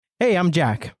Hey, I'm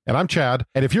Jack. And I'm Chad.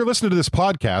 And if you're listening to this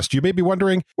podcast, you may be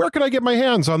wondering, where can I get my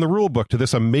hands on the rulebook to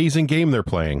this amazing game they're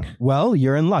playing? Well,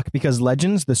 you're in luck because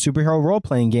Legends, the superhero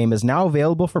role-playing game, is now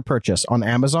available for purchase on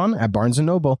Amazon, at Barnes &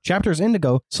 Noble, Chapters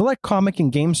Indigo, select comic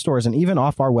and game stores, and even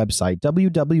off our website,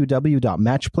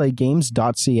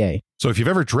 www.matchplaygames.ca. So if you've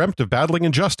ever dreamt of battling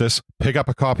injustice, pick up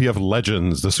a copy of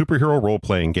Legends, the superhero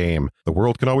role-playing game. The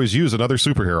world can always use another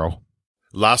superhero.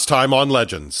 Last time on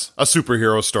Legends, a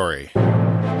superhero story.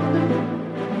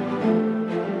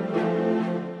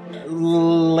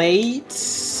 Late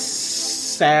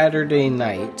Saturday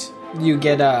night, you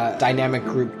get a dynamic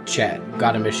group chat.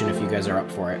 Got a mission if you guys are up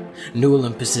for it. New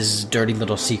Olympus's dirty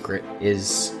little secret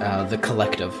is the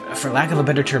Collective. For lack of a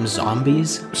better term,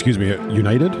 zombies. Excuse me,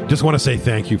 United? Just want to say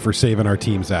thank you for saving our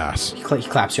team's ass. He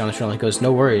claps you on the shoulder and goes,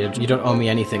 "No worry, you don't owe me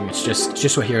anything. It's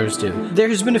just what heroes do."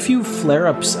 There's been a few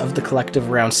flare-ups of the Collective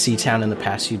around Seatown in the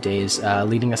past few days,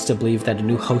 leading us to believe that a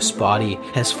new host body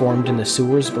has formed in the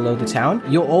sewers below the town.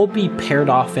 You'll all be paired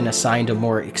off and assigned a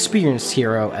more experienced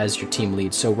hero as your team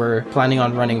lead, so we're planning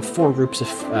on running 4 groups of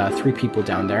 3 people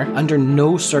down there. Under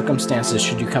no circumstances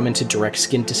should you come into direct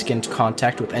skin-to-skin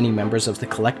contact with any members of the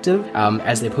Collective,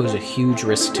 as they pose a huge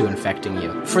risk to infecting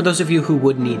you. For those of you who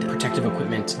would need protective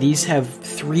equipment, these have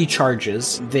 3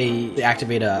 charges. They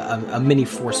activate a mini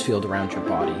force field around your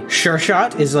body. Sure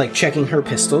Shot is like checking her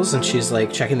pistols, and she's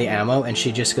like checking the ammo, and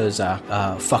she just goes,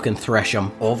 fucking thresh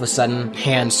 'em. All of a sudden,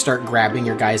 hands start grabbing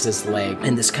your guys' leg,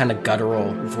 and this kind of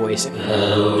guttural voice.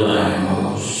 "Hello,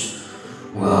 Dynamos.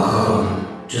 Welcome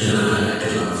to the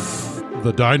Collective."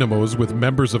 The Dynamos with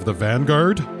members of the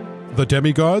Vanguard, the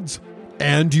Demigods,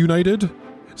 and United?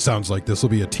 Sounds like this will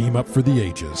be a team up for the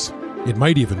ages. It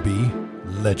might even be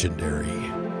legendary.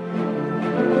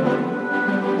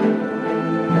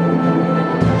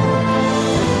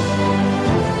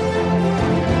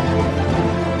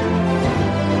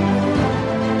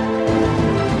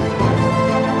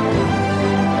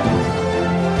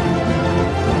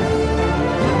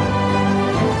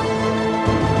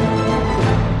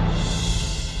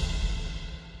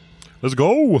 Let's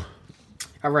go.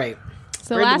 All right.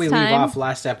 So Where did last we leave time, off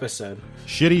last episode?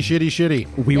 Shitty.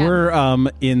 We Yeah.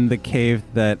 were in the cave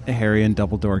that Harry and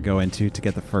Dumbledore go into to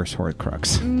get the first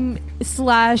Horcrux.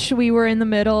 / we were in the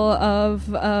middle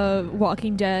of a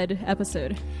Walking Dead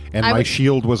episode. And my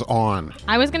shield was on.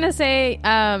 I was gonna say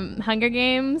Hunger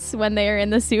Games when they are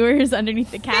in the sewers underneath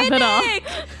the Capitol.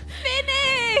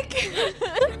 Finnick!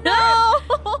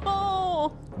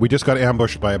 No! We just got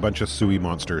ambushed by a bunch of suey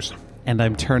monsters. And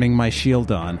I'm turning my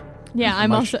shield on. Yeah,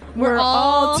 I'm also. We're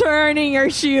all turning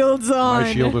our shields on.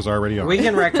 My shield was already on. We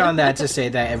can retcon that to say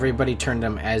that everybody turned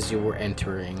them as you were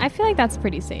entering. I feel like that's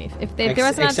pretty safe. If there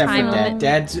was not Except time for Dad. limit,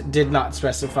 Dad did not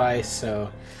specify, so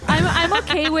I'm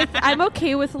okay with. I'm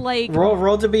okay with like.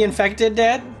 roll to be infected,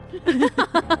 Dad.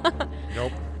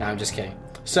 Nope. No, I'm just kidding.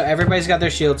 So everybody's got their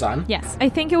shields on. Yes, I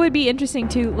think it would be interesting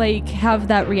to like have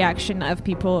that reaction of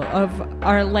people of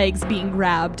our legs being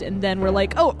grabbed, and then we're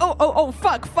like, oh,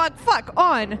 fuck,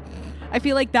 on. I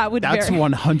feel like that would. That's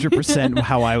 100%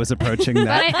 how I was approaching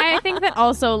that. But I think that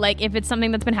also, like, if it's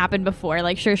something that's been happened before,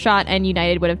 like Sure Shot and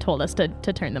United would have told us to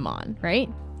turn them on, right?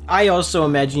 I also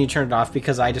imagine you turned it off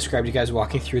because I described you guys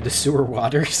walking through the sewer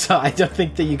water, so I don't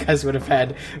think that you guys would have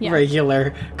had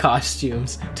regular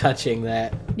costumes touching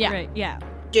that. Yeah. Right, yeah.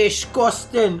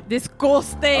 Disgusting.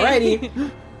 Alrighty.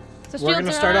 So We're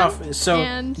gonna start off. So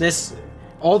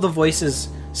all the voices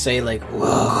say like,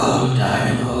 "Welcome,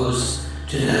 Dynamos,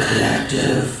 to the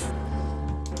Collective,"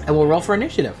 and we'll roll for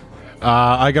initiative.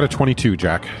 I got a 22,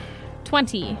 Jack.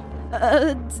 20.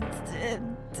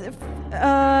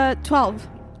 12.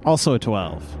 Also a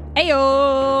 12.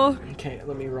 Ayo! Okay,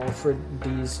 let me roll for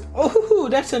these. Oh,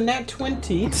 that's a nat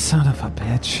 20. Son of a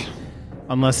bitch.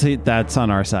 Unless that's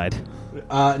on our side.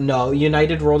 No,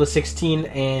 United rolled a 16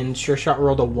 and Sure Shot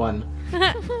rolled a 1.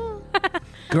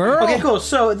 Girl. Okay, cool.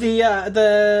 So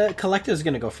the Collective is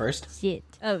gonna go first. Shit.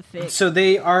 Oh, fit. So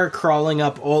they are crawling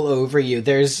up all over you.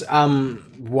 There's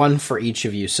 1 for each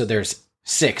of you, so there's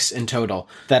 6 in total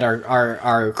that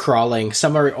are crawling.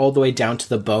 Some are all the way down to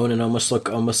the bone and look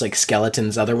almost like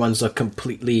skeletons. Other ones look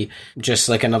completely just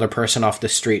like another person off the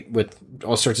street with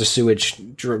all sorts of sewage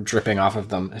dripping off of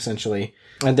them, essentially.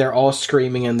 And they're all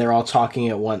screaming and they're all talking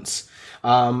at once.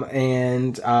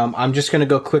 I'm just gonna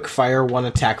go quick fire 1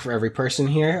 attack for every person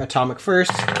here. Atomic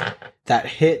first. That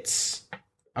hits.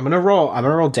 I'm gonna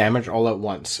roll damage all at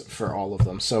once for all of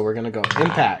them. So we're gonna go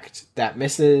impact. That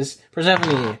misses.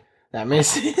 Persephone. That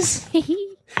misses.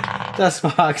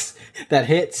 Dustbox. That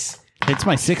hits. Hits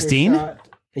my 16?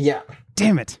 Yeah.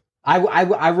 Damn it.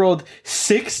 I rolled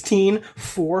 16,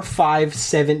 4, 5,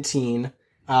 17.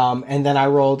 And then I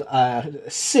rolled a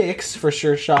 6 for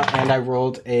Sure Shot, and I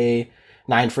rolled a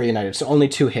 9 for United. So only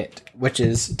 2 hit, which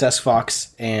is Dusk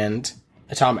Fox and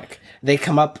Atomic. They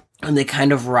come up and they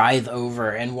kind of writhe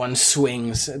over, and one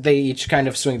swings. They each kind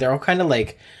of swing. They're all kind of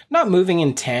like not moving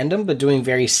in tandem, but doing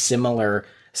very similar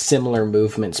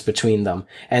movements between them.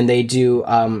 And they do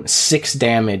 6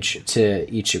 damage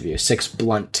to each of you. 6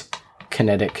 blunt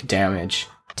kinetic damage.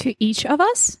 To each of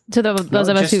us? To those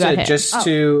of us who got hit? Just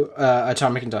to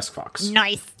Atomic and Dusk Fox.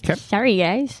 Nice. Okay. Sorry,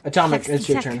 guys. Atomic, it's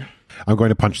your turn. I'm going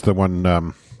to punch the one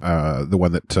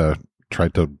that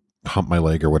tried to hump my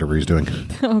leg or whatever he's doing.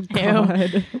 Oh,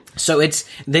 God. So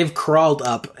they've crawled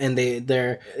up, and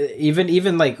they're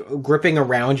even like gripping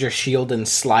around your shield and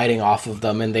sliding off of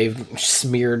them, and they've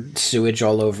smeared sewage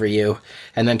all over you,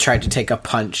 and then tried to take a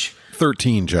punch.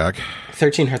 13, Jack.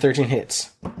 13 hits.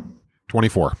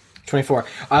 24. 24.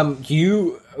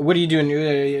 What are you doing?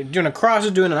 You're doing a cross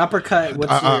or doing an uppercut?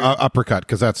 What's uppercut,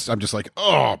 because I'm just like,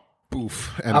 oh,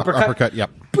 boof. And uppercut, yep.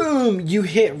 Boom! You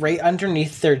hit right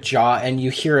underneath their jaw, and you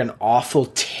hear an awful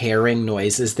tearing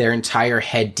noise as their entire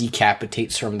head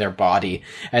decapitates from their body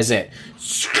as it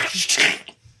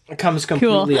comes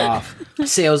completely off,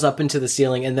 sails up into the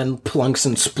ceiling, and then plunks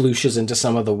and splooshes into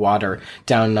some of the water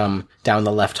down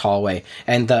the left hallway,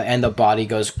 and the body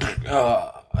goes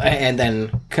and then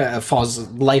falls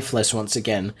lifeless once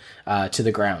again to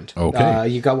the ground. Okay.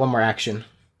 You got one more action.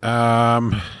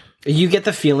 You get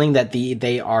the feeling that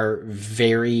they are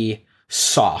very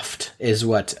soft, is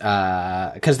what,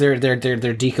 because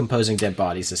they're decomposing dead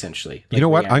bodies essentially. You know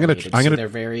what? They're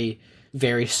very,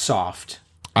 very soft.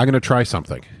 I'm gonna try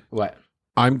something. What?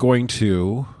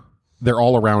 They're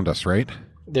all around us, right?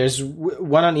 There's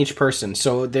one on each person.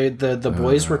 So the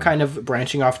boys were kind of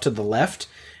branching off to the left.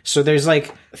 So there's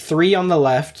like 3 on the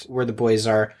left where the boys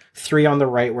are, 3 on the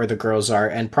right where the girls are,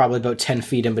 and probably about 10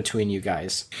 feet in between you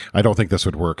guys. I don't think this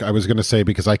would work. I was going to say,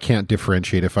 because I can't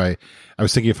differentiate I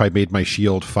was thinking if I made my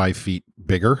shield 5 feet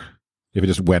bigger, if it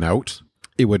just went out,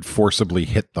 it would forcibly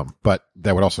hit them. But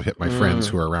that would also hit my friends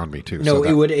who are around me too. No,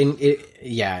 it would.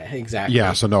 Yeah, exactly.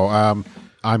 Yeah. So no,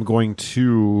 I'm going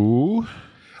to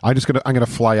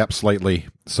fly up slightly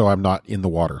so I'm not in the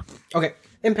water. Okay.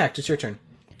 Impact, it's your turn.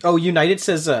 Oh, United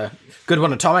says, good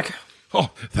one, Atomic.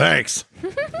 Oh, thanks.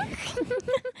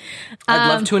 I'd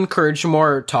love to encourage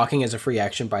more talking as a free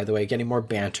action, by the way, getting more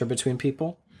banter between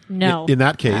people. No. In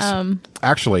that case,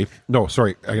 actually, no,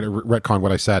 sorry, I'm going to retcon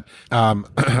what I said. I'm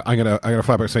going to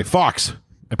fly up and say, Fox,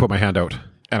 and put my hand out,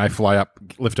 and I fly up,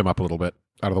 lift him up a little bit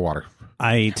out of the water.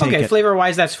 I take it.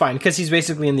 Flavor-wise, that's fine, because he's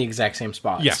basically in the exact same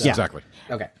spot. Yes, exactly.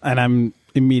 Okay. And I'm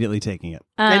immediately taking it.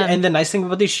 And the nice thing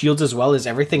about these shields as well is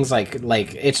everything's like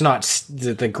it's not,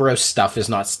 the gross stuff is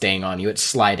not staying on you. It's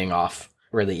sliding off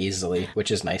really easily, which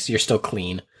is nice. You're still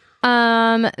clean.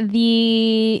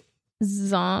 The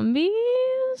zombies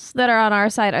that are on our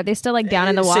side, are they still like down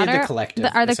in the water? Say the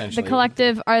collective, the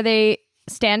collective, are they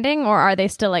standing, or are they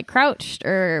still like crouched,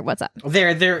 or what's up?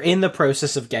 They're in the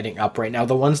process of getting up right now.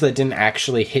 The ones that didn't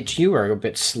actually hit you are a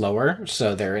bit slower,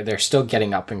 so they're still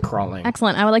getting up and crawling.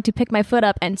 Excellent. I would like to pick my foot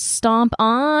up and stomp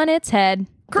on its head.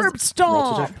 Curb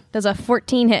stomp. Does a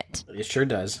 14 hit? It sure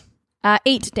does.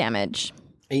 8 damage.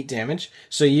 8 damage.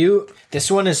 So this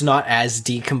one is not as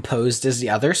decomposed as the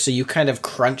other, so you kind of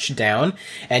crunch down,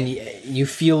 and you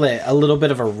feel a little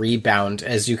bit of a rebound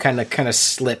as you kind of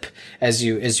slip as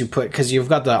you put, because you've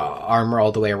got the armor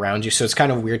all the way around you, so it's kind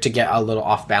of weird to get a little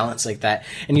off balance like that,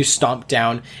 and you stomp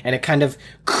down, and it kind of,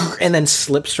 and then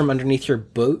slips from underneath your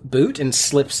boot and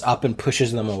slips up and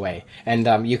pushes them away,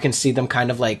 and you can see them kind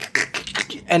of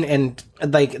like, and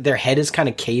like their head is kind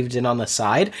of caved in on the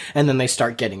side, and then they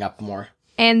start getting up more.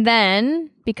 And then,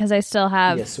 because I still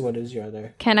have... Yes, what is your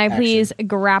other Can I action? please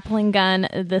grappling gun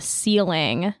the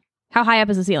ceiling? How high up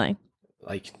is the ceiling?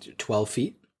 Like 12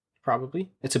 feet,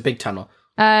 probably. It's a big tunnel.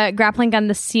 Grappling gun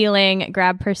the ceiling,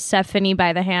 grab Persephone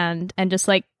by the hand, and just,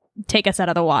 like, take us out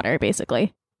of the water,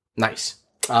 basically. Nice.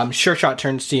 Sure Shot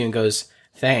turns to you and goes,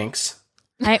 thanks.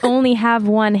 I only have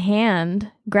one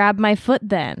hand. Grab my foot,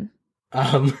 then.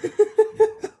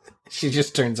 She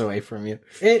just turns away from you.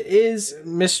 It is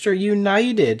Mr.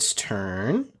 United's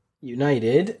turn.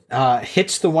 United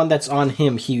hits the one that's on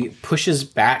him. He pushes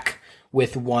back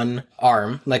with one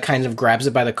arm, like kind of grabs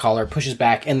it by the collar, pushes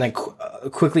back, and then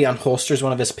quickly unholsters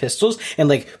one of his pistols, and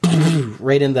like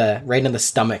right in the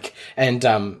stomach, and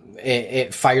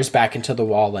it fires back into the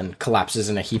wall and collapses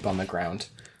in a heap on the ground.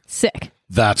 Sick.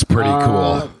 That's pretty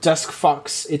cool. Dusk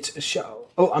Fox, it's a show.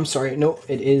 Oh, I'm sorry. No,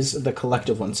 it is the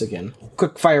collective once again.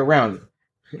 Quick fire round.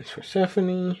 Here's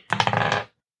Persephone.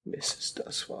 Mrs.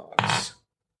 Dusk Fox.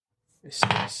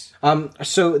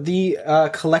 So the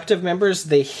collective members,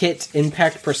 they hit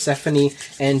Impact, Persephone,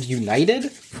 and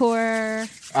United. For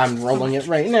I'm rolling it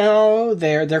right now.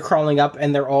 They're crawling up,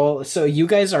 and they're all. So you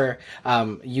guys are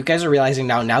realizing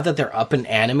now that they're up and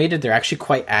animated, they're actually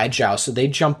quite agile. So they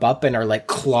jump up and are like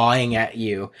clawing at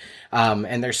you,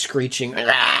 and they're screeching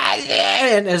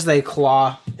and as they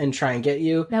claw and try and get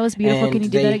you. that was beautiful. And Can you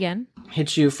do they that again?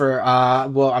 Hit you for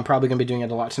well, I'm probably gonna be doing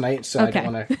it a lot tonight, so Okay. I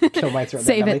don't want to kill my throat.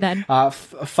 Save that it then.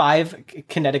 5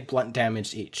 kinetic blunt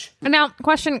damage each. Now,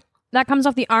 question. That comes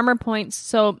off the armor points,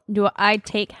 so do I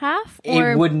take half?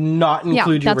 Or It would not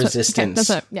include your that's resistance. What,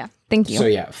 okay, that's what, yeah, thank you. So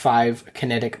yeah, 5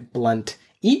 kinetic blunt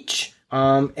each.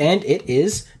 And it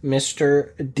is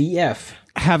Mr. DF.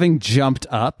 Having jumped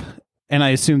up, and I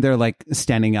assume they're like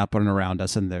standing up and around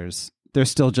us, and there's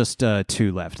still just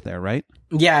 2 left there, right?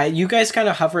 Yeah, you guys kind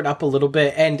of hovered up a little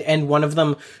bit, and one of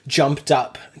them jumped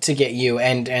up to get you,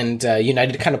 and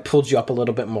United kind of pulled you up a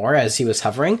little bit more as he was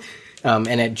hovering, and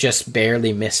it just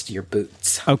barely missed your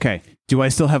boots. Okay. Do I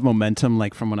still have momentum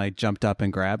like from when I jumped up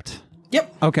and grabbed?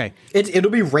 Yep. Okay.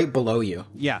 It'll be right below you.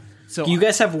 Yeah. So You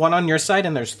guys have 1 on your side,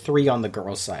 and there's 3 on the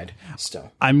girl's side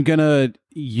still. I'm going to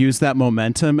use that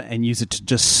momentum and use it to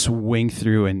just swing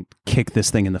through and kick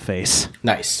this thing in the face.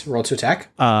 Nice. Roll to attack.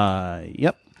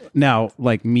 Yep. Now,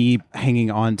 like me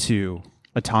hanging on to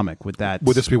Atomic, would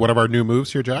this be one of our new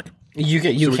moves here, Jack? You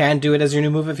can do it as your new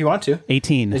move if you want to.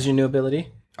 18. As your new ability.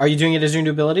 Are you doing it as your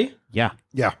new ability? Yeah.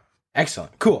 Yeah.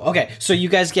 Excellent. Cool. Okay. So you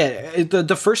guys get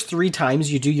the first 3 times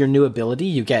you do your new ability,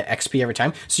 you get XP every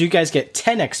time. So you guys get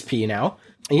 10 XP now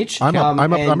each. I'm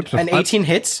up to- and 18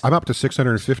 hits. I'm up to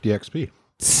 650 XP.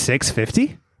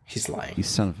 650? He's lying. You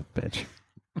son of a bitch.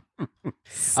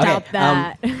 Stop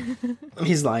that.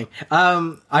 He's lying.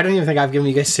 I don't even think I've given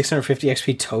you guys 650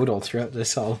 XP total throughout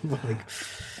this all.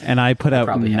 And I put out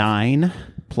probably have. 9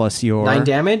 plus your 9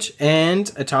 damage,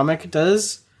 and Atomic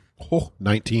does. Oh,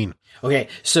 19. Okay,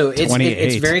 so it's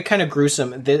 28. very kind of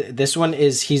gruesome. This one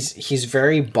is he's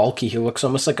very bulky. He looks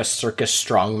almost like a circus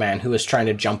strongman who is trying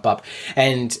to jump up,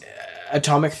 and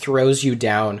Atomic throws you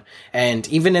down. And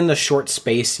even in the short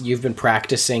space you've been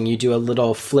practicing, you do a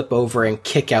little flip over and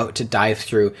kick out to dive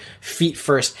through, feet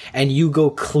first, and you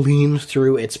go clean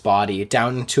through its body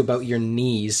down to about your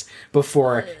knees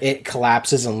before it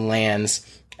collapses and lands,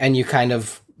 and you kind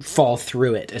of fall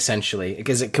through it essentially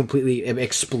because it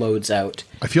explodes out.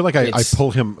 I feel like I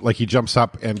pull him, like he jumps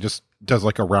up and just does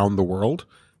like around the world.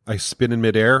 I spin in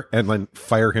midair and then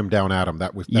fire him down at him.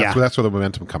 That's where the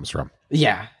momentum comes from.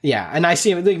 Yeah, and I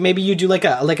see like maybe you do like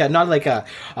a not like a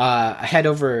head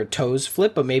over toes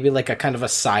flip, but maybe like a kind of a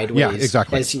sideways. Yeah,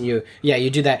 exactly. As you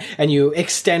do that, and you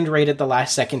extend right at the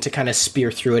last second to kind of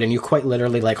spear through it, and you quite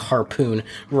literally like harpoon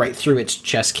right through its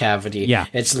chest cavity. Yeah,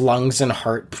 its lungs and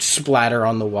heart splatter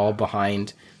on the wall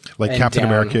behind. Like and Captain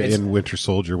down. America It's- in Winter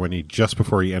Soldier just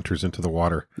before he enters into the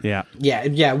water. Yeah.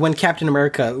 Yeah. When Captain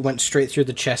America went straight through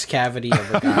the chest cavity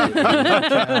of a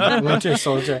guy, in Winter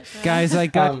Soldier. Guys, I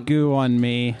got goo on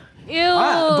me. Ew.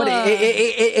 But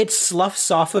it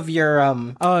sloughs off of your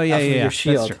your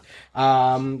shield. That's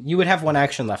true. You would have 1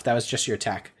 action left. That was just your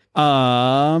attack.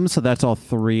 So that's all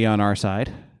 3 on our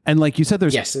side. And like you said,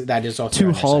 there's Yes, that is all 2 on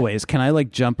your side. hallways. Can I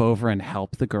like jump over and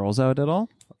help the girls out at all?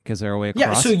 Because they're away across?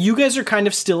 Yeah, so you guys are kind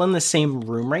of still in the same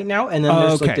room right now, and then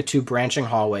there's like okay. the 2 branching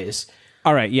hallways.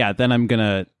 All right, yeah, then I'm going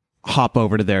to hop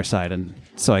over to their side and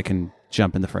so I can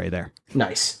jump in the fray there.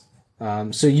 Nice.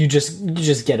 So you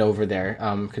just get over there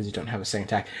because you don't have a second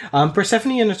attack.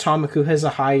 Persephone and Atomic, who has a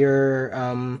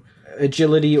higher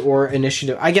agility or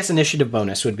initiative? I guess initiative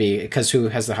bonus would be because who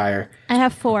has the higher I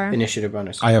have 4. initiative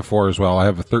bonus? I have 4 as well. I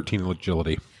have a 13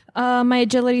 agility. My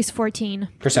agility is 14.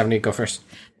 Persephone, go first.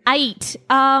 8.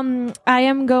 I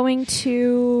am going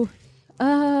to.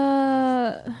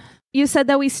 You said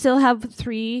that we still have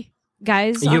 3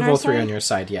 guys. You on have our all 3 side? on your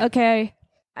side, yeah. Okay,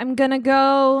 I'm gonna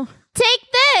go take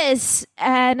this,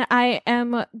 and I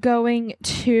am going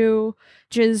to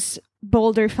just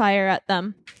boulder fire at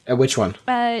them. Which one?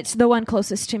 It's the one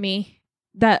closest to me.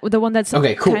 The one that's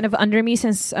Okay, cool. kind of under me,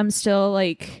 since I'm still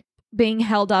like being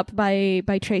held up by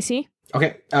Tracy.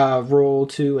 Okay, roll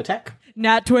to attack.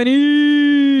 Nat 20!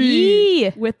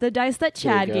 Yee! With the dice that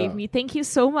There Chad you go. gave me. Thank you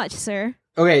so much, sir.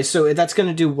 Okay, so that's going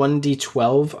to do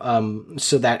 1d12.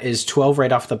 So that is 12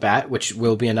 right off the bat, which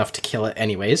will be enough to kill it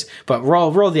anyways. But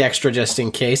roll the extra just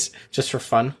in case, just for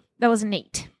fun. That was an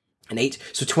 8. An 8,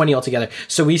 so 20 altogether.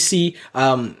 So we see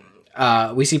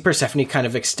Persephone kind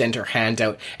of extend her hand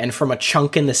out, and from a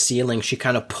chunk in the ceiling, she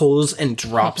kind of pulls and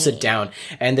drops it down,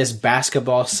 and this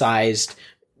basketball-sized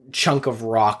chunk of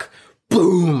rock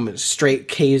boom, straight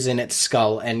caves in its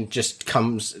skull and just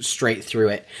comes straight through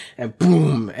it, and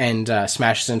boom, and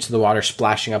smashes into the water,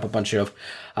 splashing up a bunch of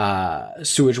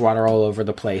sewage water all over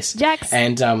the place. Jax.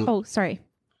 And Oh, sorry.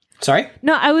 sorry.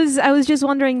 No, I was just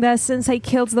wondering that since I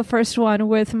killed the first one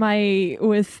with my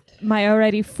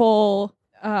already full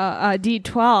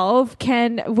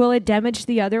D12, will it damage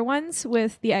the other ones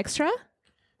with the extra?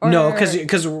 No,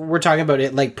 because we're talking about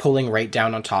it like pulling right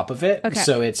down on top of it. Okay.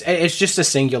 So it's just a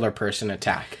singular person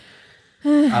attack.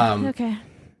 Okay.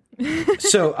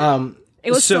 So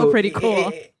It was still pretty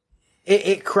cool.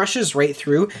 It crushes right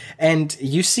through, and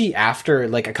you see after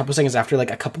like a couple seconds after,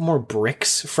 like a couple more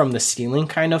bricks from the ceiling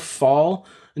kind of fall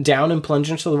down and plunge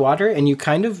into the water, and you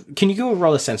kind of can you go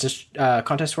roll a census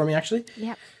contest for me actually?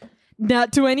 Yep.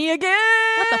 Not 20 again.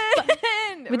 What the fuck?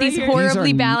 With these These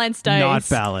horribly are balanced dice. Not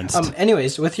balanced.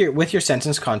 Anyways, with your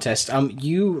sentence contest,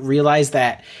 you realize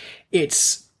that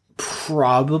it's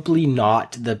probably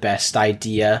not the best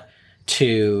idea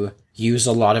to use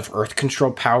a lot of earth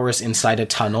control powers inside a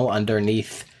tunnel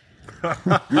underneath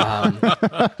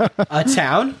a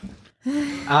town,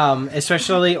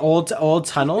 especially old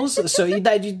tunnels. So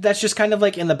that's just kind of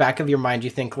like in the back of your mind. You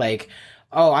think like,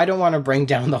 oh, I don't want to bring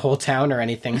down the whole town or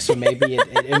anything, so maybe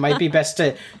it might be best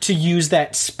to use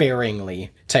that sparingly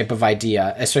type of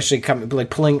idea, especially like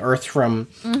pulling earth from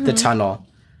the tunnel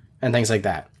and things like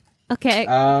that. Okay.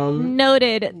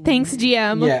 Noted. Thanks,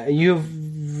 GM. Yeah, you have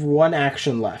one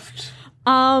action left.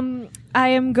 I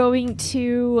am going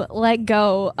to let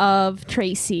go of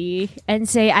Tracy and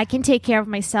say I can take care of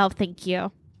myself. Thank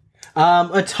you.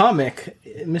 Atomic,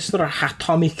 Mr.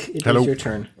 Atomic, it Hello. is your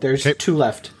turn. There's Okay. 2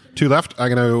 left. 2 left.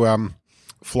 I'm going to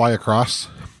fly across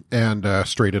and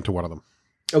straight into one of them.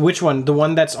 Which one? The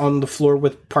one that's on the floor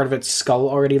with part of its skull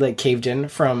already like caved in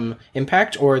from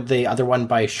impact, or the other one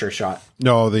by Sure Shot?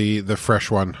 No, the fresh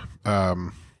one.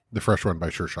 The fresh one by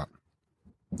Sure Shot.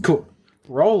 Cool.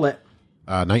 Roll it.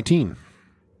 19.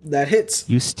 That hits.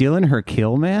 You stealing her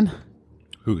kill, man?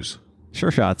 Whose?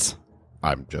 Sure shots.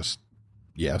 I'm just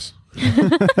yes.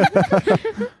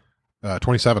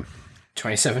 27.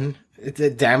 27. The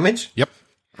damage? Yep.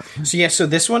 So yeah, so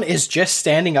this one is just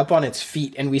standing up on its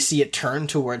feet, and we see it turn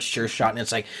towards Sure Shot, and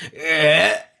it's like,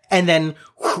 "Ugh," and then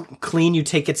clean, you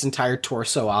take its entire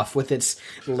torso off with its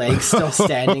legs still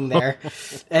standing there,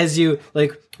 as you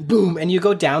like boom, and you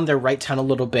go down their right tunnel a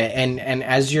little bit, and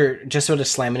as you're just sort of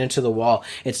slamming into the wall,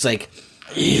 it's like,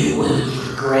 you will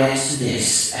regret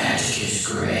this, Atticus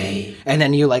Gray, and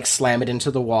then you like slam it into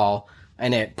the wall,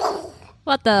 and it.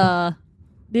 What the?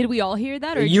 Did we all hear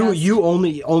that? Or You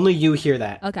only you hear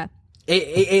that. Okay.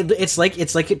 It's like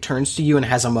it turns to you and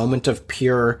has a moment of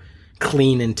pure,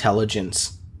 clean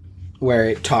intelligence, where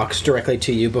it talks directly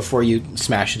to you before you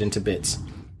smash it into bits.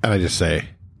 And I just say,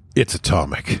 it's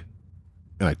atomic.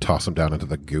 And I toss him down into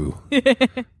the goo.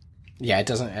 Yeah, it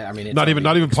doesn't. I mean, it's Not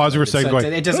even pause for a second. so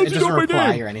Going, it doesn't "How'd you know my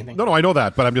reply name?" or anything. No, I know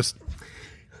that, but I'm just.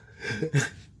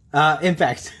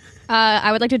 Impact.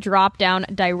 I would like to drop down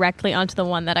directly onto the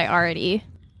one that I already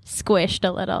squished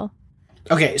a little.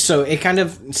 Okay, so it kind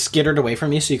of skittered away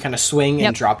from you, so you kind of swing and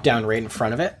Yep. drop down right in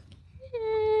front of it.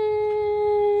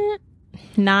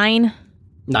 9.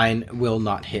 9 will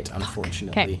not hit,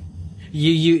 unfortunately. Okay.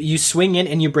 You swing in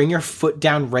and you bring your foot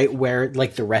down right where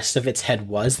like the rest of its head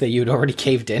was that you'd already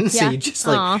caved in. So Yeah. you just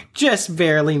Aw. just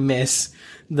barely miss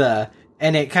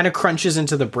and it kind of crunches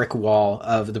into the brick wall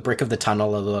of the brick of the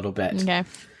tunnel a little bit. Okay.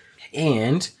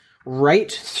 And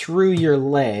right through your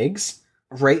legs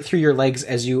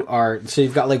as you are, so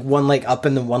you've got like one leg up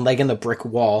and then one leg in the brick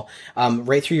wall,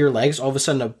 right through your legs, all of a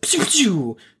sudden a pew,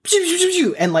 pew, pew, pew, pew,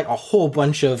 pew, and like a whole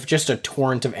bunch of just a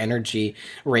torrent of energy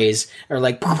rays are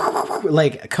like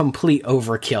a complete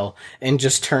overkill and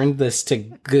just turned this to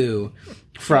goo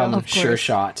from Sure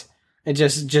Shot. And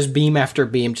just beam after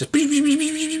beam, just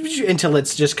until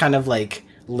it's just kind of like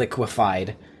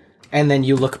liquefied. And then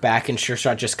you look back and Sure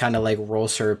Shot just kind of like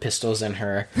rolls her pistols in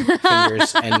her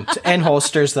fingers and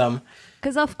holsters them.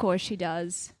 Because of course she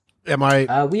does. Am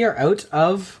I? We are out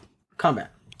of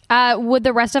combat. Would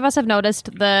the rest of us have noticed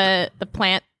the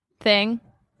plant thing?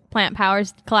 Plant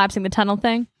powers collapsing the tunnel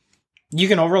thing? You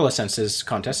can all roll a senses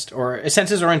contest, or a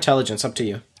senses or intelligence, up to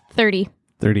you. 30.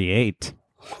 38.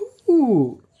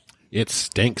 Ooh. It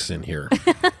stinks in here.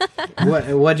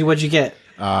 What'd you get?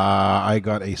 I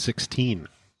got a 16.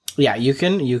 Yeah, you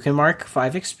can mark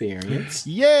 5 experience.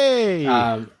 Yay!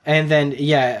 And then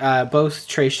both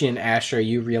Tracy and Asher,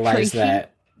 you realize Tracy?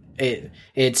 that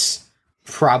it's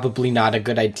probably not a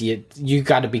good idea. You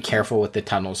got to be careful with the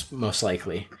tunnels, most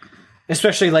likely,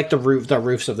 especially like the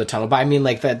roofs of the tunnel. But I mean,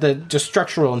 like the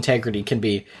structural integrity can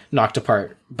be knocked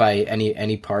apart by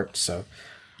any part. So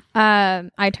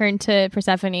I turn to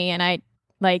Persephone and I,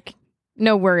 like,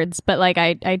 no words, but, like,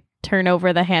 I turn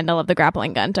over the handle of the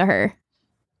grappling gun to her.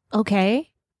 Okay.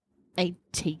 I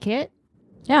take it.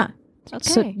 Yeah. Okay.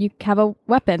 So you have a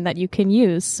weapon that you can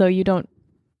use, so I don't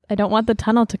want the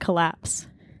tunnel to collapse.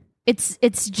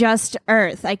 It's just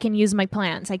earth. I can use my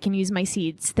plants. I can use my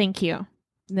seeds. Thank you.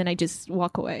 And then I just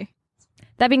walk away.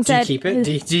 That being Do you said, keep it?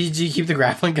 Do you keep the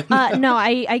grappling gun? No,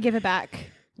 I give it back.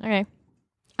 Okay.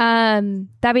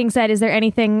 That being said, is there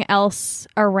anything else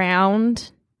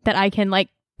around that I can like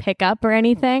pick up or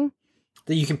anything?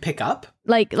 That you can pick up?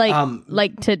 Like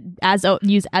to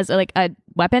use as like a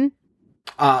weapon?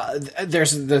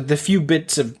 There's the few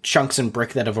bits of chunks and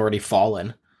brick that have already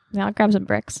fallen. Yeah, I'll grab some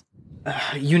bricks.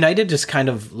 United is kind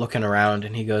of looking around,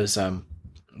 and he goes,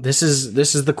 "This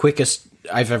is the quickest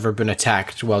I've ever been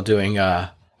attacked while doing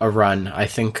a run. I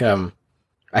think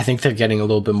they're getting a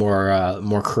little bit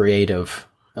more creative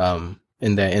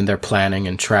in their planning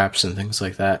and traps and things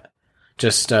like that.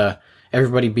 Just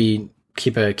everybody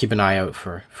keep an eye out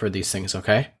for these things,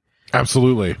 okay?"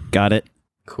 Absolutely. Got it.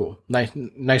 Cool.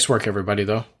 Nice work, everybody.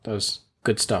 Though that was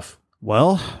good stuff.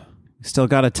 Well, we still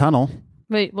got a tunnle.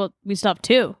 Wait, well, we still have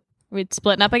two. We're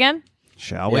splitting up again?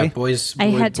 Shall Yeah, we? boys. I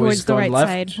head boys towards the going right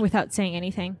left. side without saying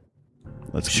anything.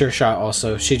 Let's Sure shot.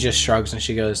 Also, she just shrugs and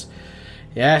she goes,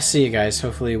 "Yeah, see you guys.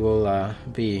 Hopefully, we'll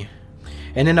be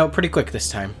in and out pretty quick this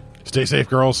time." Stay safe,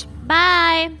 girls.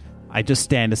 Bye. I just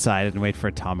stand aside and wait for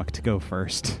Atomic to go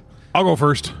first. I'll go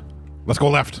first. Let's go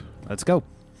left. Let's go.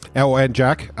 Oh, and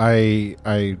Jack, I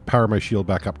power my shield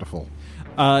back up to full.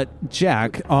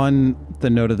 Jack, on the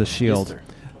note of the shield, Yes, sir.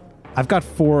 I've got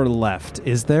 4 left.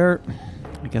 Is there...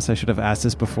 I guess I should have asked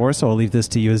this before, so I'll leave this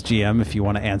to you as GM if you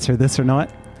want to answer this or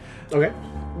not. Okay.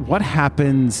 What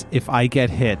happens if I get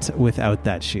hit without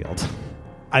that shield?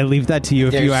 I leave that to you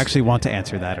if you There's- actually want to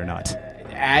answer that or not.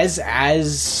 As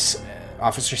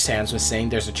Officer Sands was saying,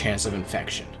 there's a chance of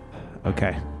infection.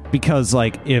 Okay. Because,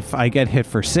 like, if I get hit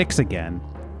for 6 again,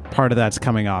 part of that's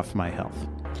coming off my health.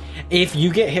 If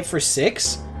you get hit for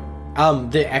 6,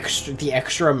 the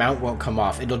extra amount won't come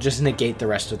off. It'll just negate the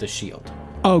rest of the shield.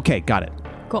 Okay, got it.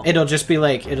 It'll just be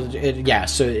like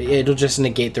so it'll just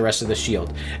negate the rest of the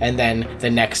shield, and then the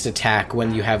next attack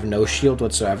when you have no shield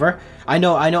whatsoever. I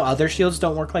know other shields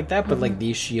don't work like that, but like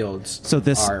these shields, So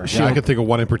this are, Yeah, I can think of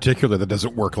one in particular that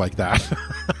doesn't work like that,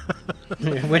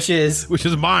 which is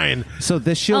mine. So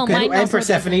this shield Oh, could, mine and also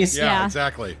Persephone's. Yeah, Yeah.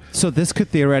 exactly. so this could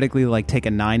theoretically like take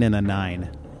a 9 and a 9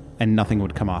 and nothing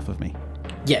would come off of me.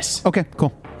 Yes. Okay,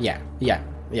 cool. Yeah,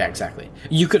 exactly.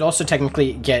 You could also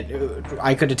technically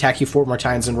I could attack you 4 more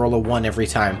times and roll a 1 every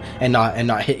time and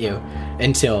not hit you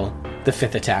until the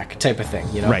 5th attack type of thing,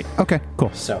 you know? Right. Okay,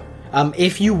 cool. So,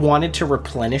 if you wanted to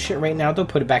replenish it right now, though,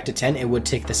 put it back to 10, it would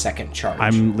take the second charge.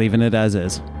 I'm leaving it as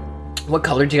is. What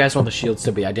color do you guys want the shields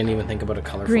to be? I didn't even think about a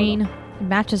color Green. for It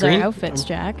matches Green? our outfits,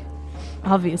 Jack.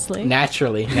 Obviously. them.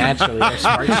 Naturally. They're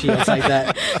smart shields like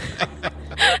that.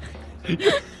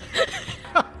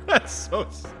 That's so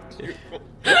stupid.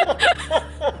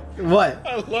 What?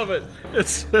 I love it.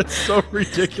 It's so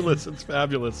ridiculous. It's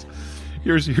fabulous.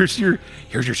 Here's your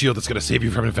shield that's going to save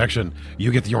you from infection.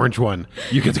 You get the orange one.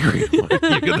 You get the green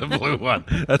one. You get the blue one.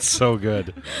 That's so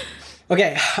good.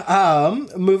 Okay,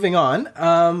 moving on.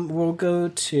 We'll go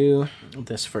to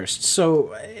this first.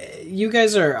 So, you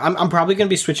guys are. I'm probably going to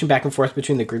be switching back and forth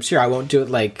between the groups here. I won't do it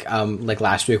like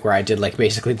last week where I did like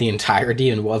basically the entirety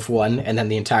of one and then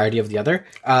the entirety of the other.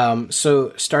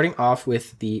 So starting off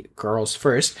with the girls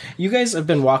first. You guys have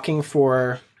been walking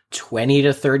for 20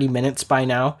 to 30 minutes by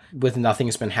now with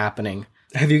nothing's been happening.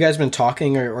 Have you guys been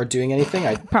talking or doing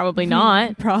anything? Probably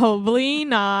not. Probably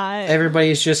not.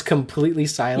 Everybody's just completely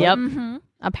silent. Yep.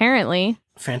 Apparently.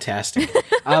 Fantastic.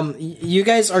 You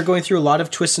guys are going through a lot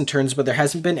of twists and turns, but there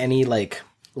hasn't been any like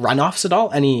runoffs at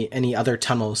all, any other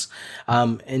tunnels,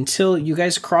 until you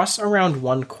guys cross around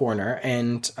one corner.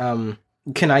 And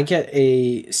can I get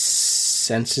a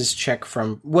senses check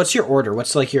from? What's your order?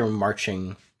 What's like your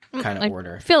marching kind of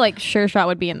order? I feel like Sure Shot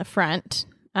would be in the front,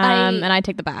 and I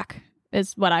take the back.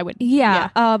 Is what I would. Yeah.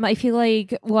 I feel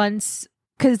like once,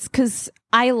 because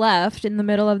I left in the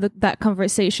middle of that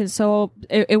conversation, so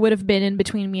it would have been in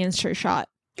between me and Sure Shot.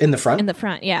 In the front? In the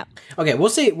front, yeah. Okay, we'll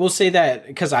say that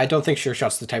because I don't think Sure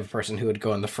Shot's the type of person who would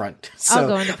go in the front. So I'll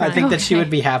go in the front. I think that she Okay. would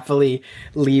be happily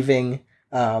leaving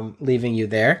you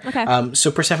there. Okay. So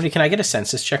Persephone, can I get a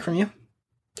census check from you?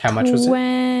 How much was it?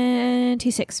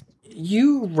 26.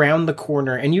 You round the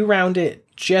corner and you round it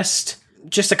just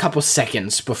a couple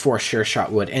seconds before Sure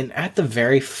Shot would, and at the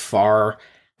very far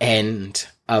end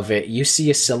of it, you see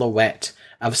a silhouette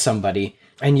of somebody,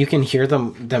 and you can hear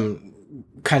them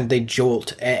kind of they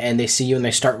jolt and they see you and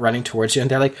they start running towards you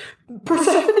and they're like,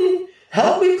 Persephone,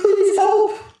 help me, please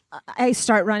help. I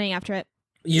start running after it.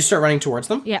 You start running towards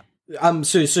them? Yeah.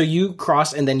 So you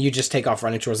cross and then you just take off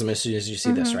running towards them as soon as you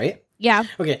see this, right? Yeah.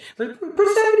 Okay. Like,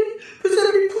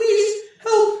 Persephone, please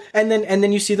help. And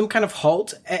then you see them kind of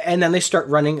halt and then they start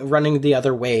running the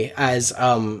other way as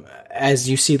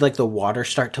you see like the water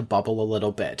start to bubble a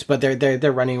little bit. But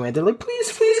they're running away. They're like,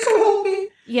 please come help me.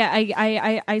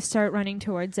 Yeah, I start running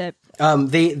towards it.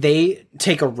 They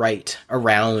take a right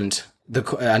around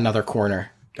another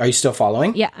corner. Are you still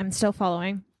following? Yeah, I'm still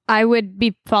following. I would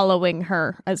be following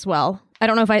her as well. I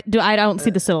don't know if I do. I don't see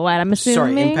the silhouette. I'm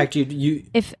assuming. Sorry, Impact. You.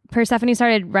 If Persephone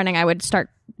started running, I would start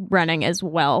running as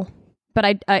well.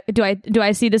 But do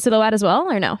I see the silhouette as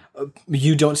well or no?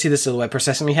 You don't see the silhouette.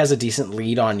 Persephone has a decent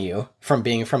lead on you from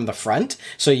being from the front,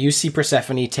 so you see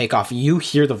Persephone take off. You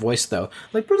hear the voice though,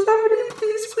 like Persephone,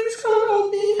 please come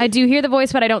help me. I do hear the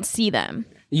voice, but I don't see them.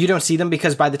 You don't see them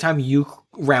because by the time you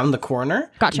round the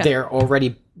corner, Gotcha. They're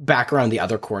already back around the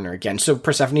other corner again. So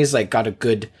Persephone's like got a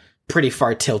good, pretty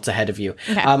far tilt ahead of you.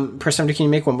 Okay. Persephone, can you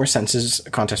make one more senses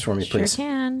contest for me, Sure please?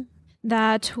 can.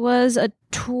 That was a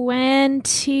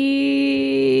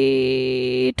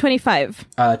 25. 25.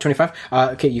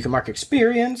 Okay, you can mark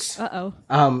experience. Uh-oh.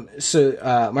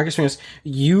 Mark experience.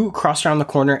 You cross around the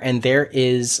corner, and there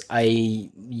is a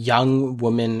young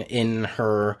woman in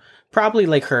her, probably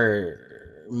like her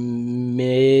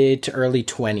mid to early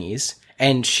 20s,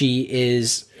 and she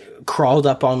is crawled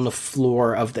up on the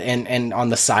floor of the and on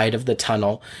the side of the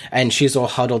tunnel, and she's all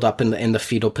huddled up in the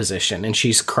fetal position, and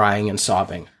she's crying and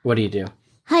sobbing. What do you do?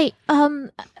 Hi,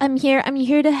 I'm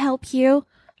here to help you.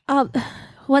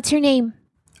 What's your name?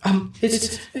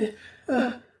 It's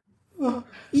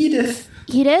Edith.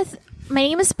 Edith? My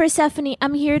name is Persephone.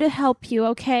 I'm here to help you,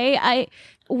 okay?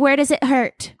 Where does it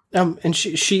hurt? And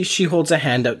she holds a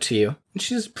hand out to you, and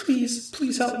she says,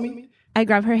 "Please help me." I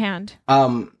grab her hand.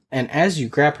 And as you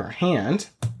grab her hand,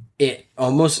 it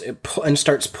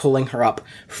starts pulling her up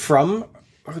from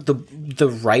the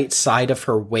right side of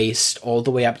her waist all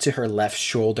the way up to her left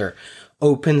shoulder,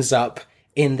 opens up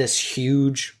in this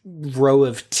huge row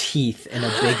of teeth and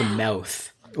a big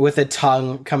mouth with a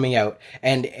tongue coming out,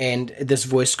 and this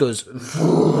voice goes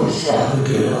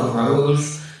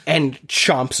and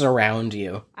chomps around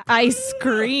you. I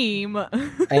scream.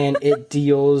 And it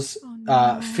deals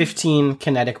 15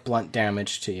 kinetic blunt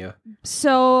damage to you.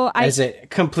 So As it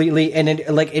completely, and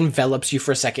it like envelops you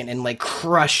for a second and like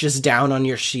crushes down on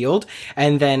your shield.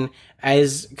 And then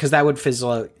because that fizzles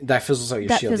out your that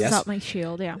shield, fizzles yes? out my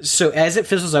shield, yeah. So as it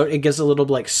fizzles out, it gives a little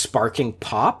like sparking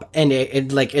pop, and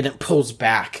it pulls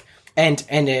back. And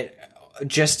it,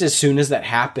 just as soon as that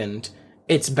happened,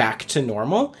 it's back to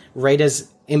normal, right as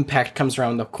Impact comes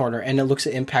around the corner, and it looks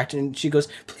at Impact, and she goes,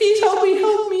 "Please help me."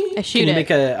 I shoot Can you it. make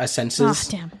a senses? Oh,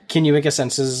 damn. Can you make a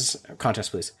senses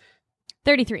contest, please?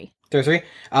 33. 33?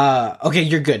 Okay,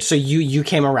 you're good. So you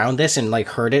came around this and like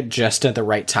heard it just at the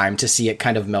right time to see it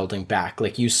kind of melding back.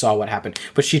 Like you saw what happened,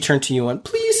 but she turned to you and,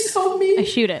 "Please help I me."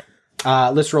 shoot it.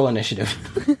 Let's roll initiative.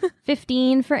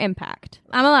 15 for impact.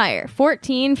 I'm a liar.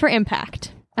 14 for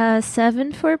impact.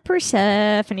 7 for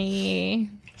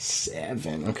Persephone.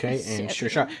 7, okay. And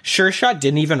Sure Shot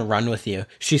didn't even run with you.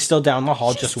 She's still down the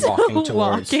hall, just walking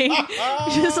towards.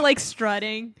 Just like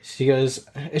strutting. She goes.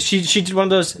 She did one of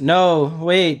those. No,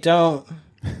 wait, don't.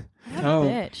 No,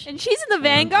 Bitch. And she's in the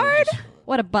vanguard?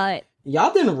 What a butt.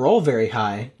 y'all didn't roll very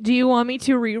high. Do you want me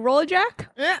to re-roll, Jack?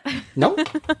 Nope.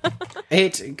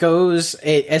 It goes.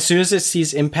 As soon as it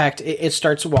sees Impact, it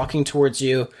starts walking towards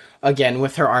you again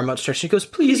with her arm outstretched. She goes,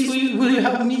 "Please, will you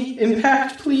help me,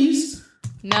 Impact, please?"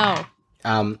 No.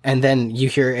 And then you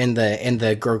hear in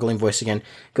the gurgling voice again,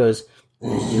 goes,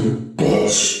 "You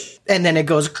bitch," and then it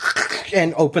goes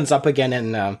and opens up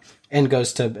again and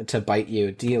goes to bite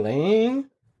you, dealing.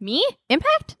 Me?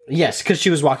 Impact? Yes, because she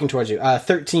was walking towards you.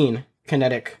 13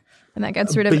 kinetic. And that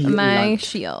gets rid of Blunt. my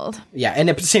shield. Yeah, and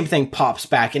the same thing pops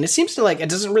back, and it seems to it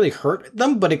doesn't really hurt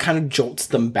them, but it kind of jolts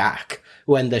them back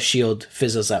when the shield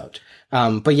fizzles out.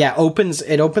 But yeah,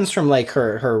 it opens from like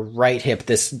her right hip,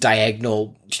 this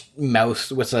diagonal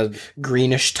mouth with a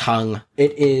greenish tongue.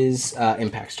 It is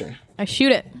Impact's turn. I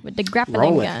shoot it with the grappling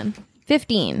Roll it. gun.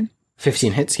 15.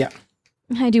 15 hits, yeah.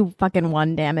 I do fucking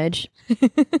 1 damage.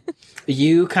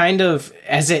 You kind of,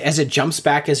 as it jumps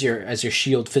back as your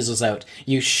shield fizzles out,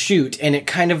 you shoot, and it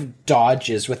kind of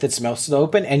dodges with its mouth still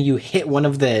open, and you hit one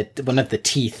of the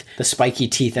teeth, the spiky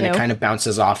teeth, and Ew. it kind of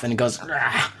bounces off, and it goes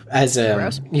 "Rah," as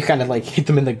you kind of like hit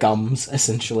them in the gums,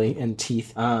 essentially, and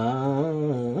teeth.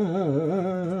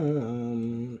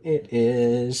 It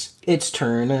is its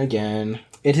turn again.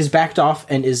 It has backed off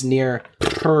and is near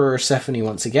Persephone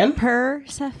once again.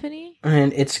 Persephone?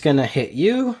 And it's gonna hit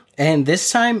you. And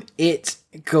this time it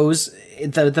goes,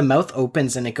 the mouth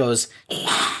opens and it goes,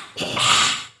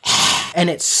 and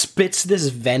it spits this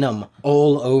venom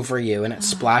all over you, and it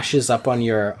splashes up on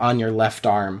your left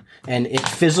arm, and it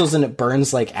fizzles and it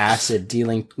burns like acid,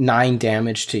 dealing 9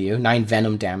 damage to you, 9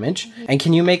 venom damage. And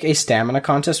can you make a stamina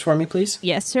contest for me, please?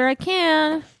 Yes, sir, I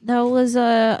can. That was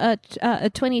a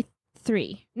 23.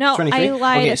 No, 23? I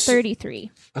lied. Okay, At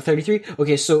 33. A 33?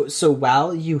 Okay, so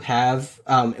while you have,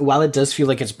 while it does feel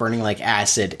like it's burning like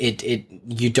acid,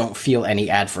 you don't feel any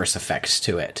adverse effects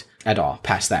to it at all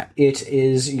past that. It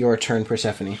is your turn,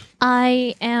 Persephone.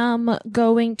 I am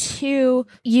going to,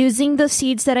 using the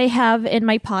seeds that I have in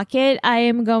my pocket, I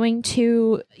am going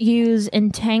to use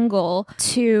Entangle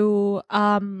to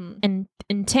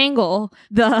entangle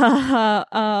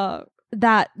the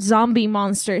that zombie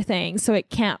monster thing so it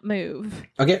can't move.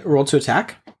 Okay, roll to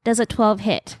attack. Does a 12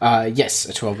 hit? Yes,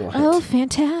 a 12 will hit. Oh,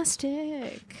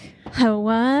 fantastic.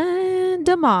 1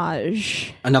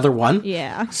 damage. Another one?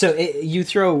 Yeah. So you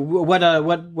throw,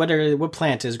 what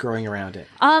plant is growing around it?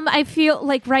 I feel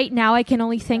like right now I can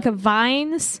only think of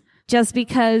vines just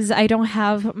because I don't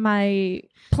have my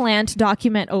plant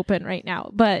document open right now.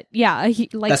 But yeah,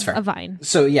 That's fair. a vine.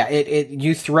 So yeah,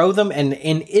 you throw them, and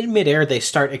in midair they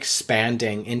start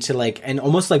expanding into and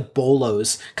almost like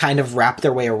bolos kind of wrap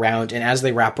their way around, and as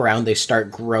they wrap around they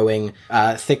start growing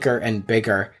thicker and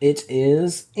bigger. It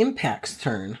is Impact's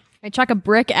turn. I chuck a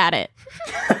brick at it.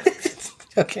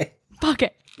 Okay. Fuck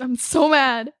it. I'm so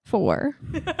mad. 4.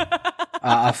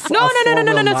 No.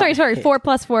 Sorry. 4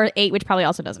 plus 4, 8, which probably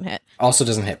also doesn't hit. Also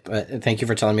doesn't hit, but thank you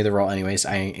for telling me the roll anyways.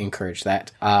 I encourage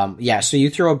that. So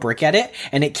you throw a brick at it,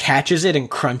 and it catches it and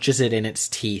crunches it in its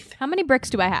teeth. How many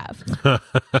bricks do I have?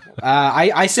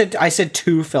 I said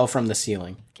 2 fell from the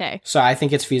ceiling. Okay. So I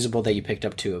think it's feasible that you picked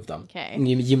up 2 of them. Okay.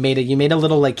 You made a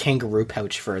little kangaroo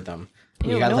pouch for them.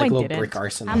 You Ew, got no, a I little didn't. brick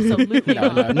arsenal. Absolutely.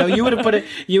 No, you would have put it.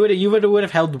 You would have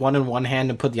held one in one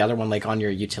hand and put the other one on your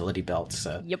utility belt.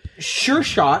 So Yep. Sure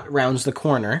Shot rounds the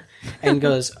corner and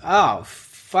goes, "Oh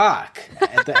fuck!"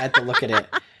 at the look at it,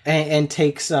 and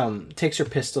takes her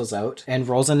pistols out and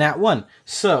rolls a nat 1.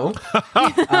 So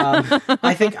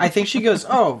I think she goes,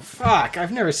 "Oh fuck!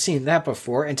 I've never seen that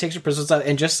before," and takes her pistols out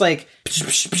and just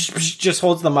just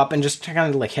holds them up and just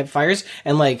kind of hip fires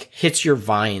and hits your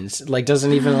vines.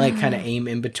 Doesn't even kind of aim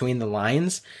in between the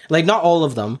lines. Not all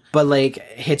of them, but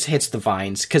hits the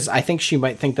vines, because I think she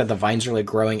might think that the vines are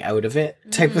growing out of it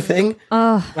type of thing.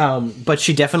 But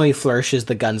she definitely flourishes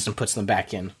the guns and puts them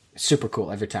back in. Super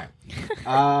cool every time.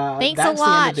 Thanks that's a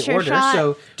lot, the end of the Sure order. Shot.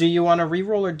 So, do you want to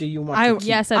re-roll or do you want to keep?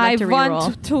 Yes, I'd like to reroll.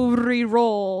 want to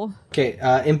re-roll. Okay,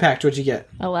 Impact, what'd you get?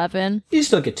 11. You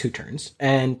still get 2 turns.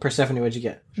 And Persephone, what'd you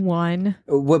get? 1.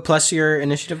 What plus your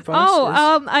initiative bonus?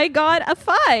 I got a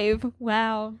 5.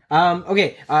 Wow.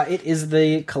 Okay, it is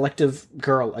the collective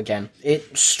girl again.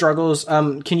 It struggles.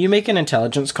 Can you make an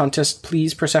intelligence contest,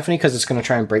 please, Persephone? Because it's going to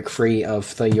try and break free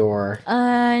of your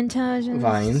Intelligence.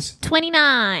 vines.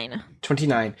 29.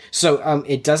 29. So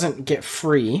it doesn't get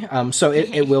free. So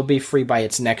it will be free by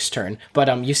its next turn.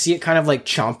 But you see it kind of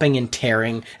chomping and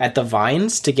tearing at the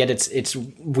vines to get its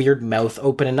weird mouth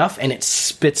open enough, and it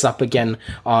spits up again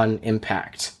on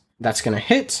Impact. That's going to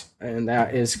hit, and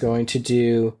that is going to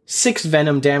do 6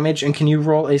 venom damage. And can you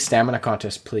roll a stamina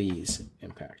contest, please,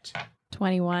 Impact?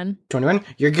 21. 21?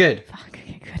 You're good. Fuck,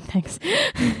 okay, good, thanks.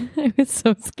 I was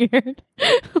so scared.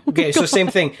 Okay, so same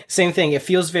thing. It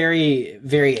feels very,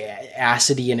 very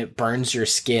acidy, and it burns your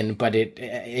skin, but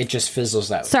it just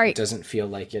fizzles out. Sorry. It doesn't feel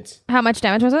like it's... How much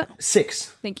damage was it? 6.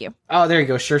 Thank you. Oh, there you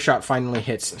go. Sure Shot finally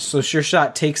hits. So Sure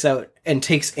Shot takes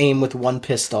aim with 1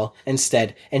 pistol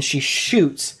instead, and she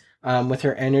shoots with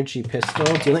her energy pistol,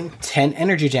 dealing 10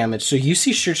 energy damage. So you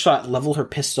see Sure Shot level her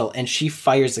pistol, and she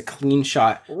fires a clean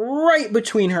shot right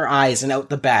between her eyes and out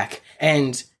the back,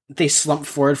 and they slump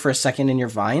forward for a second in your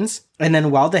vines, and then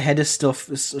while the head is still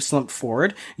slumped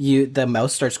forward, the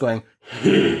mouth starts going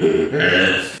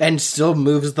and still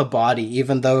moves the body,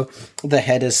 even though the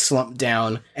head is slumped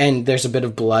down and there's a bit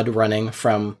of blood running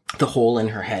from the hole in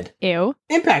her head. Ew.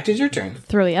 Impact, it's your turn.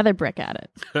 Throw the other brick at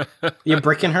it. You're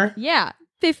bricking her? Yeah.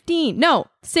 15. No,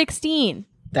 16.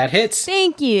 That hits.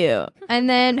 Thank you. And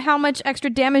then how much extra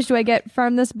damage do I get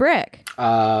from this brick?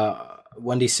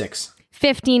 1d6.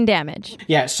 15 damage.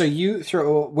 Yeah, so you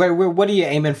throw... What are you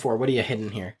aiming for? What are you hitting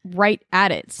here? Right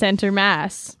at it. Center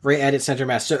mass. Right at its center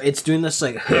mass. So it's doing this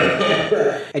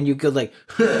and you go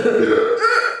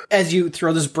as you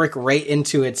throw this brick right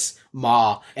into its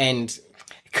maw, and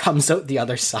it comes out the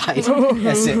other side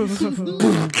as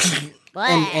it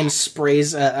and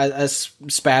sprays a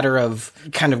spatter of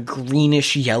kind of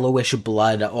greenish, yellowish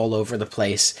blood all over the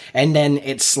place. And then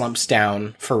it slumps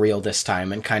down for real this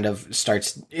time and kind of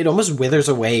it almost withers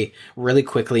away really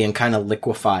quickly and kind of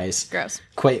liquefies. Gross.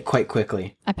 Quite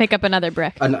quickly. I pick up another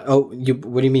brick. What do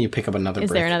you mean you pick up another brick?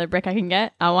 Is there another brick I can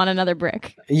get? I want another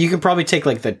brick. You can probably take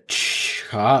like the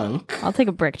chunk. I'll take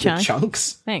a brick chunk. The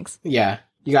chunks? Thanks. Yeah.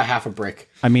 You got half a brick.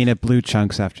 I mean, it blew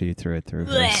chunks after you threw it through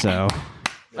her, so...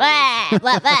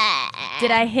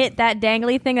 Did I hit that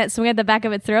dangly thing that swung at the back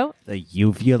of its throat? The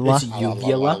uvula? It's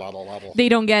uvula. They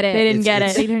don't get it. They didn't get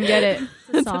It's- it. They didn't get it.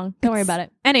 It's a song. Don't worry about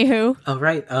it. Anywho, All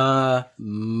right.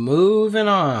 Moving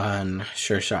on,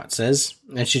 Sure Shot says.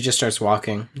 And she just starts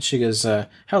walking. She goes,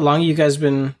 how long you guys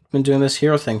been doing this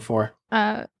hero thing for?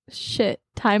 Shit.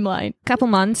 Timeline. couple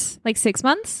months, like 6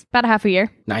 months. About a half a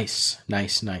year. Nice. I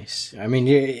mean,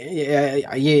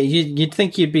 you'd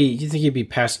think you'd be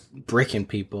past bricking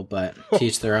people, but to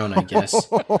each their own, I guess.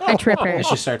 I trip her. And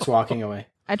she starts walking away.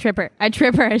 I trip her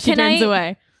as she Can turns I-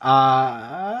 away.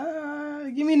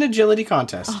 Give me an agility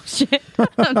contest. Oh, shit.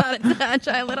 I'm not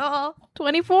agile at all.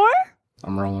 24?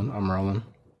 I'm rolling.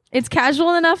 It's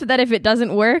casual enough that if it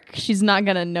doesn't work, she's not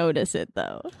going to notice it,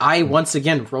 though. I once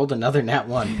again rolled another nat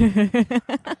 1.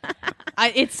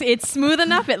 It's smooth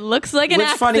enough. It looks like an Which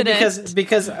is funny accident.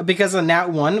 because a nat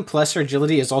 1 plus her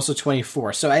agility is also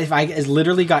 24. So if I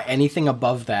literally got anything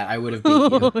above that, I would have beat you.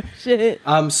 Oh, shit.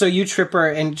 So you trip her,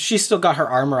 and she's still got her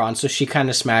armor on, so she kind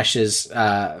of smashes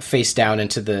face down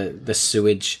into the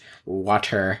sewage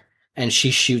water, and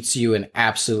she shoots you an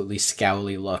absolutely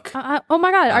scowly look. Oh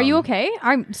my god, are you okay?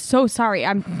 I'm so sorry.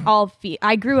 I'm all feet.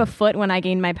 I grew a foot when I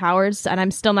gained my powers, and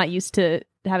I'm still not used to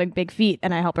having big feet,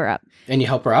 and I help her up. And you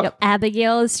help her up?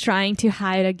 Abigail is trying to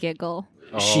hide a giggle.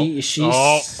 She's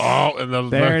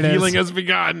and There the it healing is. has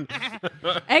begun.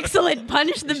 Excellent.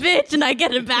 Punish the bitch, and I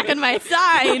get it back on my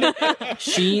side.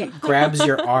 she grabs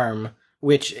your arm,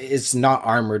 which is not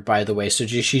armored, by the way. So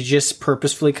she just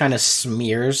purposefully kind of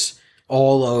smears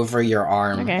all over your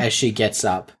arm as she gets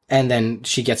up. And then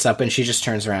she gets up and she just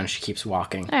turns around and she keeps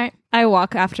walking. All right. I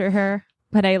walk after her,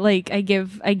 but I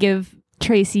give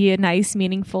Tracy a nice,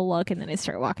 meaningful look, and then I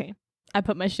start walking. I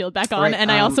put my shield back on, Right,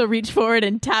 and I also reach forward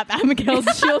and tap Abigail's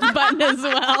shield button as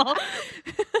well.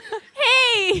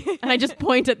 Hey! And I just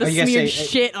point at the Are you gonna smeared say-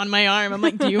 shit on my arm. I'm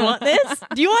like, do you want this?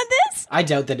 Do you want this? I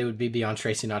doubt that it would be beyond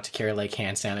Tracy not to carry like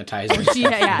hand sanitizer. and She,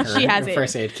 stuff in yeah, her- she has her it.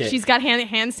 First aid kit. She's got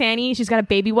hand sanny. She's got a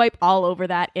baby wipe all over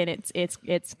that, and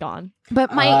it's gone.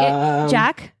 But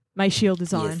Jack, my shield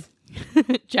is on.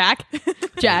 Jack,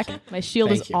 my shield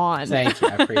Thank is you. on. Thank you.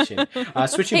 I appreciate it.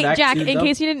 Switching Hey back Jack, to in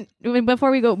case you didn't,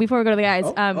 before we go to the guys,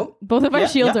 both of our yeah,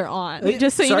 shields yeah. are on.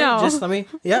 Just so Sorry, you know. Just let me.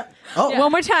 Yeah. Oh,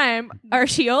 One more time. Our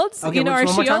shields. Okay, you know which our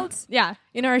one more time? shields? Yeah.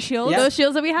 You know our shields? Yeah. Those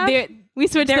shields that we have, we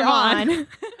switched They're them on.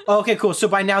 Oh, okay, cool. So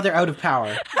by now they're out of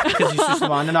power because you switched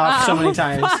them on and off so many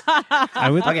times. I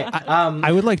would, Okay. I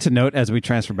would like to note as we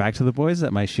transfer back to the boys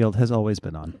that my shield has always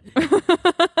been on. You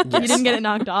didn't get it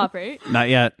knocked off, right? Not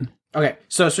yet. Okay,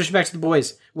 so switching back to the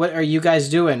boys. What are you guys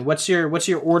doing? What's your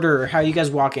order? How are you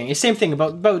guys walking? Same thing,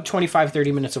 about 25,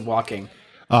 30 minutes of walking.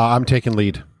 I'm taking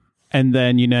lead. And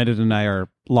then United and I are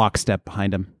lockstep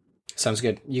behind him. Sounds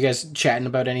good. You guys chatting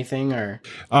about anything or?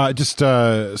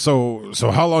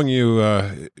 So how long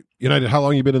United? How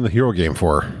long you been in the hero game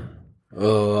for?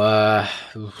 Oh,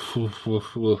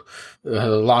 a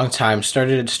long time.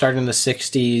 Started in the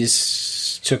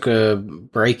 60s, took a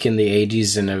break in the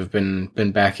 80s, and have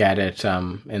been back at it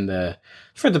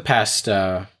for the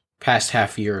past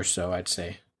half year or so, I'd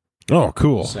say. Oh,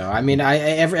 cool. So I mean, I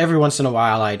every once in a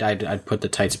while I'd put the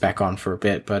tights back on for a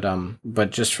bit,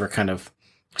 but just for kind of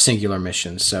singular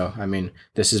missions. So I mean,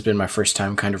 this has been my first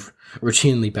time kind of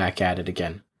routinely back at it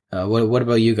again. What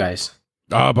about you guys?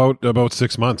 About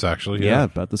 6 months, actually. Yeah,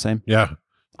 about the same. Yeah.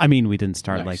 I mean, we didn't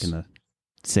start Nice. like in the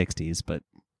 60s, but,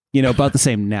 about the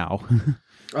same now.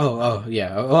 Oh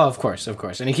yeah. Oh, of course.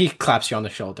 And he claps you on the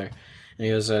shoulder, and he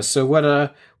goes, "So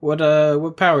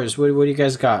what powers? What do you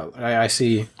guys got? I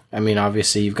see. I mean,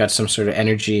 obviously you've got some sort of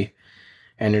energy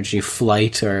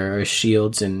flight or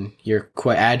shields, and you're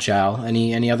quite agile.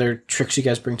 Any other tricks you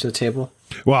guys bring to the table?"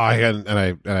 Well,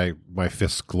 I my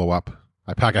fists glow up.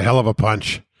 I pack a hell of a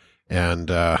punch, and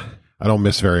I don't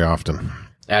miss very often.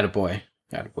 Attaboy.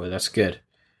 That's good.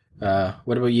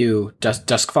 What about you,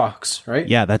 Dusk Fox? Right?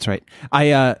 Yeah, that's right.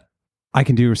 I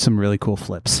can do some really cool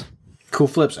flips. Cool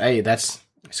flips. Hey, that's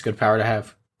a good power to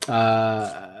have.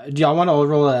 Do y'all want to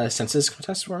roll a senses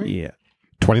contest for me? Yeah.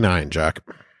 29, Jack.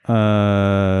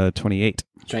 28.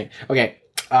 Okay.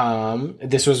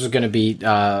 This was going to be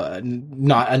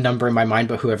not a number in my mind,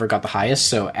 but whoever got the highest.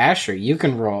 So Asher, you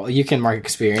can roll. You can mark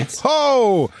experience.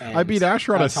 Oh, And I beat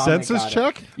Asher on a Atomic census got it.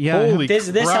 check. Yeah. Holy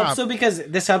This crap. helps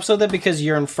though that because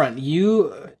you're in front,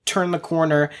 you turn the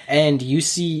corner and you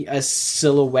see a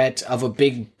silhouette of a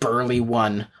big burly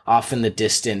one off in the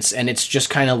distance, and it's just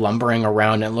kind of lumbering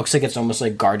around. And it looks like it's almost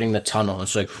like guarding the tunnel.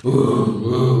 It's like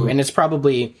ooh, and it's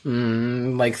probably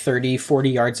like 30, 40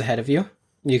 yards ahead of you.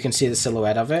 You can see the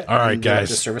silhouette of it. All right, and guys.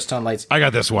 The service tunnel lights. I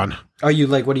got this one. Are you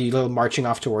like? What are you marching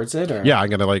off towards it? Or? Yeah, I'm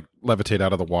gonna like levitate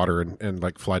out of the water and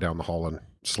like fly down the hall and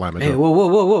slam it. Hey,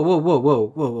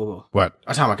 whoa! What?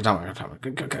 Atomic!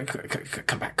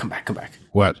 Come back!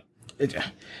 What? Did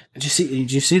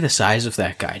you see the size of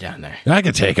that guy down there? I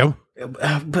can take him.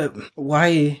 But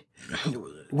why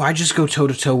just go toe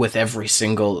to toe with every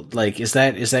single, like, is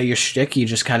that your shtick? You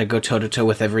just kind of go toe to toe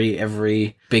with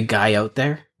every big guy out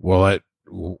there? Well,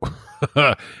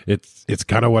 it's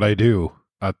kind of what I do.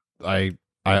 I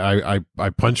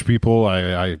punch people.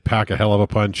 I pack a hell of a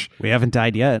punch. We haven't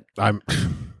died yet. I'm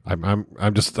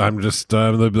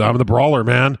the brawler,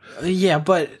 man. Yeah,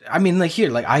 but I mean, like here,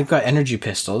 like I've got energy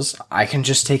pistols. I can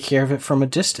just take care of it from a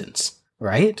distance,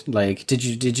 right? Like, did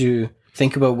you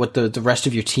think about what the rest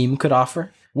of your team could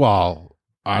offer? Well,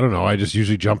 I don't know. I just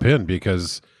usually jump in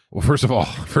because, well, first of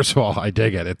all, I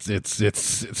dig it.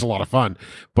 It's a lot of fun.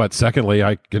 But secondly,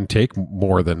 I can take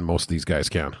more than most of these guys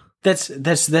can. That's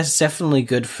definitely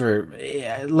good for.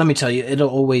 Let me tell you, it'll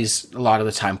always a lot of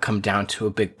the time come down to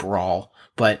a big brawl.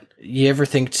 But you ever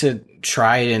think to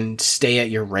try and stay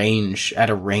at a range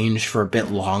for a bit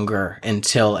longer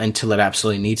until it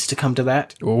absolutely needs to come to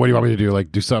that? Well, what do you want me to do?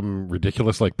 Like do something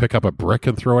ridiculous, like pick up a brick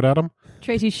and throw it at him?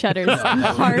 Tracy shudders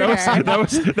harder.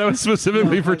 that was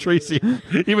specifically for Tracy,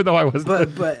 even though I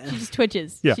wasn't. But She just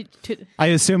twitches. Yeah. I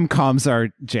assume comms are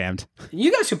jammed.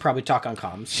 you guys could probably talk on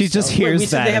comms. She just hears we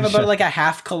said that they have and about shut- like a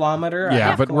half kilometer.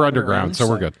 Yeah, but we're underground, so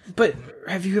we're good. But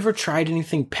have you ever tried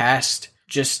anything past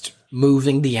just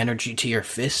moving the energy to your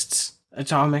fists,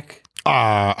 Atomic?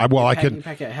 Well, I can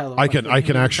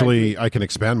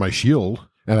expand my shield,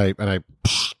 and I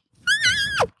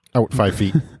out 5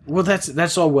 feet. Well,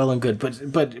 that's all well and good, but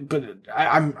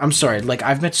I'm sorry. Like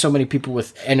I've met so many people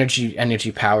with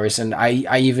energy powers, and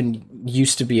I even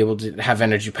used to be able to have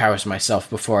energy powers myself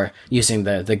before using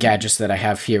the gadgets that I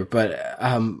have here. But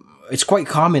it's quite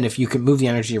common if you can move the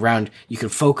energy around, you can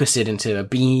focus it into a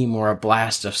beam or a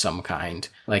blast of some kind.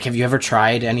 Like, have you ever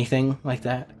tried anything like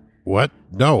that? What?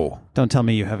 No. Don't tell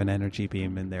me you have an energy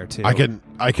beam in there too. I can.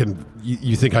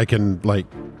 You think I can like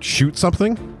shoot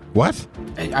something? What?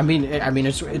 I mean,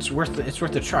 it's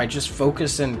worth a try. Just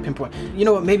focus and pinpoint. You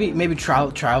know what? Maybe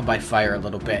trial by fire a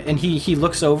little bit. And he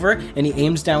looks over and he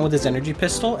aims down with his energy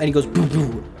pistol and he goes boo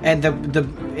boo, and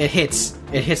it hits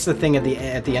the thing at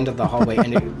the end of the hallway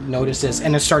and it notices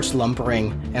and it starts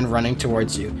lumbering and running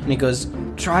towards you. And he goes,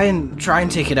 try and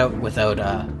take it out without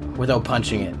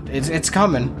punching it. It's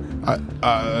coming.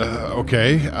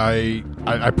 Okay.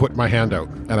 I put my hand out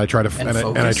and I try to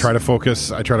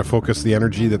focus. I try to focus the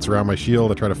energy that's around my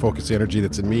shield. I try to focus the energy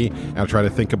that's in me, and I try to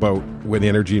think about when the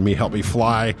energy in me help me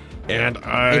fly. And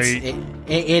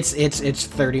it's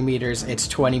 30 meters. It's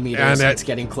 20 meters. It's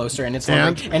getting closer, and it's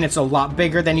a lot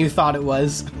bigger than you thought it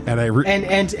was.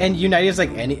 And and United's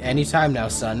like anytime now,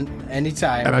 son.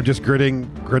 Anytime. And I'm just gritting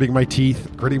my teeth,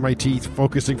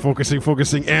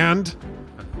 focusing, and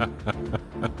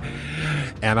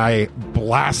and I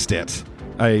blast it.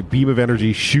 A beam of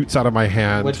energy shoots out of my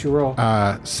hand. What'd you roll?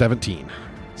 17.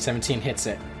 17 hits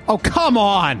it. Oh, come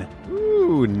on!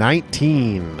 Ooh,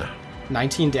 19.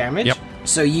 19 damage? Yep.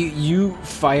 So you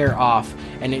fire off,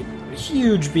 and a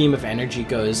huge beam of energy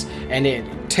goes, and it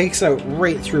takes out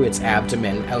right through its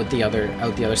abdomen, out the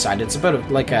other side. It's about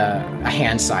like a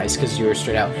hand size because you were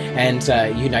straight out. And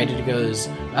United goes,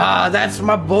 that's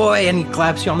my boy, and he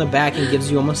claps you on the back and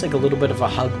gives you almost like a little bit of a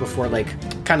hug before like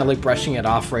kind of like brushing it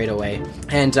off right away.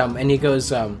 And he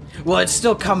goes, well, it's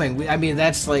still coming. I mean,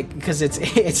 that's like because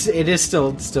it is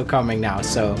still coming now.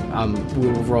 So we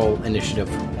will roll initiative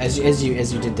as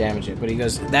you did damage it. But he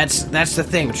goes, that's the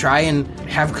thing. Try and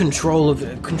have control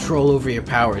over your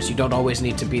powers. You don't always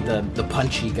need to be the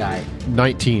punchy guy.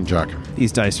 19, Jack.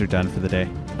 These dice are done for the day.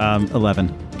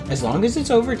 11. As long as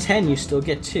it's over 10, you still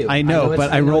get 2. I know,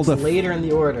 but I rolled it's later in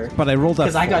the order. But I rolled up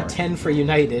because I got 4. 10 for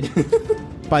United.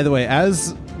 By the way,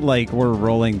 as like we're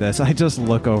rolling this, I just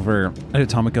look over at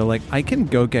Atomic, go like, I can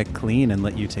go get clean and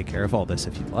let you take care of all this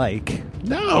if you'd like.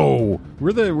 No,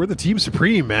 we're the team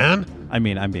supreme, man. I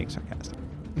mean, I'm being sarcastic.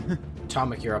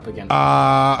 Atomic, you're up again.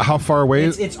 How far away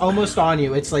is It's almost on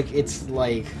you. It's like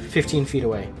 15 feet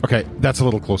away. Okay, that's a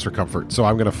little closer comfort. So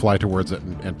I'm going to fly towards it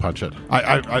and punch it.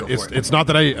 It's not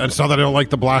that I don't like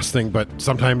the blast thing, but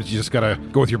sometimes you just got to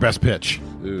go with your best pitch.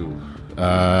 Ooh.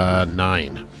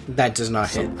 9. That does not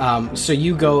hit. So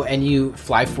you go and you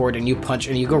fly forward and you punch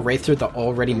and you go right through the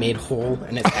already made hole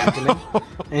in its abdomen.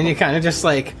 And you kind of just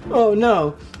like, oh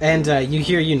no. And you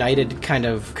hear United kind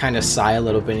of sigh a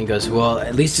little bit, and he goes, well,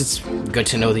 at least it's good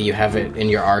to know that you have it in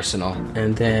your arsenal.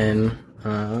 And then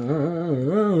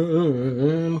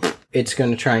it's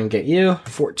going to try and get you.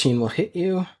 14 will hit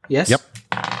you. Yes? Yep.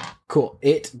 Cool.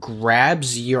 It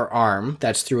grabs your arm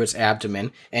that's through its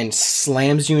abdomen and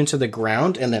slams you into the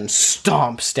ground and then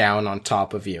stomps down on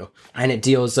top of you. And it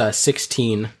deals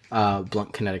 16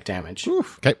 blunt kinetic damage.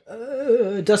 Okay.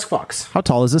 Dusk Fox. How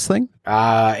tall is this thing?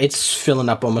 It's filling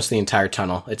up almost the entire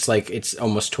tunnel. It's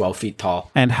almost 12 feet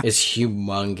tall. And it's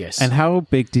humongous. And how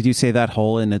big did you say that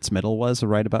hole in its middle was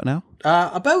right about now?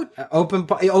 About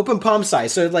open palm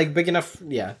size. So like big enough.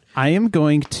 Yeah. I am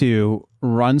going to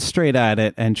run straight at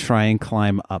it and try and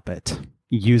climb up it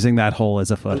using that hole as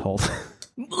a foothold.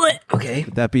 Okay.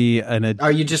 Would that be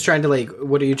Are you just trying to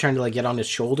what are you trying to get on its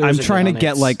shoulders? I'm trying to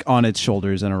get on its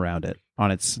shoulders and around it, on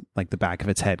its the back of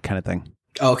its head kind of thing.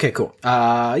 Okay, cool.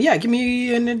 Yeah, give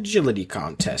me an agility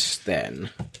contest then.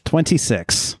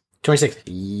 26. 26.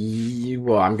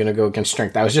 Well, I'm going to go against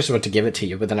strength. I was just about to give it to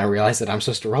you, but then I realized that I'm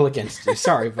supposed to roll against you.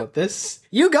 Sorry about this.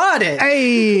 You got it!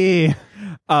 Hey!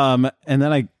 And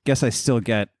then I guess I still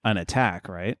get an attack,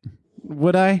 right?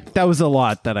 Would I? That was a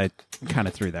lot that I kind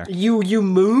of threw there. You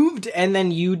moved, and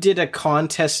then you did a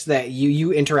contest that you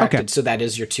interacted, okay. So that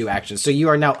is your 2 actions. So you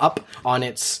are now up on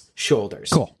its shoulders.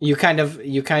 Cool.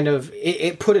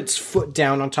 It put its foot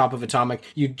down on top of Atomic.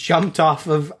 You jumped off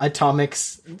of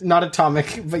not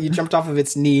Atomic, but you jumped off of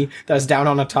its knee that was down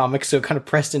on Atomic, so it kind of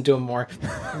pressed into him more.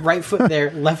 Right foot there,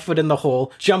 left foot in the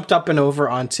hole, jumped up and over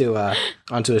onto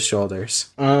his shoulders.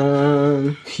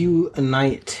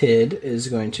 United is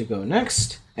going to go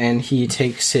next. And he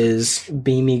takes his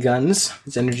beamy guns,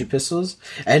 his energy pistols,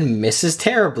 and misses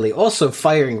terribly. Also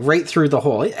firing right through the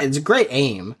hole. It's a great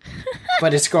aim,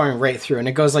 but it's going right through, and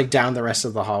it goes down the rest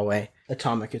of the hallway.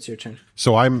 Atomic, it's your turn.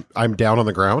 So I'm down on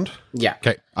the ground? Yeah.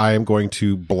 Okay. I am going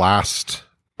to blast.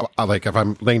 If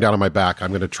I'm laying down on my back, I'm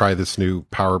going to try this new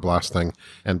power blast thing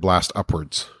and blast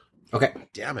upwards. Okay.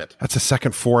 Damn it. That's the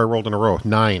second 4 I rolled in a row.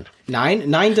 9.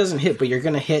 9 doesn't hit, but you're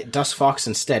going to hit Dusk Fox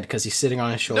instead because he's sitting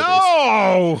on his shoulders.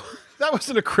 No! That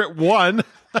wasn't a crit 1.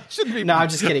 I shouldn't be. No, I'm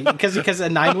just kidding. Because a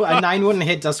 9 wouldn't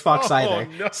hit Dusk Fox either.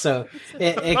 No. So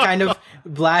it kind of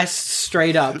blasts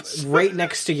straight up right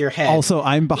next to your head. Also,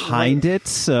 I'm behind it,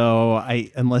 so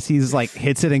unless he's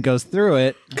hits it and goes through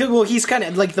it. Well, he's kind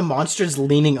of the monster's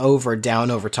leaning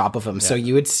down over top of him, so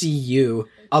you would see you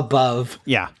above.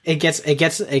 Yeah. It gets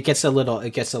a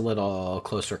little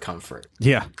closer comfort.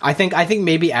 Yeah. I think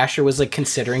maybe Asher was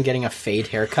considering getting a fade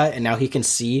haircut, and now he can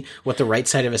see what the right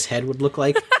side of his head would look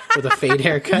like with a fade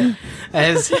haircut.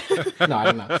 No, I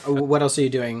don't know. What else are you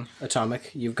doing,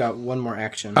 Atomic? You've got one more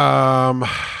action. I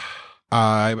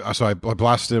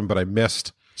blasted him, but I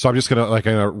missed. So I'm just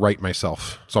gonna right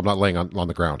myself. So I'm not laying on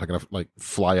the ground. I'm gonna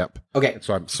fly up. Okay.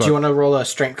 Do you want to roll a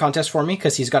strength contest for me?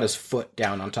 Because he's got his foot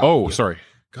down on top. Oh, of you. Sorry.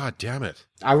 God damn it.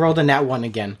 I rolled a nat 1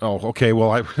 again. Oh, okay.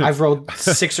 Well, I've rolled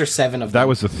 6 or 7 of them. That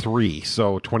was a 3,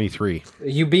 so 23.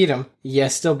 You beat him. Yeah,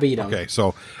 still beat him. Okay,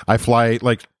 so I fly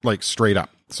straight up.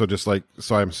 So just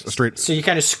so I'm straight. So you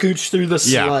kind of scooch through the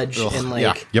sludge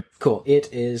and Yep. Cool. It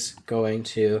is going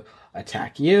to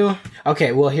attack you.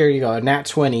 Okay, well here you go. A nat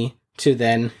 20 to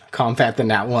then combat the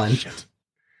nat 1. Shit.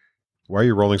 Why are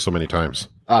you rolling so many times?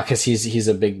 Because he's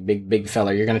a big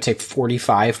fella. You're going to take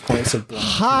 45 points of blood.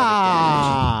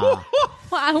 Ha!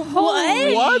 Wow,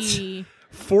 What?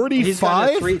 45? He's got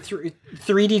a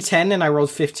 3d10, and I rolled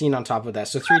 15 on top of that.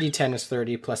 So 3d10 is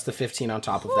 30 plus the 15 on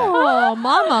top of that. Oh,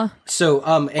 mama. So,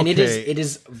 and Okay. it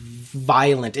is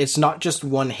violent. It's not just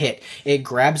one hit. It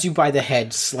grabs you by the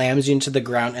head, slams you into the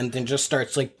ground, and then just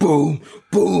starts boom,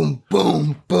 boom,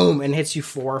 boom, boom, and hits you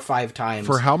 4 or 5 times.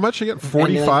 For how much again?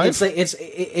 45?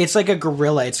 It's like a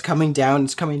gorilla. It's coming down.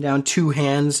 2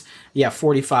 hands. Yeah,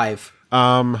 45.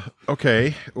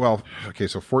 Okay. Well,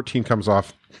 so 14 comes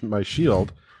off my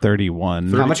shield.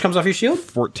 31. How much comes off your shield?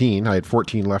 14. I had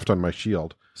 14 left on my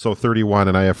shield. So 31,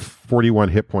 and I have 41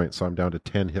 hit points, so I'm down to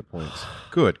 10 hit points.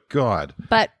 Good God.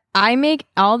 But I make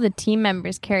all the team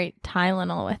members carry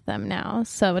Tylenol with them now.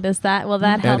 So will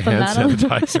that help them out a little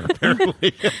bit? Sanitizer,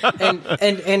 apparently.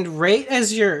 and right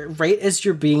as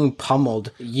you're being pummeled,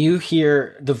 you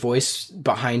hear the voice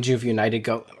behind you of United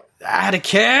go,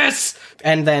 Atticus!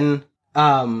 And then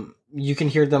you can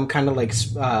hear them kind of like.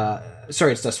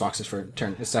 Sorry, it's Dusk Fox's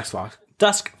turn. It's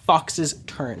Dusk Fox's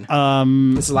turn.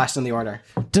 This is the last in the order.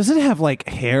 Does it have like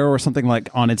hair or something like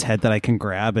on its head that I can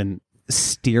grab and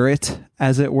steer it,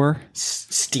 as it were?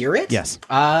 Steer it? Yes.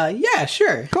 Yeah,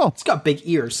 sure. Cool. It's got big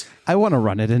ears. I want to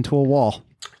run it into a wall.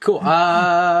 Cool.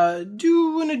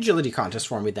 Do an agility contest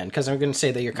for me then, because I'm going to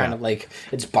say that you're kind of like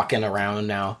it's bucking around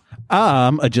now.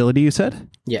 Agility, you said?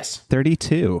 Yes.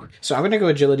 32. So I'm going to go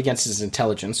agility against his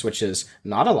intelligence, which is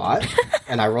not a lot,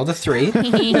 and I rolled a 3.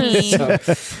 So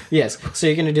yes. So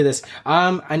you're going to do this.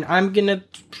 And I'm going to.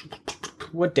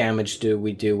 What damage do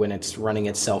we do when it's running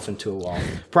itself into a wall?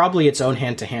 Probably its own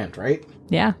hand to hand, right?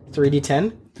 Yeah.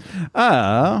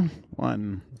 3d10.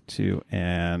 1, 2,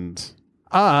 and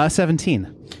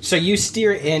 17. So you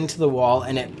steer it into the wall,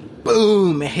 and it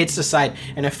boom, it hits the side,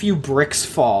 and a few bricks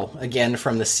fall again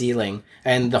from the ceiling,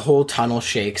 and the whole tunnel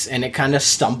shakes, and it kind of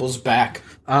stumbles back.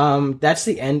 That's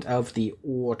the end of the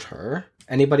order.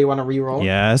 Anybody want to reroll?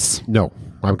 Yes. No,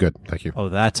 I'm good. Thank you. Oh,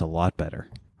 that's a lot better.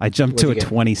 I jumped to a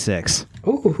 26.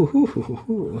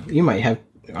 Ooh, you might have.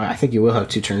 I think you will have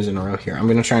 2 turns in a row here. I'm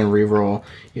gonna try and reroll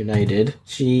United.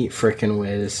 Gee frickin'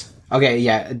 whiz. Okay,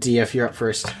 yeah, DF, you're up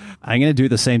first. I'm going to do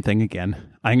the same thing again.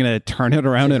 I'm going to turn it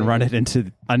around and run it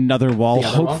into another wall,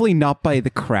 hopefully not by the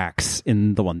cracks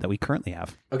in the one that we currently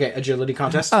have. Okay, agility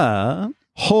contest.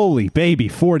 Holy baby,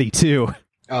 42.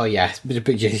 Oh, yeah.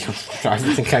 I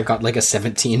think I got like a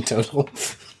 17 total.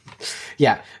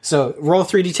 Yeah, so roll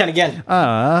 3d10 again.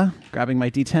 Grabbing my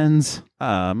d10s.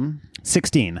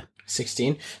 16.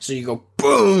 16. So you go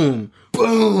boom,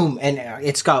 boom, and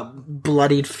it's got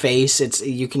bloodied face.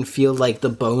 You can feel like the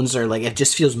bones are like, it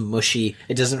just feels mushy.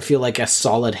 It doesn't feel like a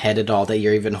solid head at all that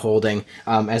you're even holding,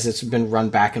 as it's been run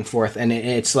back and forth, and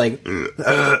it's like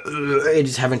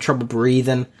it's having trouble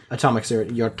breathing. Atomics,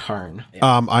 your turn.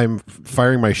 I'm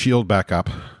firing my shield back up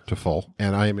to full,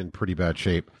 and I am in pretty bad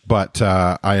shape, but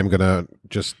I am gonna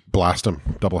just blast him.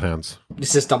 Double hands.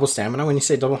 Is this double stamina when you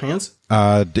say double hands?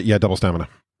 Yeah, double stamina.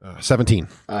 17.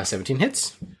 17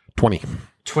 hits. 20.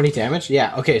 20 damage?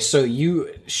 Yeah, okay, so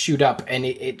you shoot up, and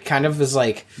it kind of is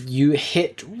like, you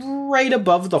hit right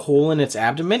above the hole in its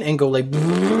abdomen, and go like,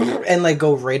 and like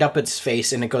go right up its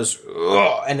face, and it goes,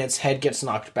 and its head gets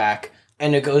knocked back,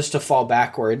 and it goes to fall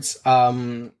backwards.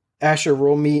 Asher,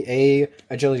 roll me a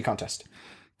agility contest.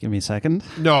 Give me a second.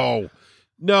 No.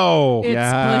 It's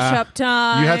push-up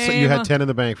time. You had 10 in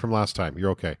the bank from last time.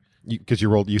 You're okay. Because you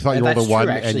thought you rolled that's a 1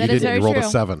 true, and actually. you That is didn't. You very rolled a true.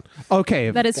 7.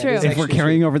 Okay. That is true. is If we're actually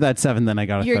carrying over that 7, then I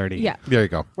got a 30. Yeah. There you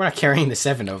go. We're not carrying the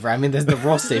 7 over. I mean, the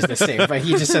roll stays the same, but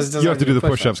he just says You have to do the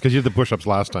push-ups because you did the push-ups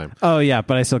last time. Oh, yeah,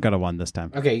 but I still got a 1 this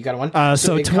time. Okay, you got a 1?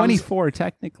 So it 24,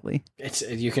 technically.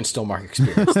 You can still mark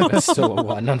experience, though. It's still a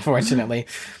 1, unfortunately.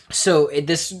 So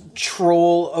this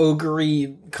troll,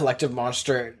 ogre collective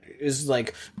monster is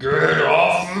like, get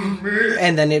off me!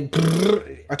 And then it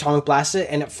atomic blasts it,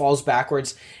 and it falls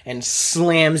backwards and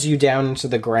slams you down into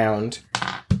the ground.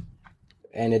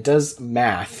 And it does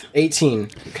math. 18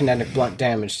 kinetic blunt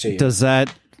damage to you.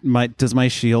 Does my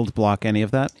shield block any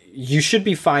of that? You should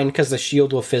be fine because the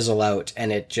shield will fizzle out,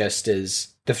 and it just is.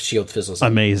 The shield fizzles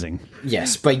out. Amazing.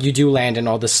 Yes, but you do land in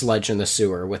all the sludge in the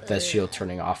sewer with the shield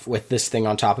turning off, with this thing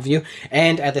on top of you.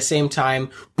 And at the same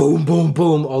time, boom, boom,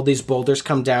 boom, all these boulders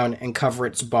come down and cover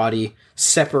its body,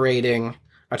 separating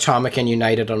Atomic and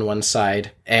United on one side,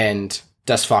 and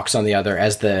Dusk Fox on the other,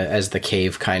 as the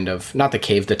cave kind of... Not the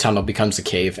cave, the tunnel becomes a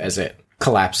cave as it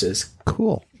collapses.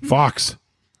 Cool. Fox!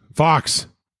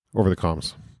 Over the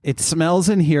comms. It smells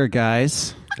in here,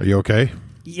 guys. Are you okay?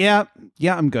 Yeah,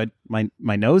 I'm good.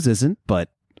 My nose isn't, but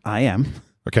I am.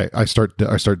 Okay, I start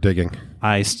digging. Do you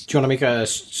want to make a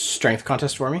strength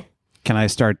contest for me? Can I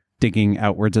start digging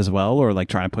outwards as well, or like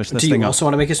trying to push this Do thing you up? also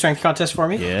want to make a strength contest for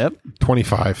me? Yep.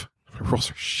 25. My rolls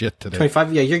are shit today.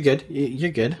 25? Yeah, you're good. You're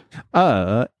good.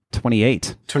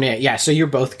 28. 28. Yeah, so you're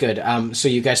both good. So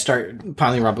you guys start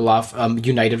piling rubble off.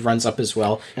 United runs up as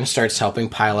well and starts helping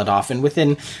pile it off. And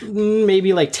within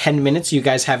maybe like 10 minutes, you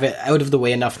guys have it out of the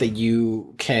way enough that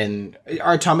you can...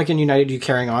 Are Atomic and United you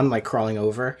carrying on, like crawling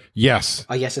over? Yes.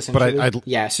 Yes, essentially. But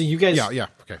yeah, so you guys Yeah,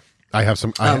 okay. I have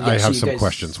some some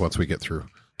questions once we get through.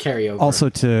 carry over. Also,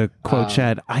 to quote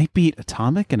Chad, I beat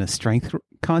Atomic in a strength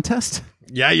contest.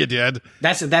 Yeah, you did.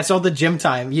 That's all the gym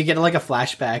time. You get like a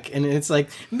flashback, and it's like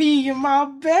me and my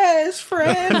best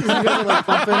friend. You guys are like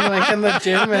pumping like in the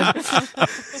gym, and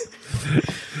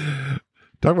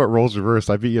Talk about roles reversed.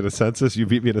 I beat you in a census. You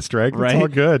beat me in a strength. Right. It's all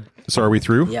good. So are we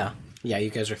through? yeah, you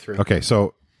guys are through. Okay,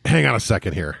 so hang on a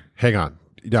second here. Hang on.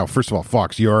 Now, first of all,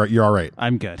 Fox, you're all right.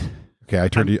 I'm good. Okay, I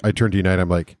turned to United. I'm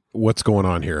like, what's going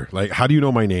on here? Like, how do you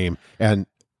know my name? And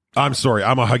I'm sorry,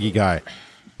 I'm a huggy guy,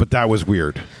 But that was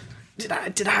weird.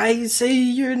 Did I say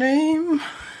your name?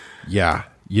 Yeah,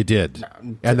 you did.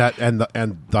 And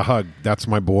the hug. That's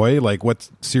my boy. Like,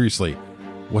 seriously,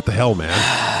 what the hell, man?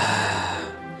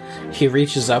 He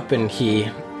reaches up and he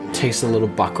takes a little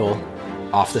buckle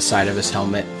off the side of his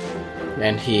helmet,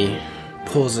 and he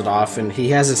pulls it off, and he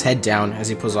has his head down as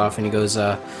he pulls off, and he goes,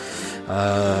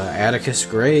 Atticus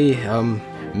Gray,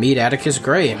 meet Atticus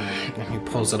Gray. And he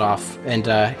pulls it off, and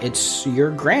it's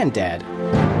your granddad.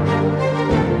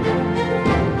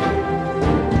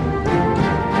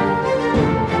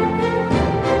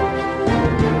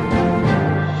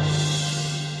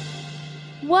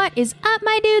 What is up,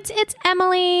 my dudes? It's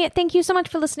Emily. Thank you so much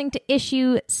for listening to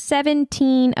issue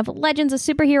 17 of Legends, a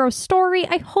Superhero Story.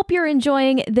 I hope you're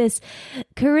enjoying this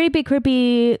creepy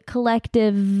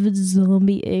collective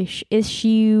zombie-ish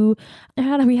issue.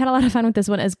 We had a lot of fun with this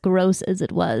one, as gross as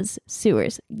it was.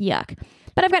 Sewers. Yuck.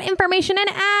 But I've got information and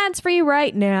ads for you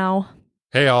right now.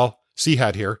 Hey all,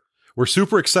 C-Hat here. We're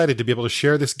super excited to be able to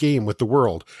share this game with the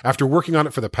world after working on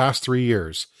it for the past 3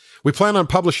 years. We plan on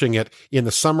publishing it in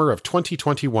the summer of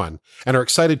 2021 and are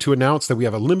excited to announce that we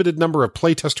have a limited number of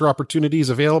playtester opportunities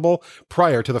available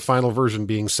prior to the final version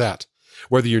being set.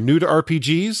 Whether you're new to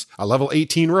RPGs, a level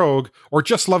 18 rogue, or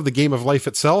just love the game of life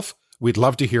itself, we'd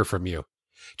love to hear from you.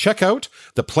 Check out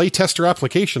the playtester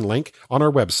application link on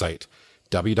our website,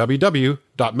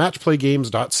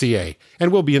 www.matchplaygames.ca,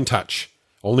 and we'll be in touch.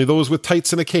 Only those with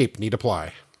tights and a cape need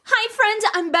apply. Hi friends,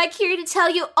 I'm back here to tell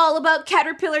you all about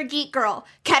Caterpillar Geek Girl.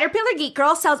 Caterpillar Geek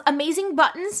Girl sells amazing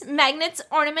buttons, magnets,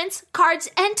 ornaments, cards,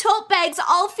 and tote bags,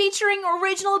 all featuring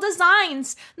original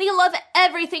designs. They love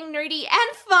everything nerdy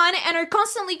and fun and are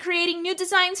constantly creating new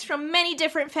designs from many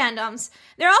different fandoms.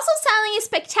 They're also selling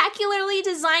spectacularly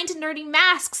designed nerdy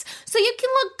masks, so you can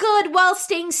look good while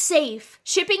staying safe.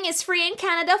 Shipping is free in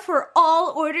Canada for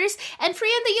all orders and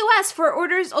free in the US for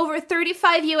orders over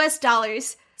 $35 US.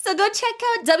 So go check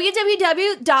out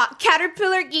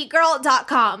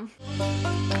www.caterpillargeekgirl.com.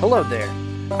 Hello there,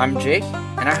 I'm Jake,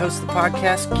 and I host the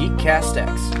podcast Geekcast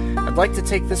X. I'd like to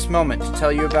take this moment to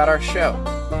tell you about our show.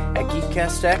 At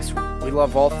Geekcast X, we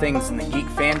love all things in the geek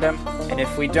fandom, and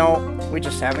if we don't, we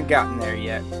just haven't gotten there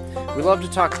yet. We love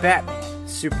to talk Batman,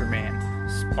 Superman,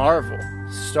 Marvel,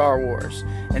 Star Wars,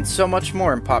 and so much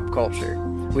more in pop culture.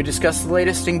 We discuss the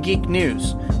latest in geek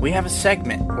news. We have a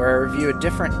segment where I review a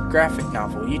different graphic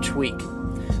novel each week.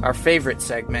 Our favorite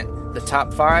segment, the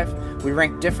Top 5, we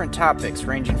rank different topics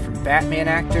ranging from Batman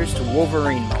actors to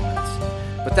Wolverine moments.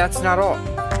 But that's not all.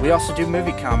 We also do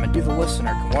movie comment, do the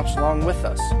listener can watch along with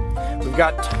us. We've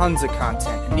got tons of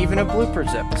content and even a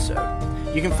bloopers episode.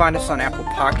 You can find us on Apple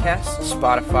Podcasts,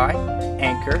 Spotify,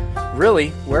 Anchor,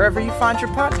 really, wherever you find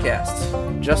your podcasts.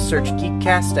 Just search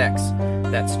Geekcast X.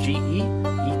 That's GEEKASTX.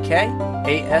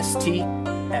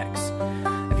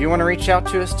 If you want to reach out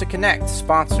to us to connect,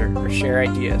 sponsor, or share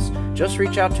ideas, just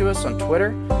reach out to us on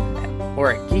Twitter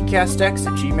or at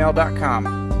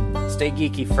geekcastx@gmail.com. Stay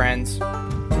geeky, friends.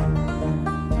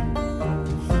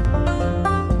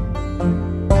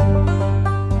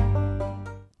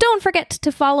 Don't forget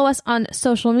to follow us on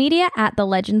social media at The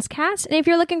Legends Cast. And if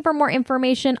you're looking for more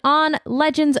information on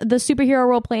Legends, the superhero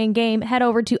role-playing game, head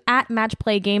over to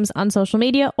 @MatchPlayGames on social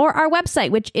media or our website,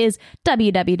 which is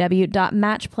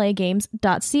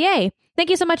www.matchplaygames.ca. Thank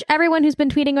you so much, everyone who's been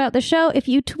tweeting about the show. If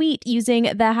you tweet using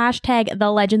the hashtag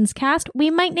 #TheLegendsCast, we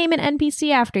might name an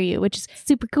NPC after you, which is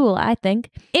super cool, I think.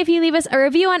 If you leave us a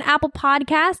review on Apple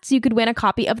Podcasts, you could win a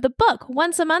copy of the book.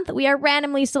 Once a month, we are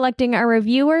randomly selecting a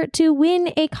reviewer to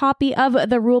win a copy of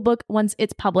the rulebook once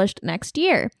it's published next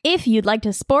year. If you'd like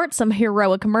to sport some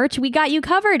heroic merch, we got you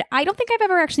covered. I don't think I've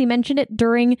ever actually mentioned it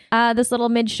during this little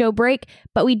mid-show break,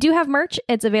 but we do have merch.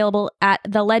 It's available at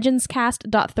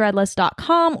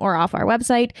thelegendscast.threadless.com or off our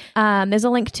website. There's a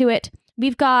link to it.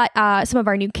 We've got some of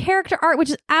our new character art,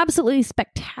 which is absolutely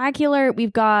spectacular.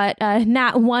 We've got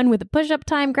Nat 1 with a push-up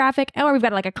time graphic, or we've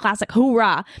got like a classic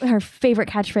hoorah, our favorite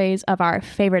catchphrase of our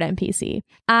favorite NPC.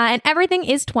 And everything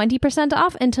is 20%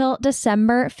 off until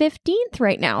December 15th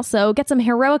right now. So get some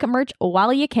heroic merch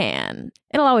while you can.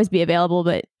 It'll always be available,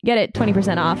 but get it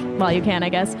 20% off while you can, I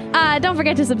guess. Don't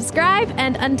forget to subscribe,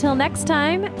 and until next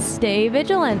time, stay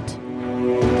vigilant.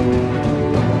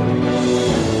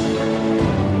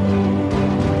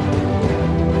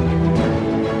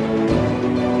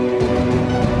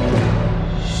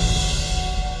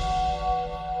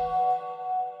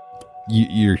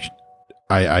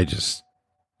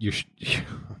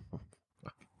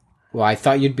 Well, I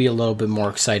thought you'd be a little bit more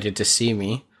excited to see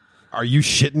me. Are you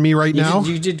shitting me right now?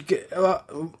 You did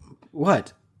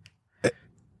what?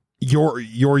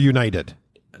 You're united.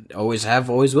 Always have,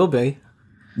 always will be.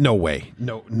 No way.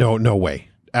 No way.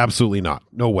 Absolutely not.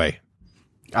 No way.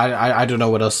 I don't know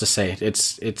what else to say.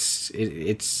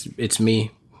 It's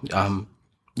me.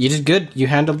 You did good. You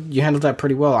handled that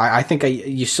pretty well. I think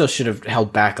you still should have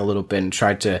held back a little bit and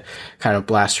tried to kind of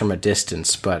blast from a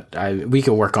distance, but we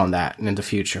can work on that in the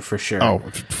future for sure. Oh,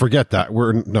 forget that.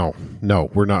 We're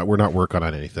not working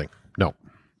on anything. No.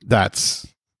 I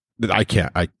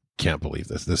can't believe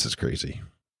this. This is crazy.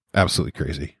 Absolutely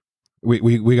crazy.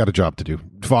 We got a job to do.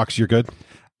 Fox, you're good?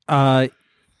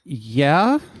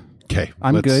 Yeah. Okay.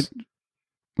 I'm good.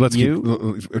 Let's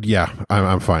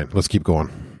I'm fine. Let's keep going.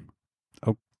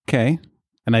 Okay.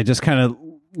 And I just kind of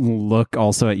look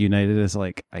also at United as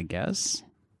like, I guess.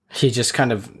 He just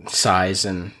kind of sighs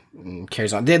and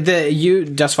carries on.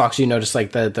 Dust Fox, you notice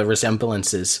like the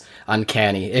resemblance is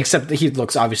uncanny, except that he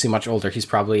looks obviously much older. He's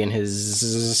probably in his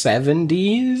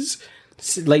 70s,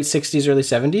 late 60s, early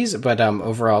 70s, but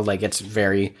overall, like, it's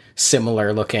very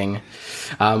similar looking.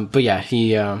 But yeah,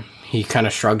 he kind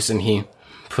of shrugs and he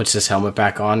puts his helmet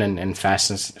back on and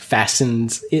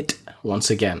fastens it once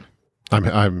again.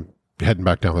 I'm heading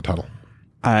back down the tunnel.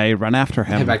 I run after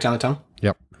him. Head back down the tunnel?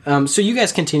 Yep. So you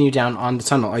guys continue down on the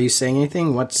tunnel. Are you saying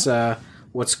anything? What's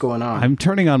going on? I'm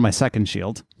turning on my second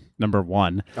shield, number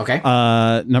 1. Okay.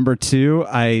 Number 2,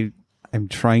 I'm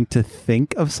trying to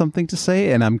think of something to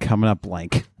say, and I'm coming up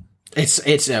blank.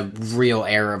 It's a real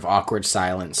air of awkward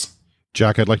silence.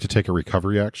 Jack, I'd like to take a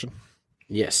recovery action.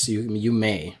 Yes, you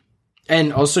may.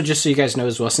 And also, just so you guys know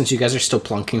as well, since you guys are still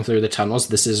plunking through the tunnels,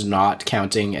 this is not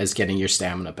counting as getting your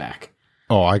stamina back.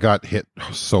 Oh, I got hit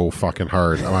so fucking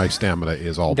hard. My stamina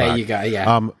is all back. There you go,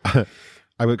 yeah.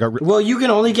 Well, you can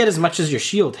only get as much as your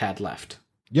shield had left.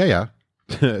 Yeah.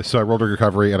 So I rolled a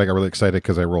recovery, and I got really excited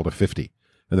because I rolled a 50.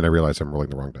 And then I realized I'm rolling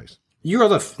the wrong dice. You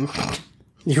rolled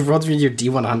you rolled your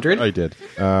D100? I did.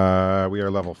 We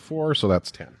are level 4, so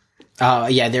that's 10.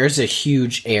 Yeah, there's a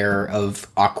huge air of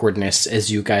awkwardness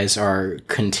as you guys are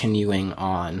continuing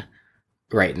on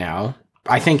right now.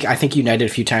 I think United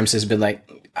a few times has been like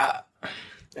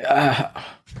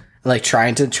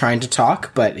trying to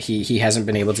talk, but he hasn't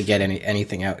been able to get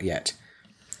anything out yet.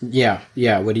 Yeah.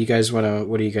 What do you guys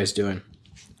doing?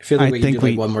 I feel like we can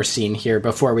do one more scene here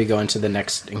before we go into the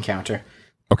next encounter.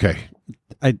 Okay.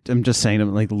 I'm just saying,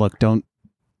 like, look, don't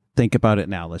think about it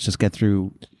now. Let's just get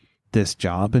through this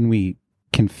job and we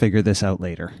can figure this out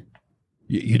later.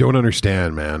 You don't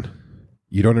understand, man.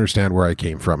 You don't understand where I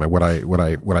came from and what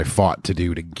I fought to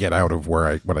do to get out of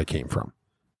what I came from.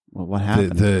 Well, what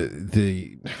happened?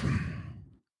 The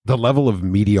level of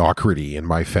mediocrity in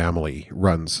my family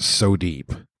runs so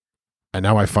deep. And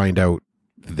now I find out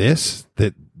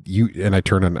that you, and I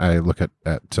turn and I look at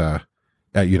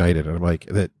United and I'm like,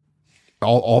 that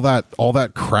all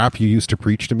that crap you used to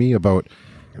preach to me about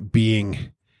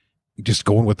being just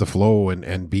going with the flow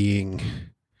and being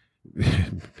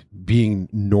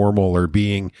normal or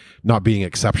not being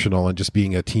exceptional and just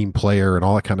being a team player and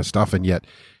all that kind of stuff. And yet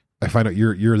I find out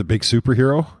you're the big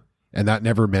superhero and that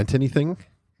never meant anything.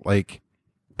 Like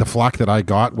the flack that I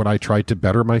got when I tried to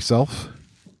better myself,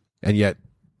 and yet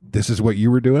this is what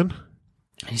you were doing.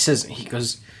 He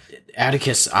goes,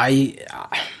 Atticus,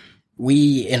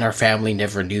 we in our family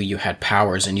never knew you had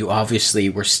powers, and you obviously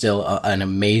were still an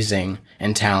amazing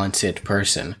and talented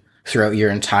person throughout your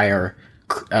entire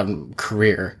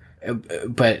career.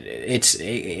 But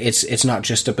it's not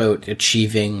just about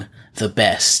achieving the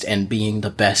best and being the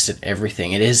best at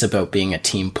everything. It is about being a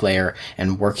team player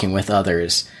and working with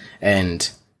others and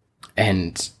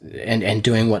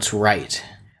doing what's right.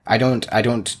 I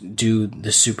don't do the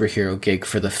superhero gig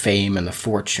for the fame and the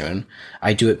fortune.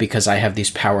 I do it because I have these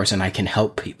powers and I can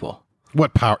help people.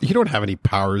 What power? You don't have any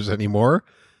powers anymore.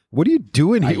 What are you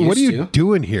doing here? What are you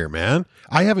doing here, man?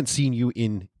 I haven't seen you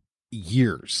in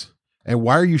years. And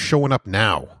why are you showing up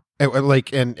now?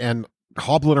 And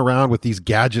hobbling around with these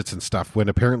gadgets and stuff when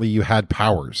apparently you had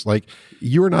powers. Like,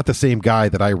 you are not the same guy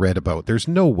that I read about. There's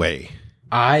no way.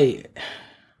 Why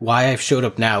I've showed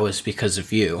up now is because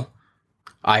of you.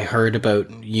 I heard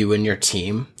about you and your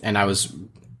team, and I was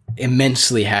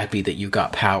immensely happy that you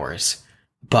got powers.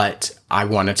 But I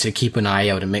wanted to keep an eye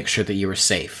out and make sure that you were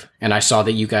safe. And I saw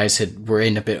that you guys were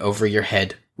in a bit over your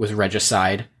head with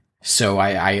regicide, so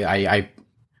I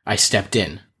stepped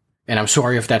in. And I'm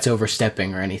sorry if that's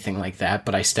overstepping or anything like that,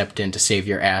 but I stepped in to save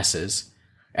your asses.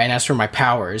 And as for my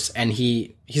powers, and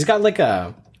he's got like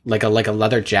a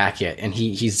leather jacket, and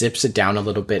he zips it down a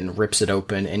little bit and rips it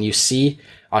open, and you see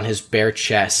on his bare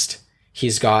chest,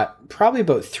 he's got probably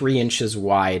about 3 inches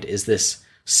wide is this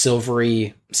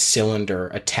silvery cylinder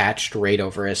attached right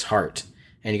over his heart.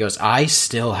 And he goes, I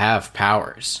still have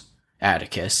powers,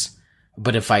 Atticus,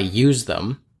 but if I use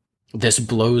them, This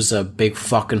blows a big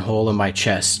fucking hole in my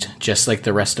chest, just like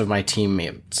the rest of my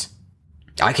teammates.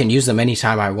 I can use them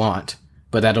anytime I want,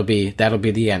 but that'll be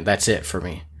the end. That's it for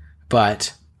me.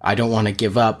 But I don't want to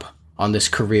give up on this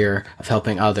career of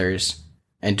helping others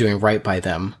and doing right by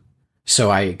them.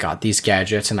 So I got these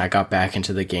gadgets and I got back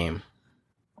into the game.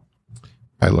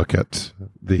 I look at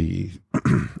the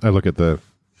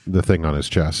thing on his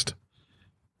chest,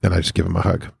 and I just give him a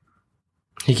hug.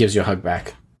 He gives you a hug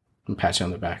back and pats you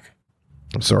on the back.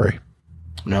 I'm sorry.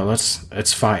 No,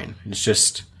 it's fine. It's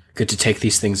just good to take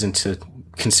these things into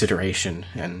consideration.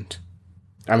 And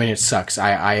I mean, it sucks.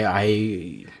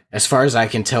 I as far as I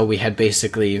can tell, we have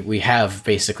basically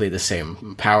the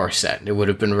same power set. It would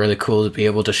have been really cool to be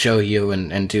able to show you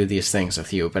and do these things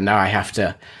with you, but now I have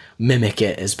to mimic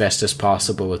it as best as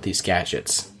possible with these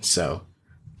gadgets. So,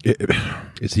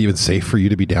 Is it even safe for you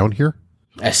to be down here?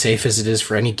 As safe as it is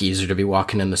for any geezer to be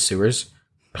walking in the sewers.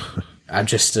 I'm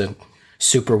just a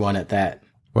super one at that.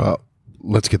 Well,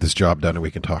 let's get this job done and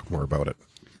we can talk more about it.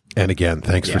 And again,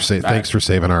 thanks for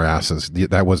saving our asses.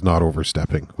 That was not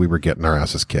overstepping. We were getting our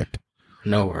asses kicked.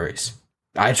 No worries.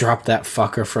 I dropped that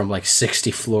fucker from like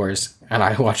 60 floors and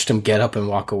I watched him get up and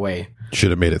walk away. Should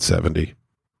have made it 70.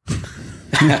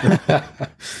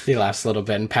 He laughs a little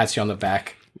bit and pats you on the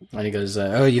back. And he goes,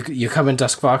 oh, you coming,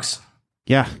 Duskfox?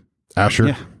 Yeah. Asher,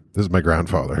 Yeah. This is my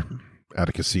grandfather,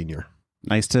 Atticus Sr.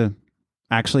 Nice to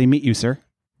actually meet you, sir.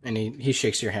 And he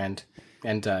shakes your hand.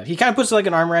 And he kind of puts like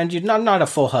an arm around you. Not a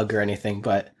full hug or anything,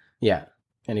 but yeah.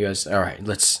 And he goes, all right,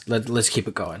 let's keep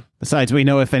it going. Besides, we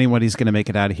know if anybody's going to make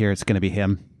it out of here, it's going to be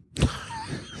him.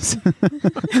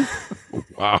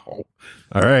 Wow.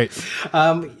 All right.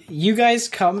 You guys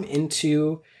come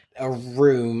into a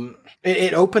room.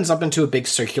 It opens up into a big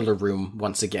circular room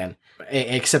once again.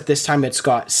 Except this time it's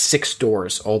got 6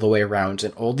 doors all the way around,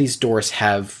 and all these doors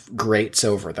have grates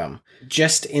over them.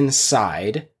 Just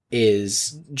inside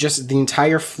is just the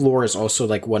entire floor is also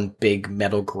like one big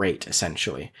metal grate,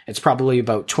 essentially. It's probably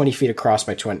about 20 feet across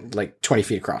by 20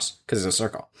 feet across, because it's a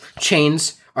circle.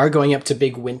 Chains are going up to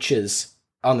big winches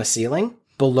on the ceiling.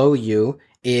 Below you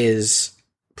is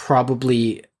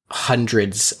probably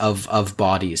hundreds of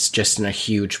bodies just in a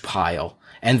huge pile,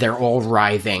 and they're all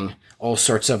writhing. All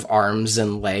sorts of arms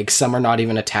and legs. Some are not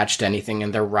even attached to anything,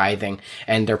 and they're writhing.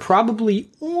 And they're probably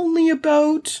only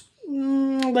about,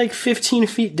 15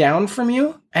 feet down from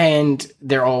you. And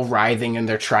they're all writhing, and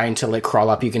they're trying to,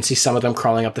 crawl up. You can see some of them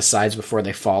crawling up the sides before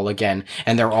they fall again.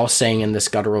 And they're all saying in this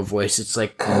guttural voice, it's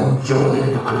like, come join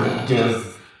the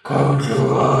collective. Come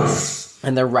to us.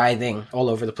 And they're writhing all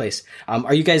over the place.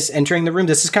 Are you guys entering the room?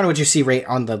 This is kind of what you see right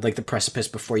on the precipice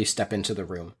before you step into the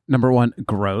room. Number 1,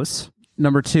 gross.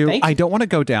 Number 2, I don't want to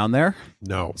go down there.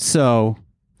 No. So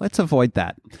let's avoid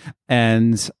that.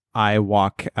 And I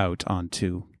walk out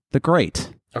onto the grate.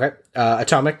 Okay.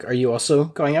 Atomic, are you also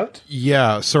going out?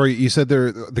 Yeah. Sorry, you said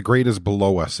the grate is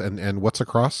below us. And what's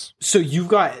across? So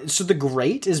the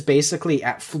grate is basically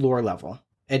at floor level.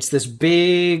 It's this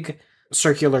big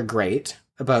circular grate,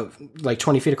 about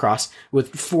 20 feet across,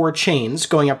 with 4 chains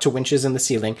going up to winches in the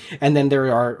ceiling, and then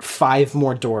there are 5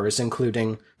 more doors,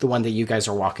 including the one that you guys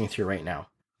are walking through right now.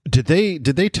 Did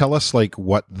they tell us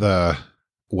what the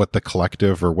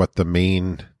collective or what the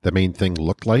main thing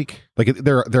looked like?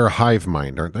 They're a hive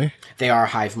mind, aren't they? They are a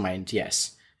hive mind,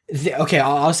 yes.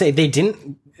 I'll say they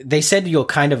didn't. They said you'll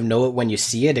kind of know it when you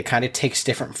see it. It kind of takes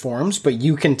different forms, but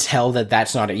you can tell that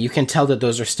that's not it. You can tell that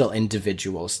those are still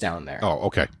individuals down there. Oh,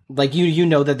 okay. You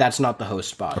know that that's not the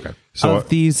host body. Okay. So of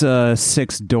these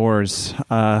 6 doors,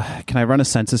 can I run a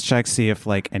census check, see if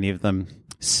any of them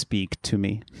speak to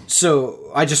me?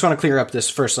 So I just want to clear up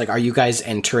this first. Are you guys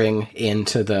entering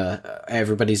into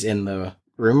everybody's in the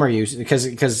room? Are you, because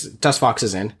Duskfox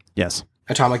is in? Yes.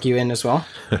 Atomic, you in as well?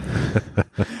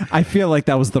 I feel like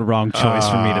that was the wrong choice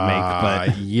for me to make,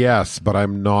 but yes, but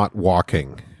I'm not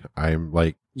walking. I'm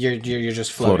you're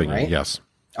just floating, right? Yes.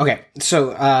 Okay,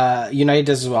 so United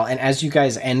does as well, and as you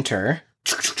guys enter,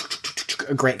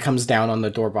 a grate comes down on the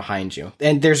door behind you,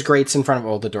 and there's grates in front of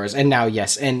all the doors. And now,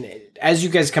 yes, and as you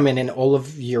guys come in, and all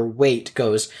of your weight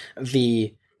goes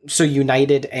so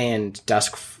United and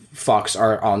Duskfox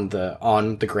are on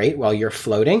the grate while you're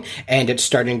floating, and it's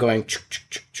starting going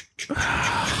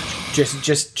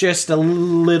just a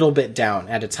little bit down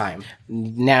at a time.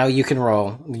 Now you can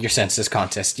roll your census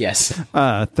contest. Yes.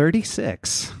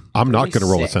 36. I'm not going to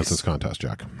roll a census contest,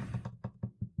 Jack.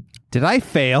 Did I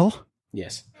fail?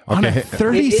 Yes. On a Okay.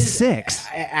 36.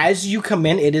 As you come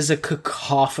in, it is a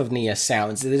cacophony of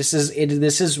sounds. This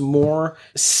is more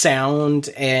sound,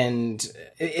 and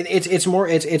it's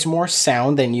more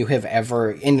sound than you have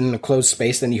ever in a closed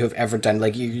space than you have ever done.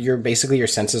 Like you're basically, your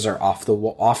senses are off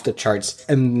the charts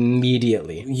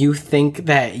immediately. You think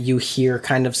that you hear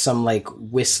kind of some like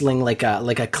whistling, like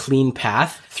a clean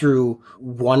path through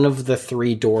one of the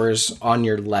 3 doors on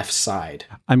your left side.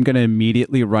 I'm going to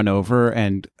immediately run over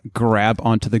and grab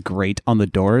onto the grate on the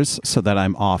doors so that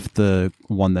I'm off the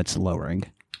one that's lowering.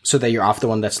 So that you're off the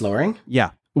one that's lowering? Yeah.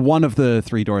 One of the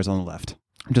 3 doors on the left.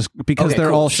 Just because Okay, they're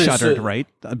cool. all So- shuttered, so- right?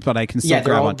 But I can still Yeah,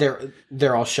 grab on.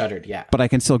 they're all shuttered, yeah. But I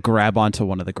can still grab onto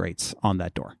one of the grates on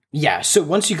that door. Yeah, so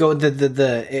once you go,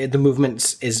 the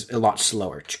movement is a lot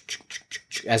slower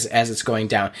as it's going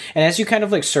down. And as you kind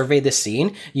of like survey the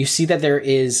scene, you see that there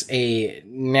is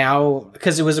now,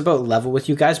 because it was about level with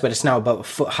you guys, but it's now about a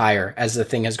foot higher as the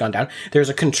thing has gone down. There's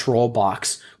a control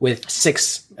box with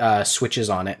 6 switches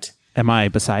on it. Am I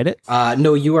beside it?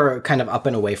 No, you are kind of up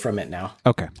and away from it now.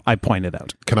 Okay. I point it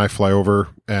out. Can I fly over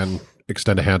and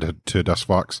extend a hand to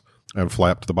Dustfox and fly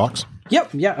up to the box?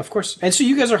 Yep, yeah, of course. And so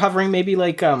you guys are hovering maybe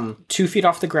like 2 feet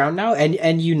off the ground now,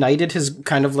 and United has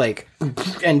kind of like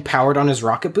and powered on his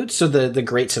rocket boots, so the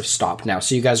grates have stopped now.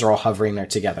 So you guys are all hovering there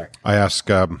together. I ask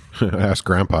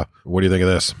Grandpa, what do you think of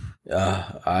this?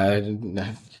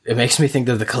 It makes me think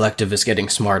that the collective is getting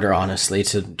smarter, honestly,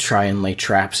 to try and lay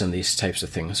traps and these types of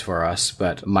things for us.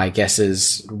 But my guess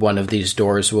is one of these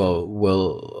doors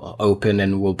will open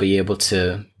and we'll be able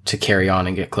to carry on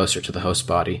and get closer to the host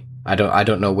body. I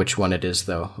don't know which one it is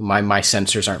though. My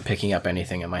sensors aren't picking up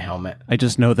anything in my helmet. I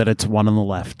just know that it's one on the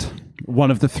left. One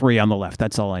of the 3 on the left.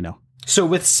 That's all I know. So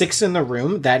with 6 in the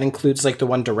room, that includes like the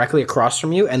one directly across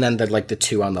from you, and then the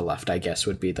 2 on the left, I guess,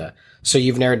 would be the. So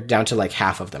you've narrowed it down to like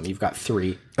half of them. You've got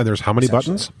 3. And there's how many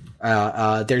buttons?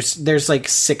 There's like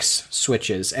 6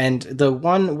 switches, and the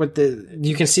one with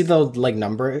you can see the like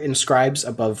number inscribes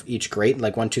above each grate,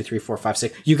 like 1, 2, 3, 4, 5,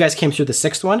 6. You guys came through the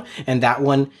 6th one, and that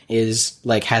one is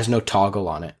like has no toggle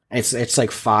on it. It's like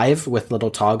 5 with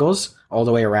little toggles all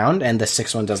the way around, and the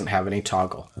 6th one doesn't have any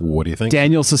toggle. What do you think?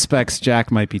 Daniel suspects Jack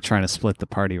might be trying to split the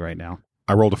party right now.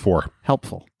 I rolled a 4.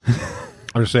 Helpful.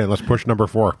 I'm just saying, let's push number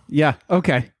 4. Yeah.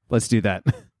 Okay. Let's do that.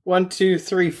 1, 2,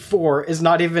 3, 4 is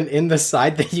not even in the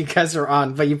side that you guys are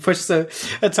on, but you push the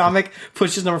atomic,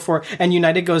 pushes number 4, and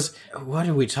United goes, what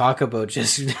did we talk about?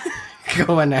 Just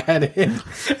going at it.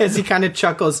 As he kind of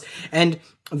chuckles, and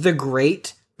the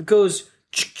grate goes,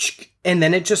 and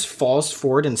then it just falls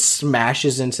forward and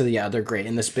smashes into the other grate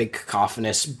in this big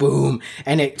cacophonous boom,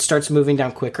 and it starts moving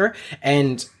down quicker,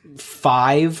 and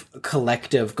 5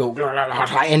 collective go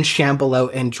and shamble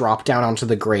out and drop down onto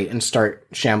the grate and start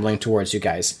shambling towards you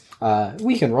guys.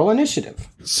 We can roll initiative.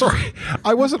 Sorry,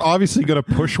 I wasn't obviously going to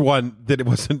push one that it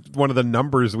wasn't one of the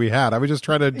numbers we had. I was just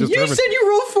trying to determine. You said you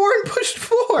rolled 4 and pushed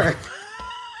 4.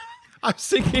 I was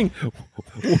thinking,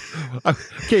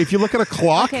 okay, if you look at a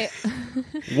clock, Okay.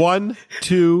 1,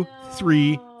 2,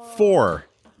 3, 4.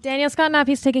 Daniel Scott Knapp,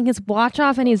 he's taking his watch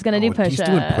off and he's going to do push-ups. He's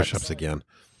doing push-ups again.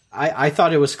 I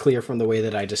thought it was clear from the way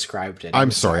that I described it. I'm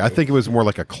sorry. I think it was more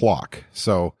like a clock.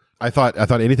 So I thought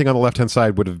anything on the left-hand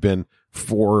side would have been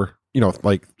 4,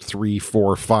 like 3,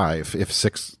 4, 5 if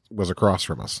 6 was across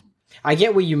from us. I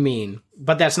get what you mean,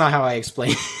 but that's not how I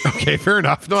explain it. Okay, fair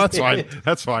enough. No, that's fine.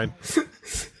 That's fine.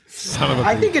 Son of a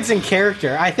I think it's in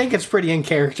character. I think it's pretty in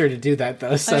character to do that,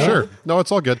 though. So Sure. No,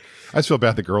 it's all good. I just feel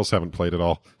bad the girls haven't played at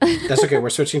all. that's okay. We're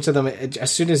switching to them as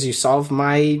soon as you solve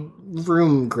my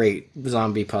room great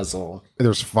zombie puzzle.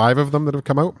 There's 5 of them that have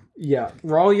come out. Yeah.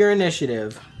 Roll your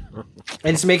initiative.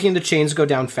 And it's making the chains go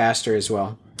down faster as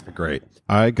well. Great.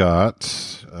 I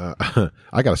got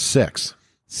a 6.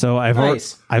 So I've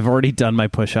Nice. I've already done my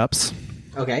push-ups.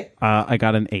 Okay. I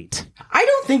got an 8. I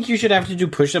don't think you should have to do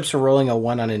push-ups for rolling a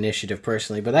 1 on initiative,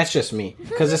 personally, but that's just me.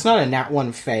 Because it's not a nat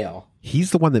 1 fail.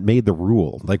 He's the one that made the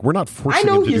rule. Like, we're not forcing I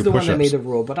know him to he's do the one push-ups. that made the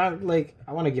rule, but I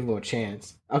want to give him a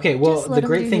chance. Okay, well, Just let the him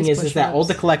great do thing his is that all push-ups.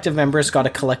 the collective members got a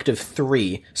collective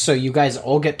 3, so you guys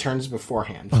all get turns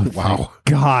beforehand. Wow.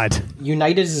 God.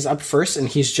 United is up first, and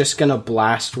he's just gonna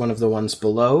blast one of the ones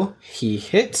below. He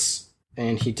hits,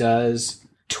 and he does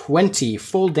 20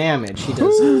 full damage. He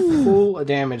does full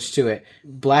damage to it,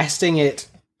 blasting it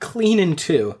clean in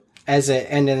 2 and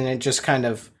then it just kind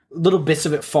of little bits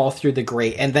of it fall through the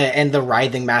grate, and the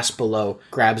writhing mass below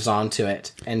grabs onto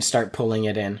it and start pulling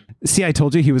it in. See, I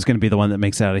told you he was going to be the one that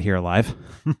makes it out of here alive.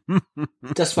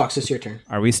 Dustfox, it's your turn.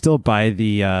 Are we still by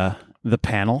the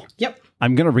panel? Yep.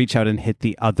 I'm going to reach out and hit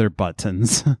the other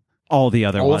buttons. All the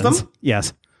other All of ones. them?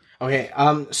 Yes. Okay,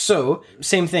 so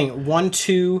same thing. 1,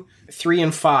 2, 3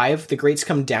 and 5, the grates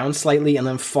come down slightly and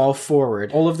then fall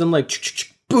forward. All of them like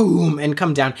boom and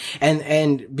come down.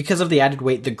 And because of the added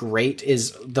weight,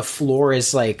 the floor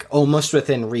is like almost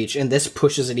within reach, and this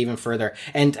pushes it even further.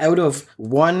 And out of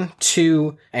 1,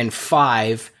 2, and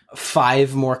 5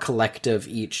 more collective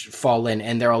each fall in,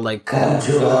 and they're all like, come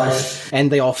to us, and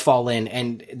they all fall in,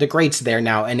 and the grate's there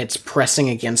now, and it's pressing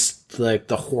against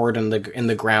the horde in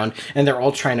the ground, and they're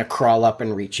all trying to crawl up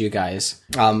and reach you guys.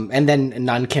 And then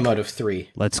none came out of 3.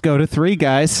 Let's go to 3,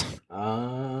 guys.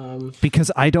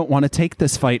 Because I don't want to take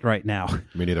this fight right now.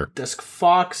 Me neither. Dusk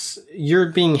Fox, you're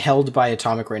being held by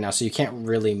Atomic right now, so you can't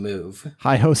really move.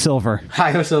 Hi-ho, Silver.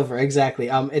 Hi-ho, Silver, exactly.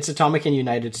 It's Atomic and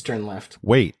United's turn left.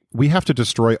 Wait, we have to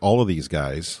destroy all of these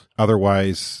guys.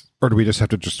 Otherwise, or do we just have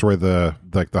to destroy the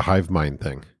hive mind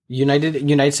thing?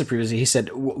 United said previously, he said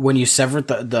when you sever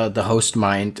the host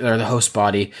mind or the host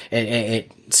body,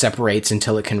 it separates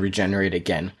until it can regenerate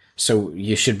again. So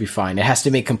you should be fine. It has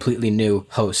to make completely new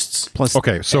hosts. Plus,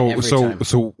 okay,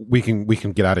 so we can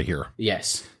get out of here.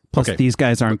 Yes. Plus, these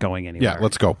guys aren't going anywhere. Yeah,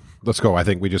 let's go. I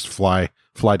think we just fly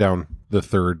down the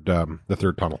third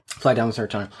tunnel. Fly down the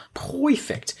third tunnel.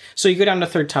 Perfect. So you go down the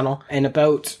third tunnel, and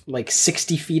about like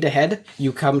 60 feet ahead,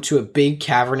 you come to a big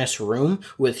cavernous room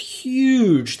with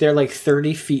huge, they're like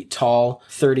 30 feet tall,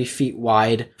 30 feet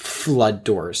wide flood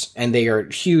doors. And they are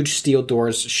huge steel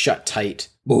doors shut tight.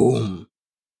 Boom.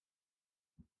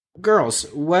 Girls,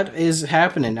 what is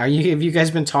happening? Have you guys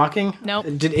been talking? Nope.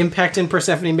 Did Impact and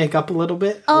Persephone make up a little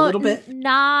bit?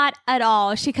 Not at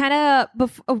all. She kind of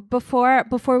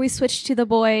before we switched to the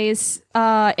boys,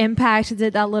 Impact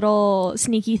did that little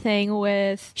sneaky thing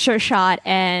with Sure Shot,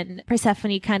 and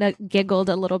Persephone kind of giggled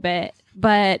a little bit,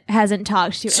 but hasn't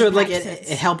talked to. So Impact like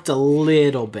since. it helped a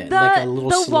little bit, like a little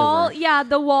the sliver. wall. Yeah,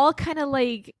 the wall kind of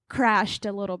like crashed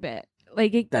a little bit.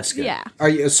 That's good. Yeah. Are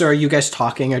you guys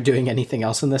talking or doing anything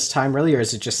else in this time, really, or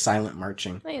is it just silent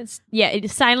marching? It's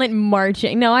silent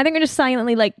marching. No, I think we're just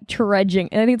silently like trudging.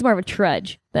 I think it's more of a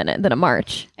trudge than a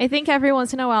march. I think every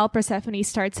once in a while Persephone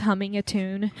starts humming a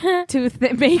tune to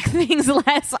make things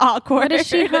less awkward. What does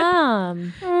she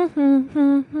hum?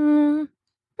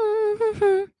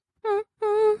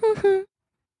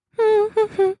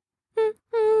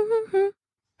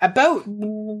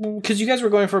 Because you guys were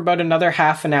going for about another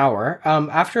half an hour.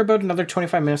 After about another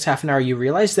 25 minutes, half an hour, you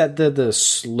realize that the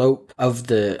slope of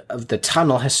the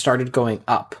tunnel has started going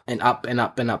up and up and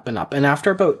up and up and up. And after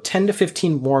about 10 to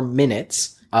 15 more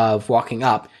minutes of walking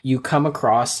up, you come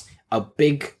across a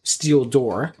big steel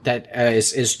door that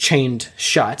is chained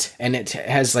shut, and it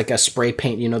has like a spray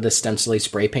paint, the stencily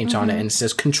spray paint on it, and it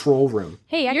says control room.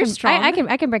 Hey, You're strong. I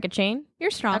can break a chain.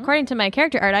 You're strong. According to my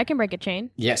character art, I can break a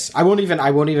chain. Yes, I won't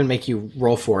even make you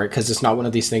roll for it, because it's not one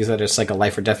of these things that it's like a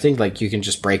life or death thing. Like you can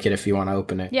just break it if you want to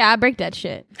open it. Yeah, I break that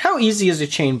shit. How easy is a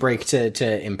chain break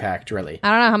to impact, really?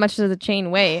 I don't know how much does the chain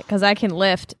weigh, because I can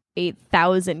lift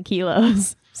 8,000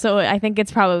 kilos. So I think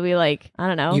it's probably like, I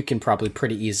don't know. You can probably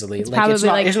pretty easily. It's not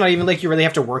even like you really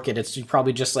have to work it. It's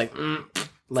probably just like...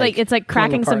 it's like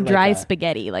cracking some dry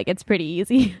spaghetti. Like it's pretty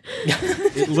easy.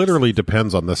 It literally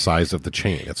depends on the size of the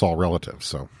chain. It's all relative.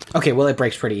 So okay, well, it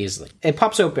breaks pretty easily. It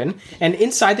pops open, and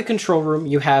inside the control room,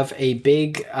 you have a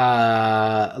big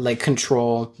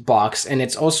control box, and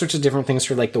it's all sorts of different things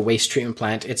for like the waste treatment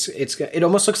plant. It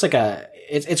almost looks like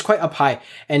it's quite up high,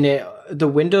 and the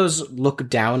windows look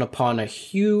down upon a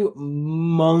humongous,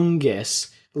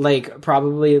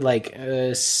 probably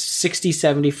 60,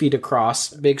 70 feet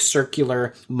across, big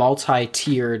circular,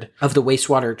 multi-tiered of the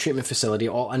wastewater treatment facility,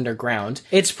 all underground.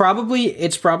 It's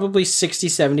probably 60,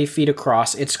 70 feet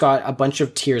across. It's got a bunch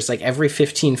of tiers. Like every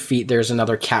 15 feet, there's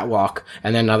another catwalk,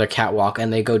 and then another catwalk,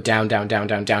 and they go down, down, down,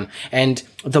 down, down. And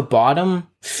the bottom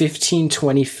 15,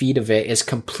 20 feet of it is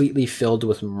completely filled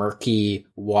with murky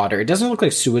water. It doesn't look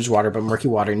like sewage water, but murky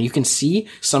water. And you can see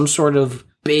some sort of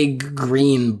big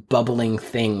green bubbling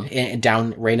thing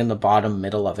down right in the bottom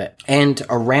middle of it. And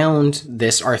around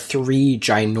this are 3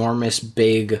 ginormous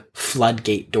big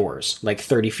floodgate doors, like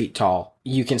 30 feet tall.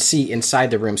 You can see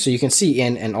inside the room. So you can see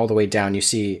in and all the way down, you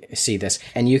see this.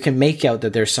 And you can make out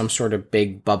that there's some sort of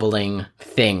big bubbling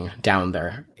thing down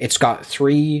there. It's got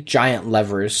 3 giant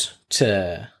levers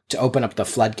to open up the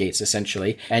floodgates,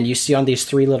 essentially. And you see on these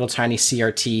 3 little tiny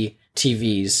CRT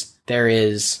TVs, there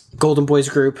is Golden Boys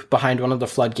group behind one of the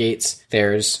floodgates,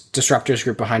 there's Disruptors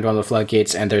group behind one of the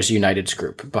floodgates, and there's United's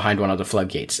group behind one of the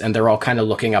floodgates. And they're all kind of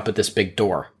looking up at this big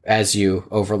door as you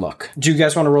overlook. Do you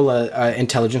guys want to roll a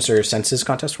intelligence or senses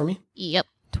contest for me? Yep.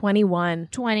 21.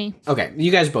 20. Okay,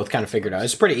 you guys both kind of figured out.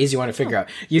 It's a pretty easy one to figure out.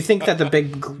 You think that the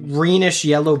big greenish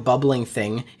yellow bubbling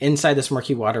thing inside this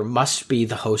murky water must be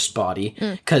the host body,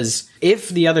 because if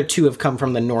the other two have come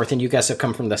from the north and you guys have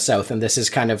come from the south, and this is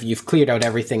kind of, you've cleared out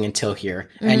everything until here,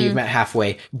 and you've met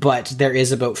halfway, but there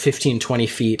is about 15, 20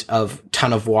 feet of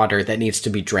ton of water that needs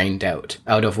to be drained out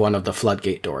of one of the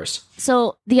floodgate doors.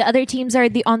 So the other teams are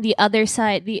on the other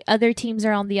side. The other teams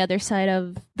are on the other side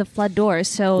of the flood doors.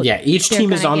 So Yeah, each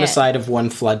team is on the side of one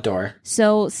flood door.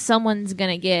 So someone's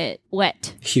gonna get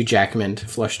wet, Hugh Jackman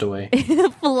flushed away.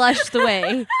 flushed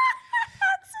away.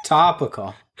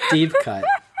 Topical. Deep cut.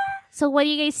 So what do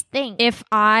you guys think? If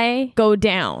I go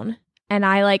down and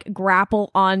I like grapple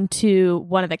onto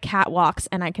one of the catwalks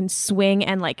and I can swing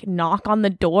and like knock on the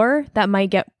door, that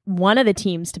might get one of the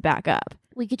teams to back up.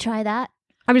 We could try that.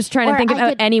 I'm just trying to Or think I about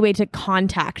could- any way to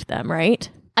contact them, right?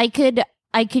 I could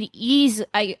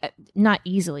not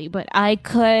easily, but I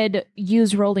could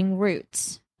use rolling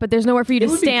roots. But there's nowhere for you to It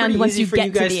would be stand pretty once easy you for get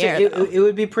you to guys the to- air. though. It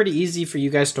would be pretty easy for you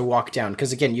guys to walk down,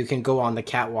 because again, you can go on the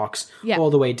catwalks Yeah.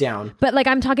 all the way down. But like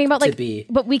I'm talking about To like, be-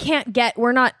 but we can't get.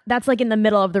 We're not. That's like in the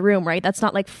middle of the room, right? That's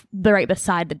not like the right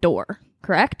beside the door,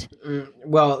 correct?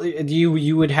 Well,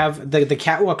 you would have the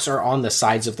catwalks are on the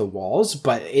sides of the walls,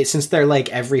 but since they're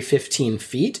like every 15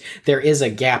 feet, there is a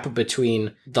gap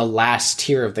between the last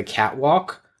tier of the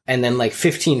catwalk and then like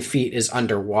 15 feet is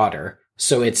underwater.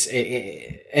 So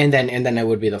and then it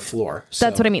would be the floor. So.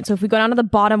 That's what I mean. So if we go down to the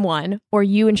bottom one, or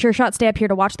you and SureShot stay up here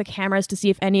to watch the cameras to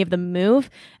see if any of them move,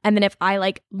 and then if I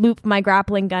like loop my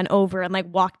grappling gun over and like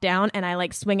walk down and I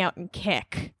like swing out and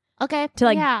kick Okay. to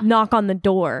like yeah. knock on the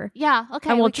door, Yeah. Okay.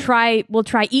 and we'll we can-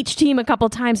 try each team a couple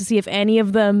times to see if any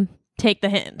of them take the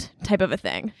hint, type of a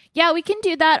thing. Yeah, we can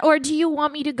do that. Or do you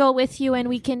want me to go with you and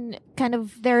we can kind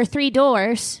of? There are 3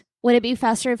 doors. Would it be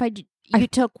faster if you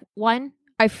took one?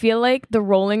 I feel like the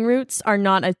rolling routes are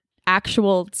not an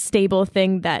actual stable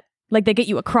thing that like they get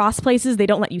you across places. They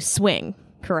don't let you swing,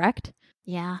 correct?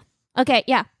 Yeah. Okay.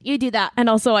 Yeah. You do that. And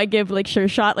also I give like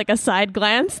SureShot like a side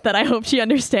glance that I hope she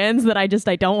understands that I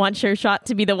don't want SureShot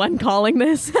to be the one calling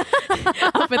this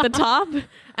up at the top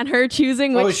and her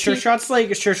choosing which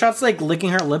SureShot's like licking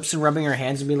her lips and rubbing her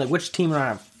hands and being like, which team am I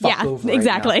gonna fuck over right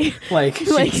exactly. now? Like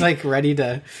she's like ready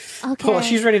to pull.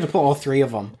 She's ready to pull all 3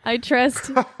 of them. I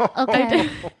trust. Okay.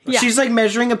 Yeah. She's like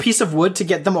measuring a piece of wood to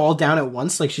get them all down at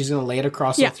once. Like she's gonna lay it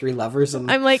across all 3 levers. And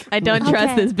I'm like, I don't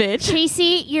trust Okay. this bitch.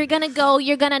 Tracy, you're gonna go.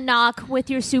 You're gonna knock with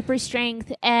your super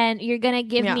strength, and you're gonna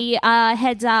give me a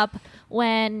heads up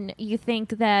when you think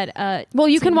that. Well,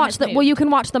 you can someone watch has them. moved. Well, you can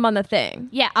watch them on the thing.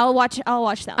 Yeah, I'll watch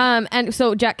them. And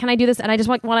so Jack, can I do this? And I just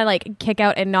want to like kick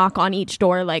out and knock on each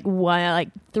door like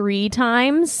 3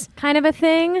 times, kind of a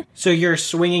thing. so you're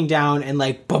swinging down and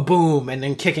like ba-boom and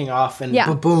then kicking off and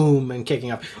ba-boom and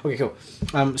kicking off. Okay, cool.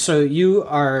 So you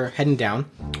are heading down.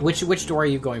 Which door are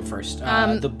you going first?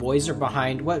 The boys are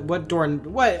behind. What door?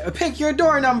 What? Pick your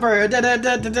door number. Da, da,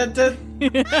 da, da, da, da.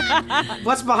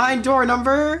 What's behind door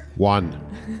number 1.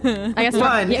 I guess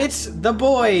 1? It's the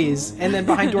boys. And then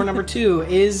behind door number 2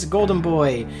 is Golden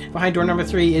Boy. Behind door number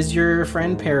 3 is your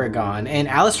friend Paragon. And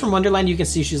Alice from Wonderland, you can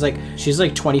see she's like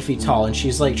 20 feet tall and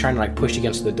she's like trying to like push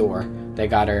against the door. They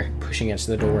got her pushing against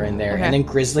the door in there. Okay. And then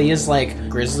Grizzly is like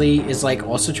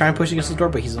also trying to push against the door,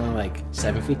 but he's only like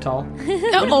 7 feet tall.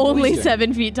 only doing?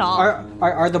 7 feet tall.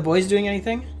 Are the boys doing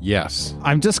anything? Yes.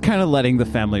 I'm just kind of letting the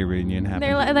family reunion happen.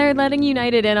 They're letting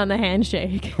United in on the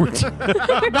handshake.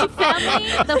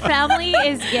 The family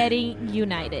is getting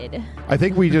united. I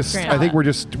think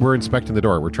we're inspecting the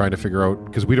door. We're trying to figure out,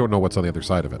 because we don't know what's on the other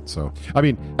side of it. So, I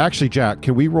mean, actually, Jack,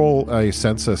 can we roll a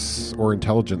census or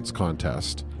intelligence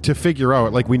contest to figure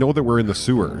out, like, we know that we're in the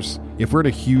sewers. If we're in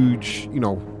a huge,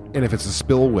 and if it's a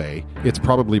spillway, it's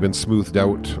probably been smoothed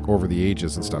out over the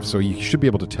ages and stuff. So you should be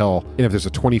able to tell. And if there's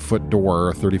a 20-foot door or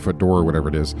a 30-foot door or whatever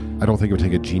it is, I don't think it would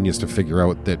take a genius to figure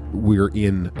out that we're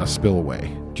in a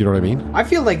spillway. Do you know what I mean? I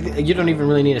feel like you don't even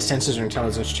really need a census or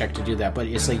intelligence check to do that, but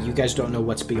it's like you guys don't know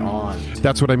what's beyond.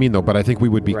 That's what I mean, though. But I think we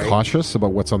would be Right. cautious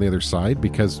about what's on the other side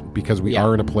because we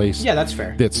are in a place Yeah, that's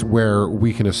fair. that's where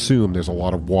we can assume there's a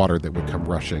lot of water that would come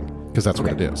rushing, because that's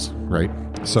what Okay. it is, right?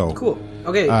 So Cool.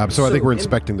 Okay. So I think we're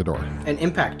inspecting the door. An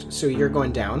impact. So you're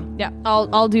going down. Yeah,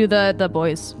 I'll do the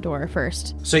boys' door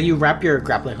first. So you wrap your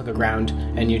grappling hook around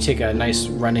and you take a nice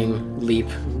running leap,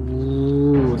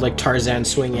 ooh, like Tarzan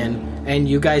swing in, and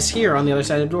you guys hear on the other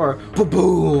side of the door,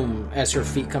 boom, as her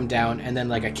feet come down, and then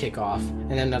like a kick off, and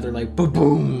then another like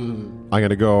boom. I'm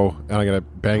gonna go and I'm gonna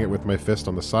bang it with my fist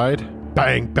on the side.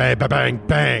 Bang, bang, bang, bang,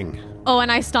 bang. Oh,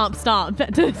 and I stomp to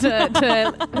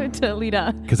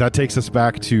Lita. Because that takes us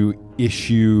back to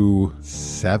issue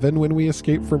 7 when we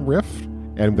escaped from Rift.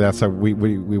 And that's how we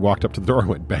walked up to the door and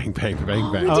went bang, bang,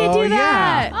 bang, bang. We did do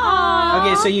that. Aw.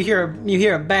 Okay, so you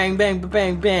hear a bang, bang,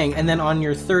 bang, bang, and then on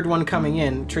your third one coming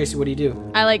in, Tracy, what do you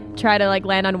do? I try to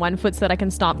land on one foot so that I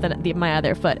can stomp my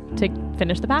other foot to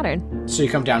finish the pattern. So you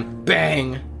come down,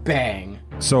 bang, bang.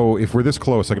 So if we're this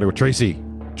close, I'm going to go,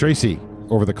 Tracy,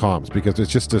 over the comms, because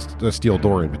it's just a steel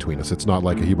door in between us. It's not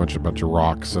like a bunch of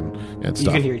rocks and stuff.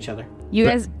 You can hear each other. You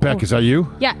guys... Beck, is that you?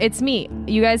 Yeah, it's me.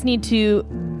 You guys need to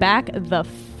back the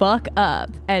fuck up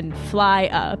and fly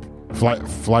up.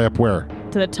 Fly up where?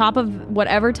 To the top of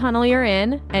whatever tunnel you're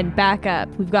in and back up.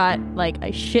 We've got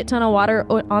a shit ton of water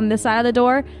on this side of the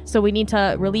door, so we need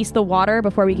to release the water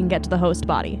before we can get to the host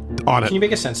body. On it. Can you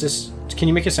make a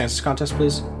census contest,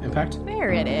 please? Impact?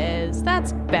 There it is.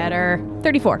 That's better.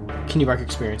 34. Can you mark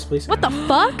experience, please? What the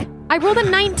fuck? I rolled a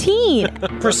 19.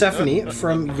 Persephone,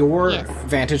 from your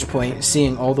vantage point,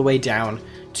 seeing all the way down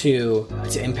to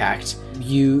Impact,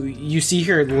 you see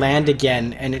her land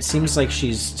again, and it seems like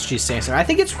she's saying something. I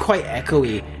think it's quite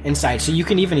echoey inside, so you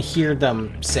can even hear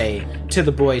them say to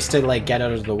the boys to get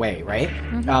out of the way, right?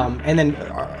 Mm-hmm. And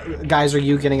then, guys, are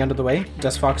you getting out of the way,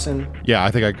 Dust Fox and? Yeah,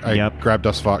 I think I grab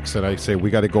Dust Fox and I say, we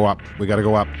got to go up.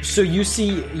 So you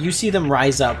see them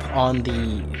rise up on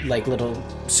the little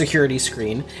security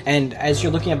screen, and as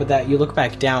you're looking up at that, you look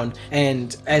back down,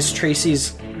 and as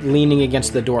Tracy's leaning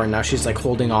against the door, now she's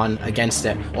holding on against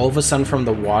it. All of a sudden, from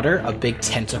the water, a big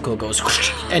tentacle goes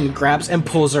and grabs and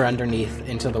pulls her underneath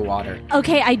into the water.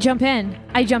 Okay, I jump in.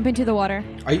 I jump into the water.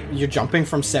 You're jumping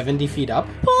from 70 feet up?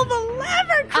 Pull the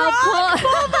lever, Croc!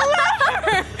 Pull the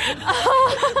lever!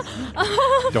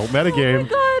 Don't metagame.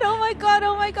 Oh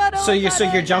my god. So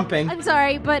you're jumping. I'm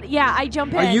sorry, but yeah, I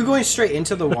jump in. Are you going straight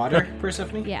into the water,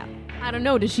 Persephone? Yeah. I don't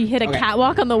know. Did she hit a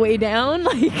catwalk on the way down?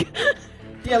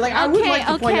 Yeah, I would like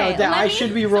to point out that I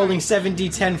should be rolling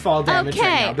 7d10 fall damage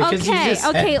right now because you just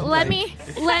said, let me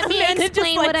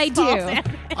explain what I do.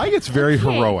 I think it's very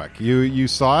heroic. You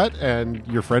saw it, and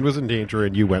your friend was in danger,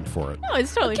 and you went for it. No,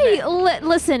 it's totally okay.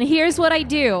 Listen, here's what I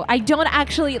do. I don't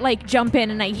actually jump in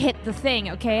and I hit the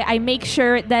thing. Okay, I make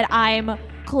sure that I'm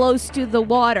close to the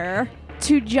water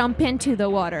to jump into the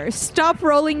water. Stop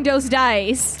rolling those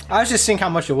dice. I was just thinking how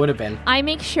much it would have been. I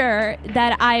make sure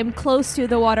that I'm close to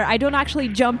the water. I don't actually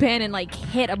jump in and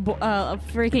hit a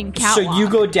freaking catwalk. So you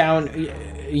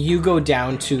go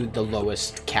down to the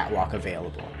lowest catwalk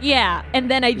available. Yeah, and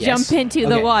then I jump into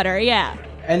the water. Yeah.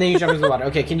 And then you jump into the water.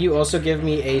 Okay, can you also give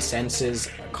me a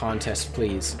senses contest,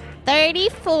 please?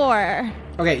 34.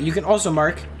 Okay, you can also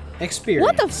mark experience.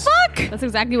 What the fuck? That's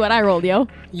exactly what I rolled, yo.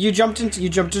 You jumped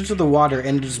into the water,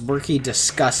 and it's murky,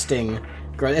 disgusting.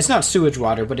 It's not sewage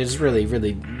water, but it's really,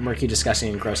 really murky,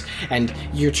 disgusting, and gross. And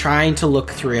you're trying to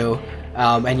look through,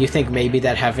 and you think maybe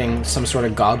that having some sort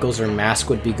of goggles or mask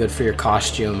would be good for your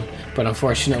costume, but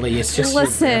unfortunately, it's just your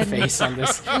bare face on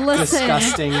this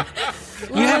disgusting.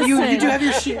 You do have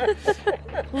your shield.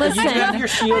 Listen. You do have your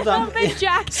shield up.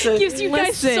 Jack gives you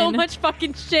guys so much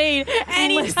fucking shade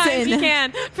anytime he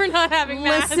can for not having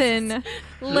masks.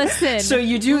 Listen. So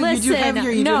you do have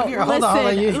your hold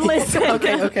on. Listen.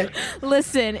 Okay.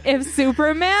 Listen, if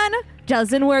Superman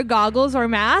doesn't wear goggles or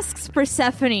masks,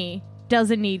 Persephone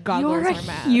doesn't need goggles or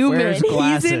masks. Wears He's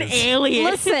glasses. an alien.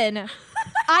 Listen.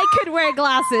 I could wear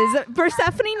glasses.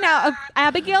 Persephone now,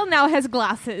 Abigail now has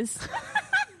glasses.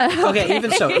 Okay,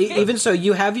 even so,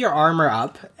 you have your armor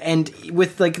up, and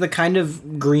with the kind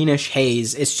of greenish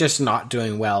haze, it's just not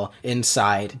doing well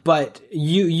inside. But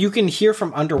you can hear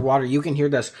from underwater. You can hear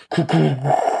this.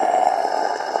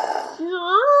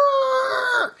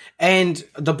 And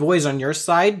the boys on your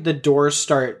side, the doors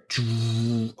start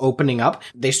opening up.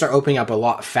 They start opening up a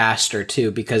lot faster, too,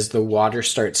 because the water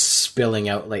starts spilling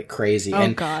out like crazy.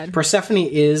 Oh, God. Persephone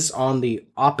is on the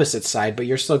opposite side, but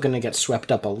you're still going to get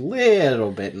swept up a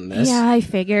little bit in this. Yeah, I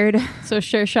figured. So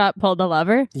Sure Shot pulled the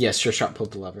lever? Yes, Sure Shot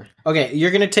pulled the lever. Okay,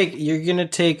 you're going to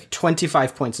take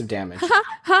 25 points of damage.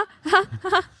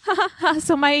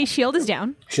 So my shield is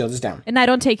down. Shield is down. And I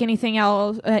don't take anything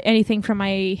else, anything from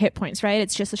my hit points, right?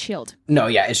 It's just a shield. No,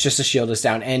 yeah, it's just a shield is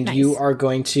down. And Nice.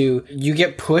 you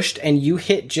get pushed and you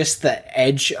hit just the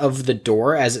edge of the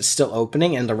door as it's still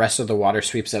opening, and the rest of the water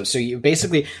sweeps out. So you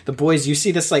basically, the boys, you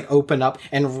see this open up,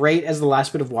 and right as the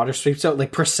last bit of water sweeps out,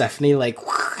 Persephone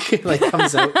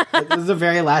comes out. This is the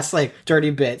very last dirty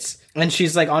bits. And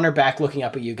she's on her back looking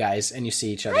up at you guys, and you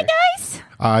see each other. Hi, guys.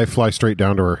 I fly straight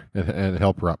down to her and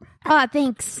help her up.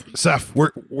 Thanks. Seth,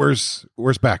 where's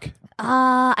Beck?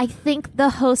 I think the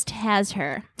host has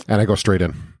her. And I go straight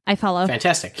in. I follow.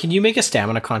 Fantastic. Can you make a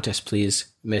stamina contest,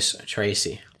 please, Miss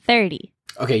Tracy? 30.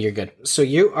 Okay, you're good. So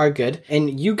you are good.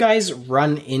 And you guys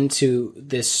run into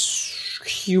this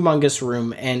humongous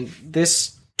room, and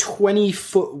this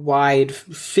 20-foot wide,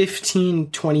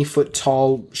 20-foot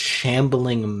tall,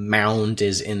 shambling mound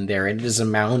is in there. It is a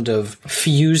mound of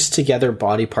fused together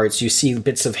body parts. You see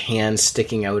bits of hands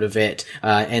sticking out of it,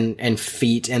 and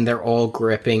feet, and they're all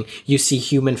gripping. You see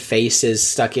human faces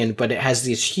stuck in, but it has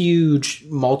these huge,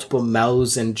 multiple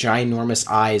mouths and ginormous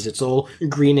eyes. It's all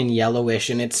green and yellowish,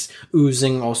 and it's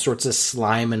oozing all sorts of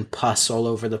slime and pus all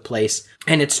over the place.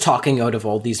 And it's talking out of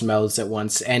all these mouths at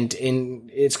once, and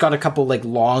it's got a couple like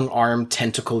long arm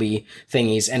tentacle-y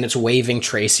thingies, and it's waving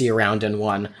Tracy around in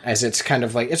one as it's kind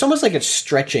of like, it's almost like it's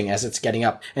stretching as it's getting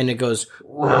up, and it goes,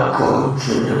 "Welcome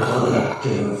to the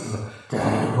collective,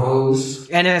 Thanos."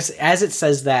 And as it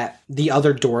says that, the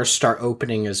other doors start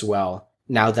opening as well,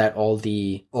 now that all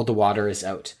the water is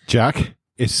out. Jack,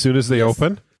 as soon as they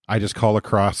open, I just call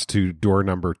across to door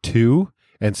number 2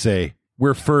 and say,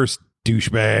 "We're first,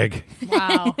 douchebag."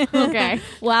 Wow. Okay.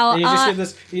 Wow. And you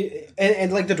just hear this,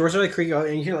 and like the doors are like creaking out,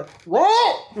 and you hear like,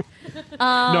 "Whoa!"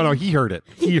 No, he heard it.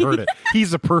 He heard it.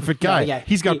 He's a perfect guy. Yeah,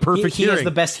 He's got perfect he hearing. has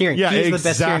the best hearing. Yeah, He's the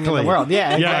best hearing in the world.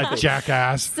 Yeah, exactly. Yeah,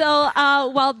 jackass. So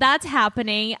while that's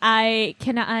happening, I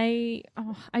wanted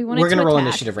We're to gonna roll attack.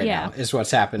 initiative right now. Is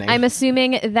what's happening. I'm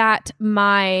assuming that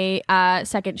my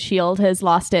second shield has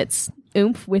lost its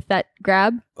oomph with that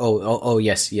grab. Oh,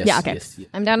 yes. Yeah, okay. Yes.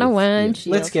 I'm down to one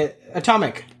shield. Let's get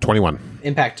Atomic 21.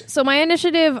 Impact. So my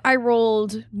initiative, I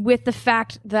rolled with the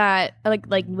fact that, like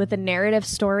with a narrative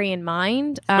story in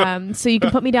mind. So you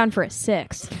can put me down for a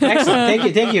 6.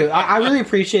 Excellent. Thank you. I really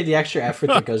appreciate the extra effort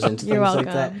that goes into You're things welcome.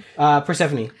 like that.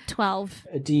 Persephone. 12.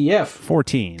 DF.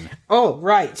 14. Oh,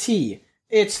 right. T.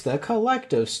 It's the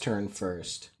Collective's turn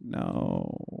first.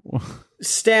 No.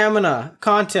 Stamina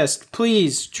contest,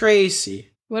 please, Tracy.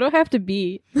 What do I have to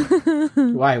beat?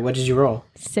 Why? What did you roll?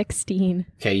 16.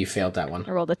 Okay, you failed that one.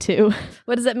 I rolled a 2.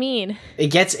 What does that mean?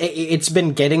 It's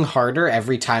been getting harder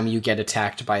every time you get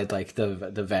attacked by like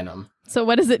the venom. So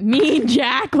what does it mean,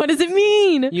 Jack? What does it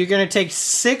mean? You're gonna take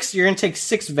 6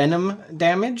 venom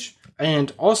damage,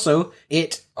 and also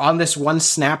it on this one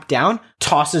snap down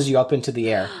tosses you up into the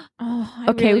air. Oh, I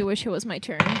Okay. really wish it was my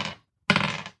turn.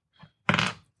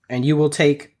 And you will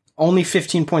take only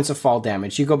 15 points of fall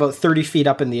damage. You go about 30 feet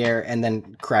up in the air and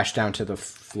then crash down to the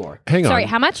floor. Hang on. Sorry,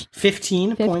 how much?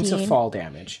 15 points of 15. fall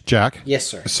damage. Jack? Yes,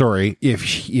 sir. Sorry, if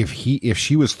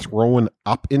she was thrown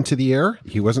up into the air,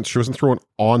 she wasn't thrown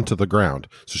onto the ground.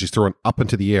 So she's thrown up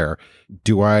into the air.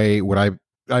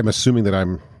 I'm assuming that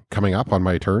I'm coming up on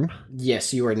my turn.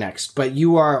 Yes, you are next. But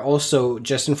you are also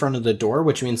just in front of the door,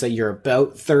 which means that you're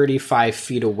about 35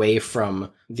 feet away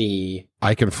from the...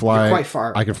 I can fly You're quite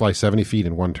far. I can fly 70 feet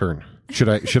in one turn. Could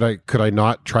I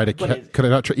not try to could I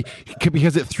not try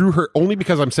because it threw her, only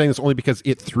because I'm saying this only because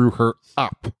it threw her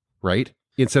up, right?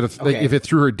 Instead of like, Okay. if it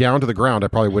threw her down to the ground, I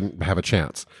probably wouldn't have a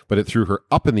chance. But it threw her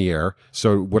up in the air,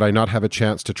 so would I not have a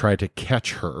chance to try to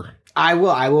catch her? I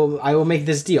will make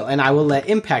this deal, and I will let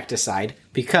Impact decide,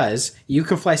 because you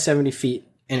can fly 70 feet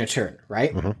in a turn,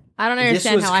 right? Mm-hmm. I don't This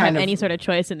understand was how I have kind of- any sort of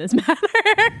choice in this matter.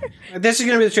 This is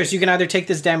going to be the choice. You can either take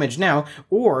this damage now,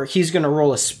 or he's going to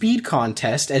roll a speed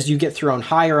contest as you get thrown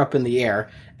higher up in the air,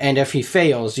 and if he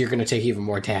fails, you're going to take even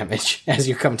more damage as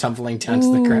you come tumbling down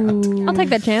to the ground. I'll take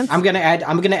that chance. I'm gonna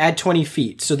add 20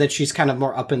 feet so that she's kind of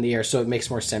more up in the air, so it makes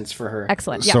more sense for her.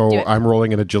 Excellent. Yeah, So do it. I'm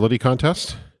rolling an agility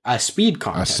contest? A speed A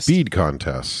contest. speed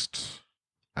contest.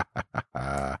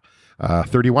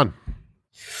 31.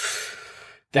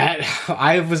 That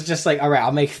I was just like, all right,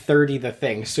 I'll make 30 the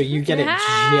thing, so you get it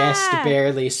just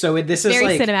barely. So this is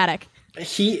Very like cinematic.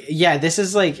 this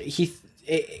is like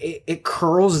it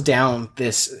curls down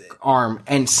this arm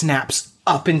and snaps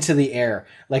up into the air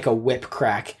like a whip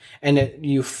crack, and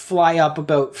you fly up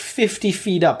about 50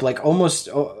 feet up, like almost.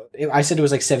 I said it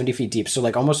was like 70 feet deep, so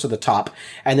like almost to the top,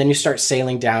 and then you start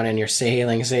sailing down, and you're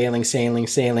sailing,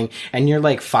 and you're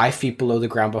like 5 feet below the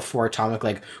ground before Atomic,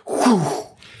 like, whew,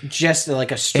 just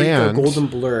like a streak of And- golden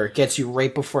blur gets you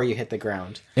right before you hit the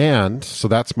ground. And so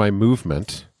that's my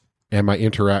movement and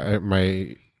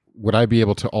my would I be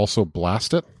able to also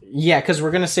blast it? Yeah, because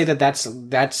we're gonna say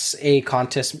that's a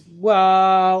contest.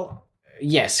 Well,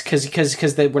 yes, because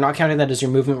we're not counting that as your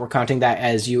movement. We're counting that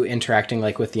as you interacting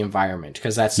like with the environment,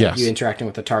 because that's like, Yes. you interacting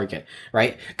with the target,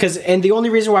 right? And the only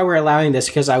reason why we're allowing this,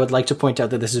 because I would like to point out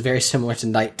that this is very similar to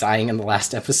Knight dying in the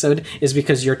last episode, is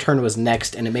because your turn was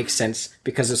next, and it makes sense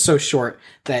because it's so short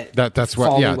that That's what.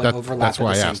 Folly Yeah, would that, overlap that's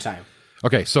why at the I same asked. time.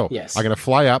 Okay, so Yes. I'm gonna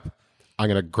fly up. I'm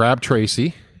gonna grab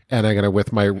Tracy, and I'm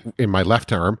gonna in my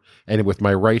left arm, and with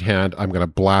my right hand, I'm gonna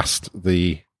blast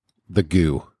the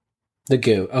goo. The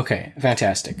goo. Okay,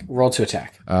 fantastic. Roll to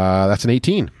attack. That's an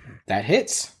 18. That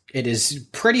hits. It is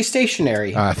pretty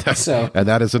stationary. So and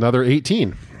that is another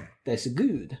 18. that's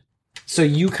good. So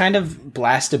you kind of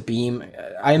blast a beam,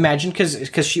 I imagine,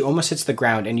 because she almost hits the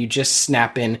ground, and you just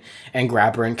snap in and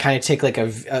grab her and kind of take like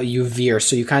you veer.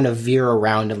 So you kind of veer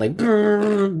around and like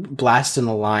blast in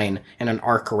a line and an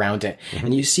arc around it.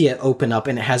 And you see it open up,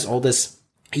 and it has all this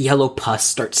yellow pus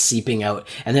starts seeping out.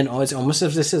 And then it's almost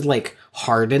as if this like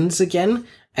hardens again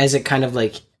as it kind of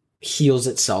like heals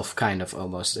itself, kind of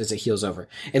almost as it heals over.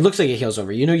 It looks like it heals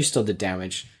over. You know you still did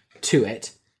damage to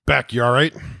it. Beck, you all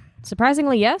right?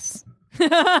 Surprisingly, yes.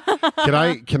 Can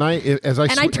I, as I,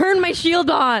 And I turn my shield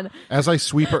on. as I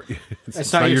sweep her,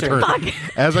 It's not your turn.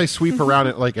 As I sweep around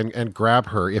it, like, and grab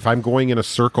her, if I'm going in a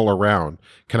circle around,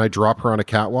 can I drop her on a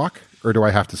catwalk, or do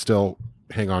I have to still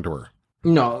hang on to her?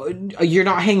 No, you're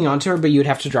not hanging on to her, but you'd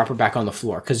have to drop her back on the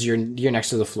floor because you're next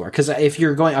to the floor. Because if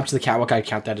you're going up to the catwalk, I'd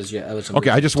count that as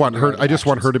okay. I just want her. I just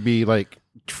want her to be like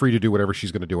free to do whatever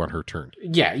she's going to do on her turn.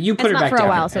 Yeah, you put It's her not back for a down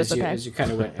while, so as it's you, okay. as you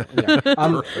kind of went.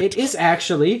 Yeah. It is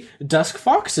actually Dusk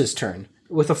Fox's turn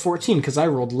with a 14 because I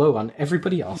rolled low on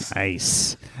everybody else.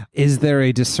 Nice. Is there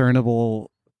a discernible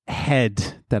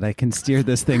head that I can steer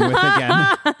this thing with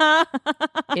again?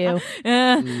 Ew.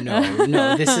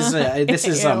 No. This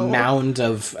is a mound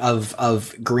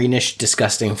of greenish,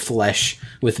 disgusting flesh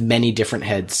with many different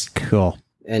heads Cool.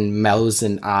 and mouths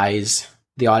and eyes,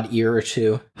 the odd ear or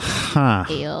two. Huh.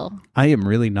 Ew. I am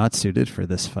really not suited for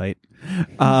this fight.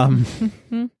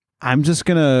 I'm just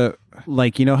gonna,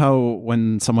 like, you know how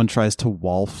when someone tries to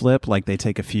wall flip, like they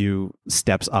take a few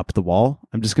steps up the wall?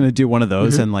 I'm just gonna do one of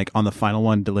those and, like, on the final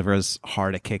one, deliver as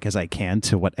hard a kick as I can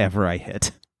to whatever I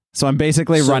hit. So I'm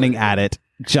basically running at it,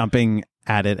 jumping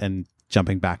at it, and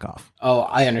jumping back off. Oh,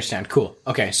 I understand. Cool.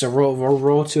 Okay, so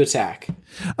roll to attack.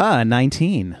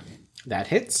 19. That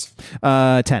hits.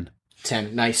 10.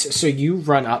 10. Nice. So you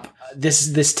run up.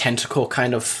 This tentacle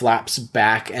kind of flaps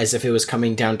back as if it was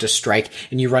coming down to strike,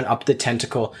 and you run up the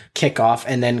tentacle, kick off,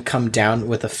 and then come down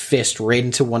with a fist right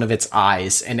into one of its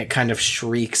eyes, and it kind of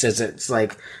shrieks as it's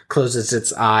like closes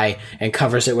its eye and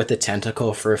covers it with the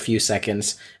tentacle for a few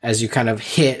seconds as you kind of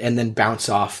hit and then bounce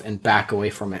off and back away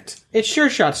from it. It's Sure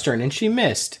Shot's turn, and she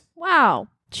missed. Wow.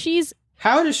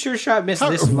 How does Sure Shot miss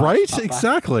this much, Right? Papa?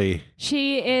 Exactly.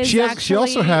 She is. She actually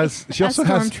also has a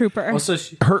stormtrooper.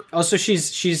 Also,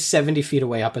 she's 70 feet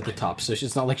away up at the top, so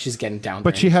it's not like she's getting down.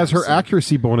 But there she has her anytime soon.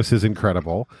 accuracy bonus is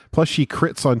incredible. Plus, she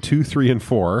crits on 2, 3, and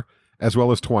 4, as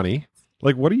well as 20.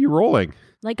 Like, what are you rolling?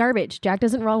 Like garbage. Jack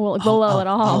doesn't roll low at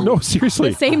all. No, seriously.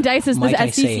 The same dice as the Might I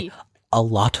SCC. say, a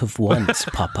lot of ones,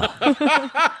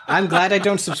 Papa. I'm glad I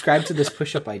don't subscribe to this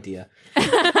push-up idea.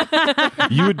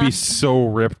 You would be so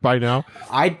ripped by now.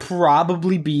 I'd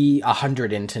probably be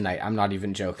 100 in tonight. I'm not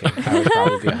even joking. I would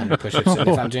probably be 100 push-ups in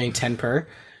if I'm doing 10 per.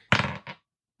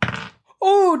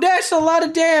 Oh, that's a lot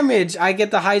of damage. I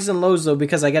get the highs and lows, though,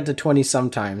 because I get to 20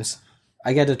 sometimes.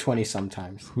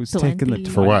 Who's taking the...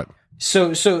 For what? So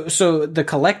the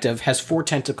collective has 4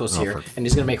 tentacles here, and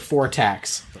he's going to make 4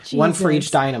 attacks. One for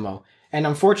each dynamo. And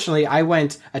unfortunately, I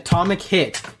went atomic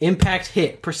hit, impact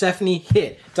hit, Persephone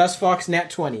hit, Dust Fox nat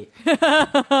 20.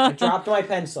 I dropped my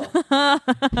pencil. I'm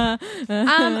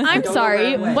don't know sorry.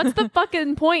 where I went. What's the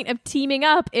fucking point of teaming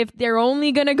up if they're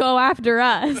only gonna go after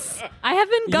us? I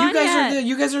haven't gone yet.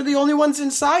 You guys are the only ones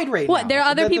inside right now. What? There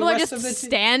are other The people are rest just of the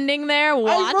standing there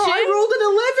watching. I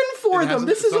rolled an 11 for them.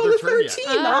 This is on the 13.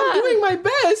 I'm doing my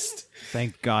best.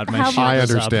 Thank God my How shield about-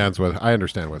 is up. I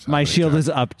understand what's My happening, shield Jack. is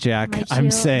up, Jack. My I'm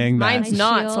shield- saying that. Mine's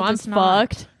not, so shield I'm is not.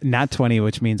 fucked. Nat 20,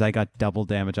 which means I got double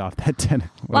damage off that 10.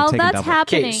 Well, that's Okay,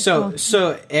 happening.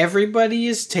 so everybody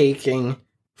is taking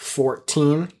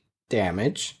 14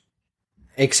 damage,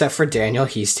 except for Daniel.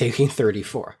 He's taking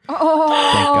 34. Thank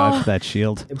God for that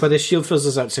shield. But the shield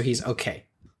fizzles out, so he's okay.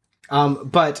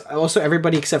 But also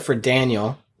everybody except for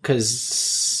Daniel,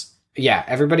 because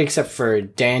everybody except for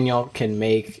Daniel can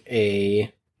make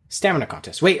a stamina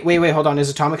contest. Wait, hold on. Is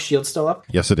Atomic Shield still up?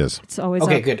 Yes, it is. It's always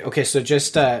Okay, up. good. Okay, so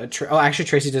just actually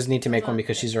Tracy doesn't need to make one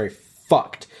because she's already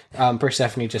fucked.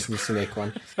 Persephone just needs to make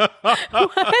one.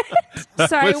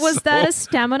 Sorry, was that a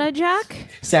stamina, Jack?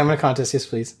 Stamina contest, yes,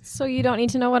 please. So you don't need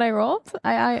to know what I rolled?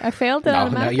 I failed it No,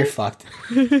 automatically? you're fucked.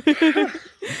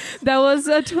 That was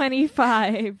a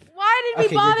 25. Why did Okay,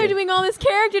 we you're bother good. doing all this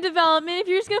character development if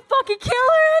you're just gonna fucking kill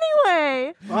her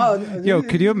anyway? Yo,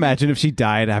 could you imagine if she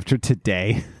died after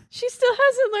today? She still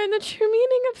hasn't learned the true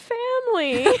meaning of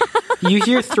family. You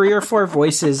hear 3 or 4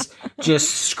 voices just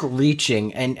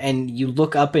screeching, and you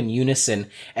look up in unison,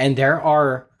 and there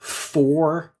are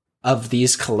 4 of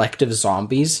these collective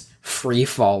zombies free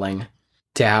falling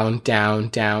down, down,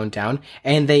 down, down,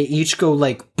 and they each go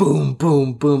like boom,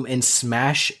 boom, boom, and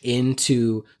smash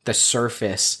into the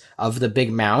surface of the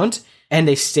big mound. And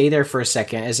they stay there for a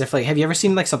second, as if like, have you ever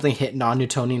seen like something hit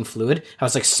non-Newtonian fluid? How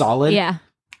it's like solid, Yeah.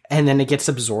 and then it gets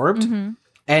absorbed, Mm-hmm.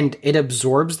 and it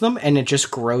absorbs them, and it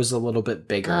just grows a little bit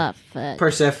bigger.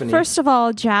 Persephone, First of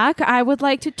all, Jack, I would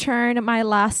like to turn my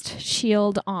last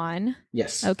shield on.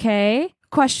 yes, Okay.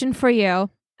 Question for you.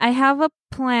 I have a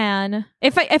plan.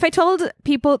 If I told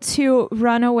people to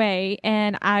run away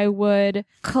and I would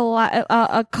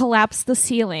collapse the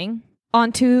ceiling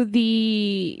onto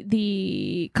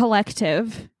the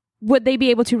collective, would they be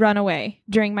able to run away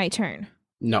during my turn?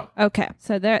 no. Okay.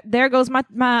 So there goes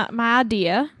my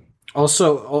idea.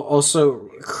 Also,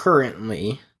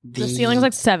 currently The ceiling's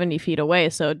like 70 feet away,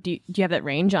 so do you have that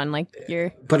range on like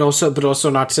your... But also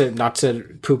not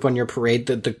to poop on your parade.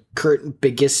 The current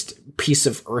biggest piece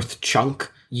of earth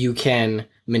chunk you can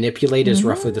manipulate is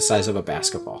roughly the size of a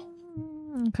basketball.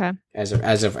 Okay. As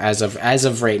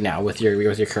of right now, with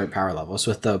your current power levels,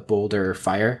 with the boulder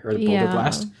fire or the boulder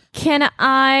blast. Can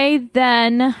I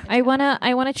then? I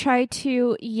wanna try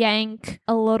to yank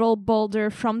a little boulder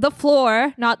from the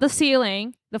floor, not the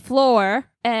ceiling, the floor,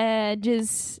 and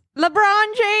just LeBron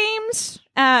James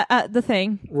at the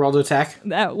thing. Roll to attack.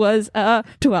 That was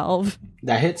 12.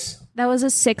 That hits. That was a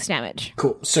 6 damage.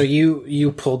 Cool. So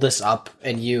you pull this up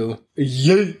and you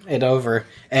yeet it over,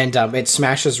 and it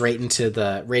smashes right into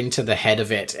the head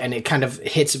of it, and it kind of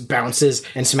hits, bounces,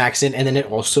 and smacks in, and then it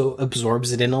also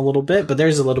absorbs it in a little bit. But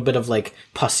there's a little bit of like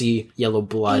pussy yellow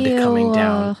blood coming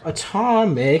down.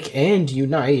 Atomic and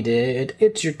United.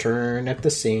 It's your turn at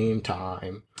the same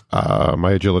time.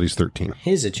 My agility's 13.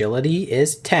 His agility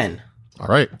is 10. All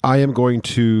right. I am going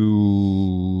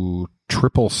to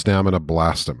triple stamina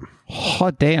blast him.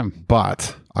 Hot damn.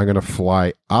 But I'm going to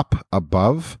fly up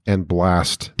above and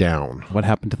blast down. What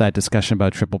happened to that discussion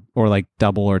about triple or like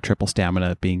double or triple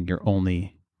stamina being your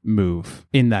only move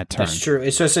in that turn? That's true.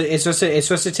 It's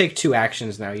supposed to take 2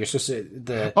 actions now. You're supposed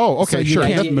to Oh, okay, So you sure.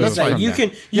 can't move from you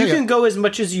there. can go as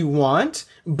much as you want,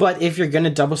 but if you're going to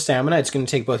double stamina, it's going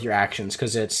to take both your actions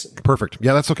because it's. Perfect.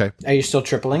 Yeah, that's okay. Are you still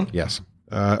tripling? Yes.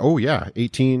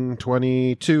 18,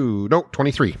 22. No,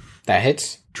 23. That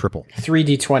hits. Triple.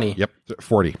 3d20. Yep.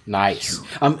 40. Nice.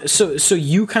 So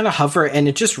you kind of hover and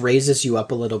it just raises you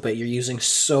up a little bit. You're using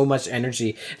so much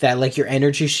energy that like your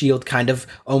energy shield kind of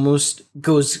almost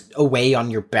goes away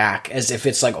on your back, as if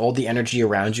it's like all the energy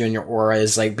around you and your aura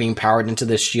is like being powered into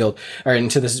this shield or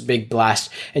into this big blast.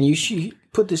 And you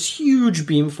put this huge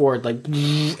beam forward, like,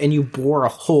 and you bore a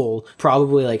hole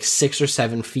probably like 6 or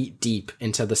 7 feet deep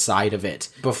into the side of it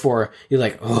before you're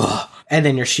like, ugh. And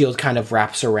then your shield kind of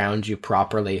wraps around you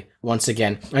properly once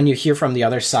again. And you hear from the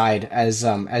other side as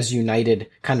United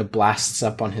kind of blasts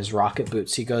up on his rocket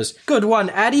boots. He goes, "Good one,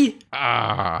 Addy."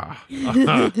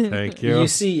 Thank you. You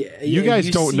see, You guys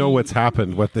don't know what's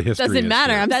happened, what the history Doesn't is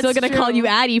matter. here. I'm still going to call you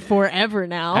Addie forever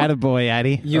now. Attaboy,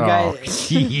 Addy. You guys,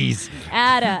 Jeez.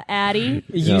 Addy.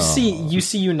 you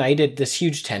see United, this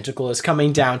huge tentacle is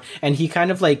coming down, and he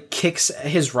kind of like kicks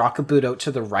his rocket boot out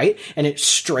to the right, and it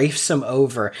strafes him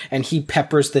over, and he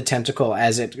peppers the tentacle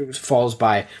as it falls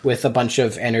by with a bunch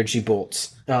of energy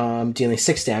bolts, dealing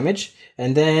 6 damage.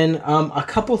 And then a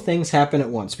couple things happen at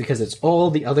once because it's all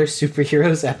the other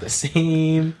superheroes at the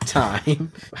same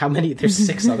time. How many? There's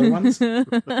 6 other ones?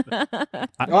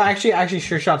 Well, actually,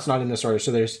 Sure Shot's not in this order,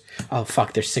 so there's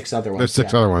 6 other ones. There's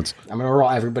 6 other ones. I'm gonna roll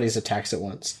everybody's attacks at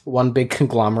once. One big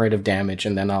conglomerate of damage,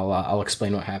 and then I'll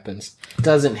explain what happens.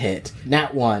 Doesn't hit.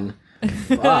 Nat 1.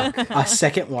 Fuck. A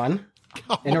second one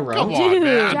in a row. Dude,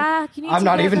 Jack, you need I'm to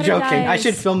not get even better joking. I dice.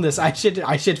 should film this. I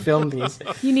should film these.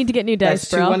 You need to get new dice,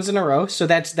 That's 2 bro. ones in a row. So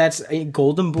that's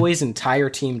Golden Boy's entire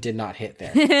team did not hit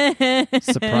there.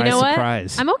 Surprise, You know what?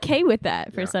 surprise. I'm okay with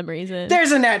that for some reason.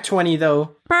 There's a nat 20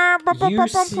 though. You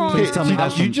see- Please tell me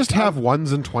that's You just have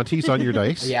 1s and 20s on your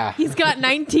dice? Yeah. He's got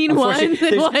 19 ones and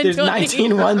Unfortunately, there's 120.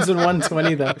 19 ones and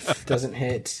 120 though. Doesn't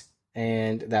hit.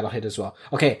 And that'll hit as well.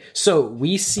 Okay, so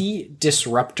we see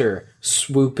Disruptor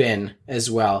swoop in as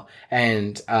well,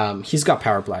 and he's got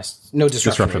Power Blast. No,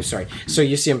 Disruption. Sorry. So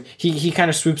you see him. He kind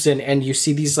of swoops in, and you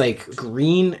see these like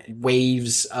green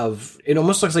waves of. It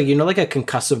almost looks like like a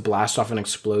concussive blast off an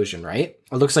explosion, right?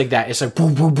 It looks like that. It's like boo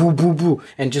boo boo boo boo,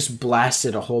 and just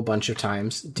blasted a whole bunch of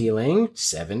times, dealing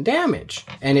 7 damage.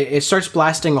 And it starts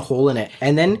blasting a hole in it,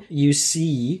 and then you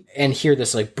see and hear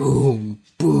this like boom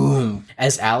boom,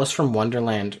 as Alice from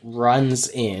Wonderland runs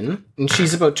in, and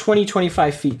she's about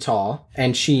 25 feet tall,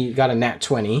 and she got a nat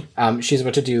 20. She's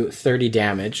about to do 30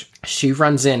 damage. She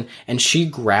runs in, and she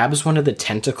grabs one of the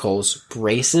tentacles,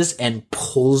 braces, and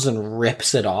pulls and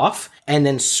rips it off, and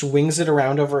then swings it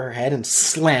around over her head and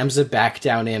slams it back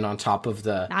down in on top of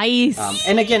the... Nice.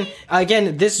 And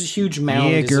again, this huge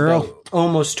mound is girl. about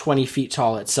almost 20 feet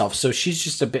tall itself, so she's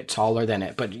just a bit taller than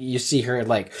it, but you see her,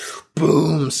 like,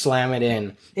 boom, slam it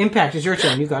in. Impact, it's your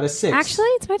turn. You got a 6. Actually,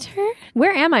 it's my turn.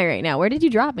 Where am I right now? Where did you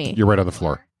drop me? You're right on the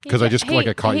floor. Because I just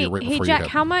I caught you right before you Jack, hit.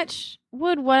 how much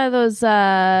would one of those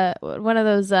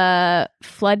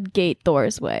floodgate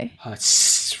doors weigh?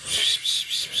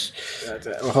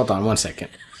 Hold on 1 second.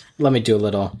 Let me do a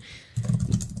little...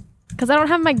 Because I don't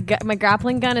have my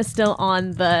grappling gun is still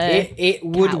on the It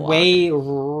would catwalk. weigh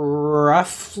roughly...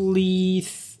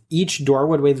 Each door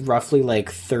would weigh roughly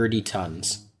like 30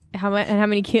 tons. How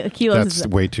many kilos is That's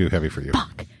it? way too heavy for you.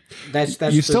 That's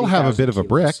You still have a bit of a 30,000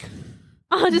 brick. kilos.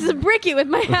 I'll just brick it with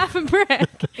my half a brick.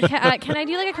 Can I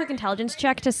do like a quick intelligence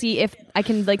check to see if I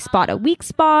can like spot a weak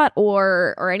spot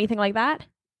or anything like that?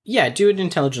 Yeah, do an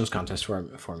intelligence contest for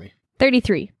me.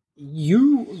 33.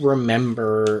 You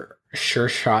remember Sure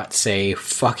Shot say,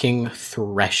 fucking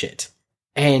thresh it.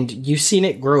 And you've seen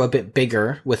it grow a bit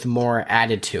bigger with more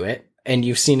added to it. And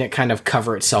you've seen it kind of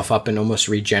cover itself up and almost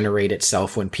regenerate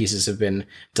itself when pieces have been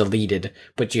deleted.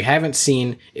 But you haven't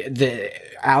seen the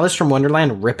Alice from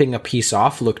Wonderland ripping a piece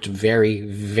off looked very,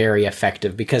 very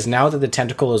effective because now that the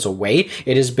tentacle is away,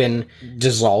 it has been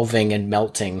dissolving and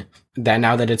melting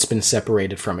now that it's been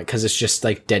separated from it because it's just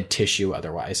like dead tissue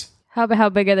otherwise. How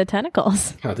big are the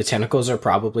tentacles? The tentacles are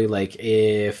probably like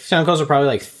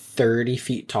 30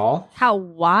 feet tall. How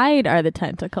wide are the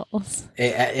tentacles?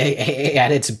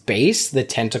 At its base, the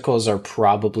tentacles are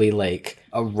probably like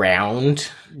around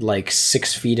like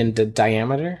 6 feet in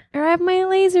diameter. Or I have my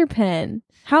laser pen.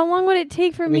 How long would it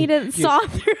take for me to saw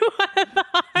through one of the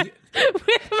hearts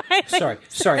with my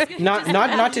Sorry.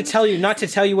 Not to tell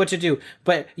you what to do,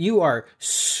 but you are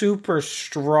super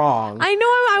strong. I know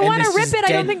I And want to this rip is it.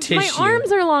 I don't dead think my tissue.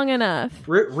 arms are long enough.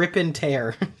 Rip and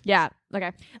tear. Yeah.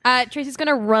 Okay. Tracy's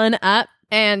gonna run up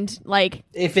and like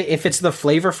If it's the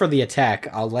flavor for the attack,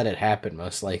 I'll let it happen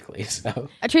most likely. So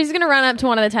Tracy's gonna run up to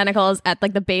one of the tentacles at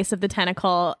like the base of the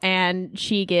tentacle, and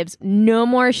she gives no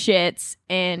more shits,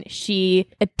 and she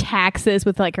attacks this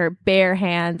with like her bare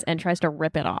hands and tries to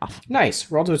rip it off.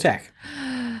 nice. Roll to attack.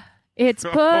 It's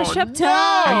push up time.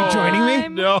 Are you joining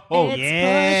me? No.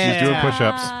 Yeah. She's doing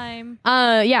push-ups.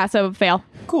 Yeah. So fail.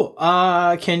 Cool.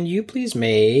 Can you please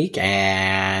make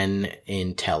an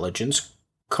intelligence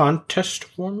contest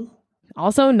for me?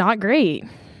 Also not great.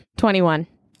 21.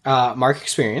 Mark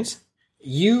experience.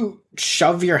 You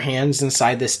shove your hands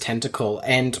inside this tentacle,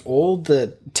 and all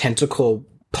the tentacle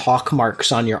pock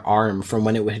marks on your arm from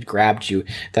when it had grabbed you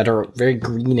that are very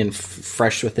green and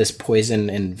fresh with this poison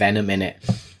and venom in it.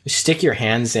 You stick your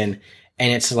hands in,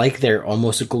 and it's like they're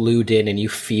almost glued in, and you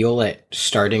feel it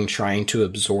starting trying to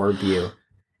absorb you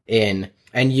in.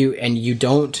 And you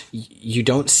don't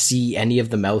see any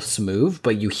of the mouths move,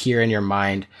 but you hear in your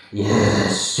mind,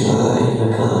 "Yes, join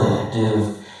the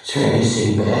collective,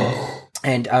 Tracy Beck."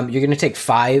 And you're gonna take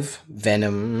 5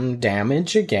 venom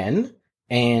damage again,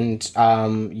 and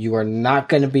you are not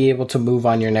gonna be able to move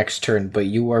on your next turn, but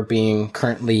you are being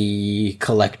currently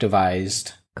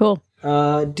collectivized. Cool.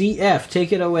 DF,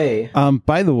 take it away.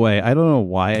 By the way, I don't know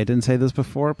why I didn't say this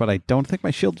before, but I don't think my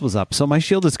shield was up. So my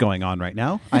shield is going on right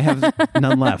now. I have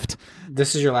none left.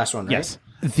 This is your last one, right? Yes.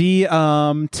 The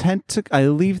I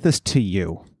leave this to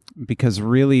you because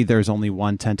really there's only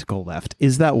one tentacle left.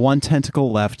 Is that one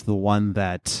tentacle left the one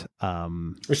that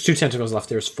There's 2 tentacles left.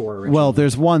 There's 4 originally. well,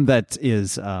 there's one that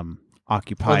is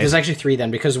occupied. There's actually 3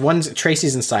 then, because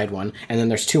Tracy's inside one, and then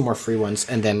there's 2 more free ones,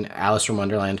 and then Alice from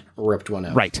Wonderland ripped one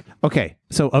out. Right. Okay.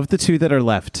 So of the 2 that are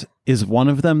left, is one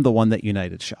of them the one that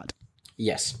United shot?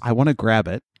 Yes. I want to grab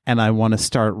it and I want to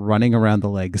start running around the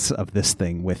legs of this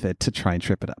thing with it to try and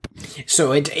trip it up.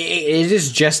 So it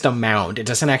is just a mound. It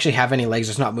doesn't actually have any legs.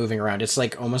 It's not moving around. It's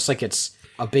like almost like it's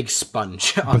a big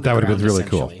sponge. But that would have been really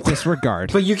cool.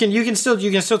 Disregard. But you can still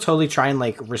totally try and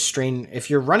like restrain.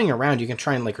 If you're running around, you can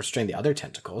try and like restrain the other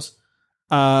tentacles.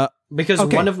 Because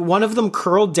okay. one of them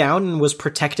curled down and was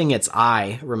protecting its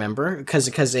eye. Remember,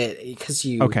 because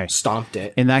you stomped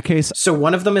it. In that case, so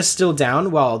one of them is still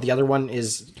down, while the other one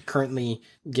is currently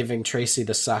giving Tracy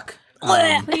the suck.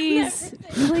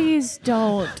 Please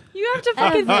don't. You have to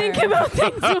fucking think about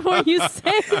things before you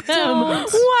say them.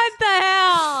 What the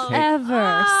hell?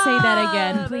 Ever say that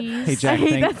again, please. hey Jack, I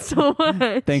hate that so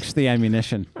much. thanks for the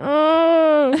ammunition.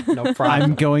 No problem.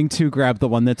 I'm going to grab the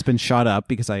one that's been shot up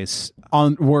because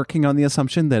on working on the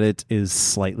assumption that it is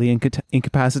slightly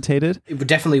incapacitated.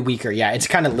 Definitely weaker, yeah. It's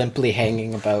kind of limply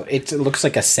hanging about. It looks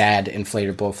like a sad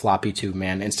inflatable floppy tube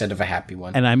man instead of a happy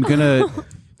one. And I'm going to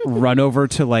run over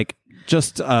to like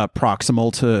just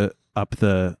proximal to up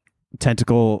the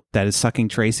tentacle that is sucking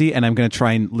Tracy, and I'm going to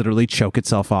try and literally choke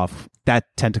itself off, that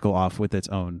tentacle off with its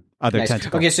own other Nice.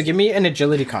 tentacle. Okay, so give me an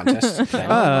agility contest.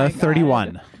 then.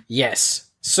 31. Yes.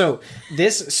 So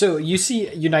you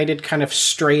see United kind of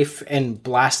strafe and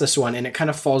blast this one, and it kind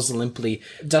of falls limply.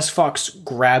 Dustfox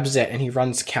grabs it and he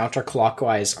runs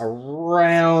counterclockwise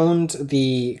around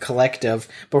the collective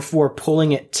before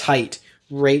pulling it tight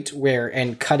right where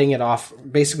and cutting it off.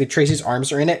 Basically, Tracy's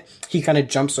arms are in it. He kind of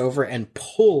jumps over and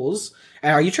pulls.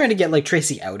 Are you trying to get like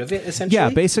Tracy out of it, essentially? Yeah,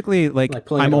 basically, like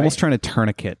pulling I'm it almost away? trying to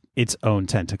tourniquet its own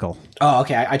tentacle. Oh,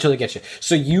 okay. I totally get you.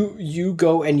 So you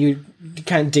go and you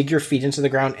kind of dig your feet into the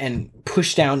ground and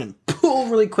push down and pull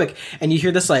really quick, and you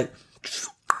hear this like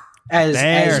as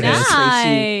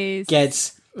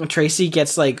Tracy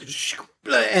gets like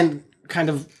and kind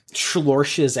of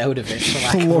schlorches out of it.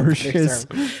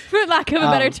 For lack of a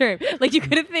better term. Like, you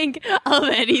couldn't think of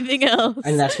anything else.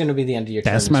 And that's going to be the end of your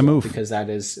turn. That's as my well, move. because that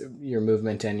is your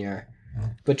movement and your.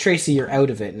 But Tracy, you're out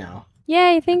of it now.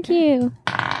 Yay, thank you.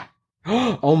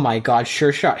 Oh my god,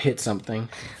 Sure Shot hit something.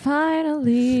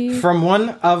 Finally. From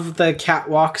one of the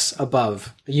catwalks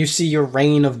above, you see your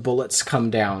rain of bullets come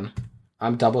down.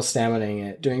 I'm double staminaing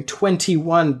it, doing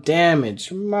 21 damage.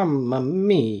 Mamma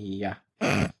mia.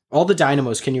 All the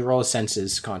dynamos, can you roll a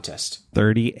senses contest?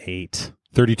 38.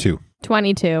 32.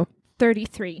 22.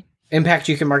 33. Impact,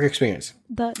 you can mark experience.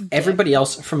 Everybody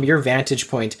else, from your vantage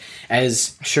point,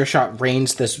 as Sure Shot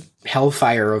rains this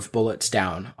hellfire of bullets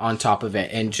down on top of it,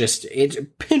 and just it's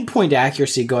pinpoint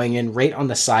accuracy going in right on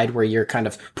the side where you're kind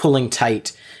of pulling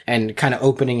tight and kind of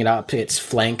opening it up to its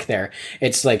flank there.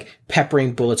 It's like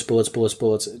peppering bullets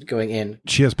going in.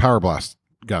 She has power blast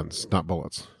guns, not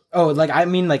bullets. Oh, like I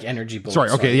mean, like energy bullets. Sorry.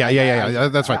 Okay. Yeah.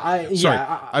 That's fine. Sorry.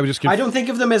 I was just. I don't think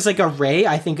of them as like a ray.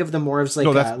 I think of them more as like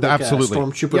absolutely a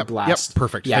stormtrooper blast. Yep.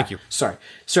 Perfect. Yeah. Thank you.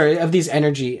 Sorry. Of these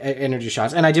energy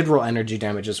shots, and I did roll energy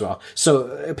damage as well.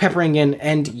 So peppering in,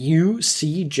 and you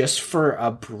see just for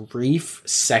a brief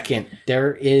second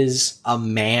there is a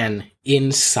man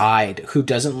inside who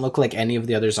doesn't look like any of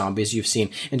the other zombies you've seen,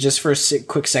 and just for a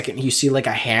quick second you see like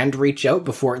a hand reach out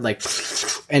before it like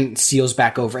and seals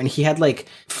back over, and he had like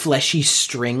fleshy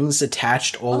strings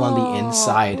attached all on the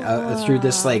inside through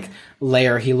this like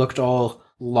layer. He looked all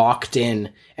locked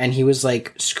in, and he was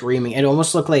like screaming. It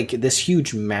almost looked like this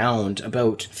huge mound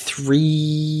about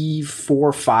 3,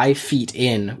 4, 5 feet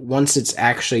in. Once it's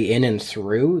actually in and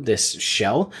through this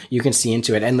shell, you can see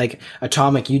into it. And like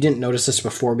Atomic, you didn't notice this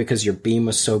before because your beam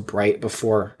was so bright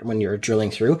before when you were drilling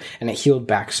through, and it healed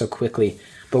back so quickly.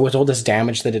 But with all this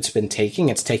damage that it's been taking,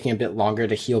 it's taking a bit longer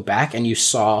to heal back, and you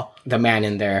saw the man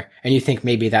in there, and you think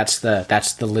maybe that's the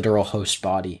literal host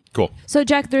body. Cool. So,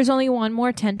 Jack, there's only one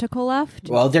more tentacle left?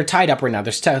 Well, they're tied up right now.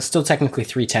 There's still technically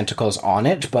 3 tentacles on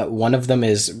it, but one of them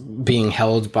is being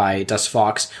held by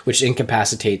Dustfox, which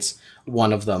incapacitates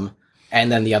one of them,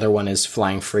 and then the other one is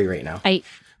flying free right now.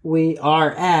 We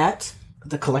are at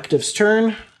the collective's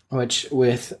turn, which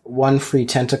with one free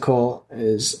tentacle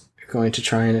is going to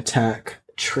try and attack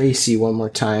Tracy one more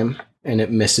time, and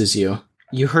it misses you.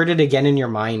 You heard it again in your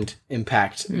mind,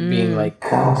 Impact, being like,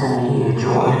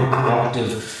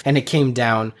 and it came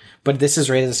down, but this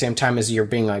is right at the same time as you're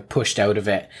being like pushed out of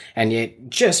it, and it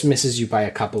just misses you by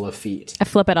a couple of feet. I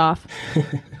flip it off.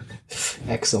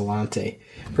 Excellente.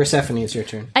 Persephone, it's your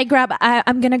turn.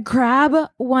 I'm gonna grab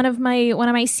one of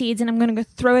my seeds, and I'm gonna go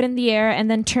throw it in the air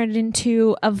and then turn it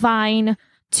into a vine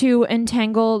to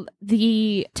entangle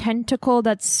the tentacle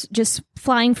that's just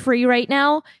flying free right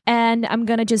now, and I'm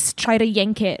gonna just try to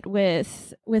yank it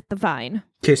with the vine.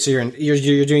 Okay, so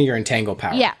you're doing your entangle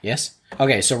power. Yeah. Yes.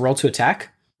 Okay, so roll to attack.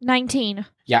 19.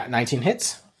 Yeah, 19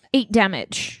 hits. 8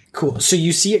 damage. Cool. So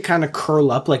you see it kind of curl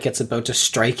up like it's about to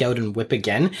strike out and whip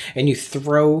again, and you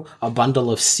throw a bundle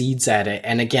of seeds at it,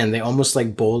 and again, they almost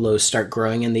like bolos start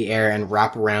growing in the air and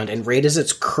wrap around, and right as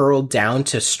it's curled down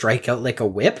to strike out like a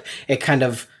whip, it kind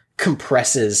of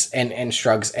compresses and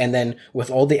shrugs, and then with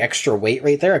all the extra weight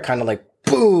right there, it kind of like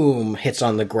boom hits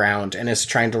on the ground and is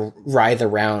trying to writhe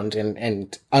around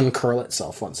and uncurl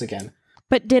itself once again.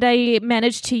 But did I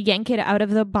manage to yank it out of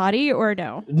the body or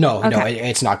no? No, Okay.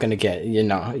 it's not going to get, you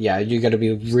got to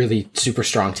be really super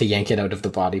strong to yank it out of the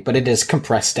body, but it is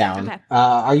compressed down. Okay.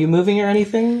 Are you moving or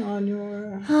anything on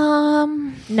your...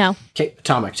 No. Okay,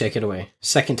 Atomic, take it away.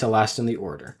 Second to last in the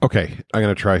order. Okay, I'm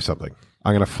going to try something.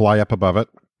 I'm going to fly up above it,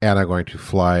 and I'm going to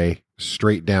fly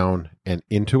straight down and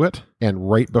into it. And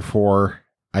right before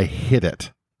I hit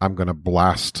it, I'm going to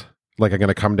blast, like I'm going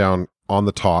to come down on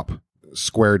the top,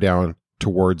 square down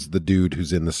towards the dude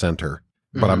who's in the center.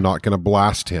 But I'm not going to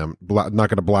blast him, not going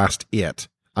to blast it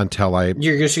until I...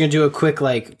 You're just going to do a quick,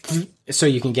 like, so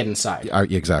you can get inside.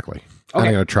 Exactly. Okay.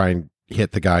 I'm going to try and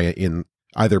hit the guy in,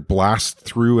 either blast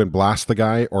through and blast the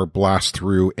guy, or blast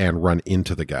through and run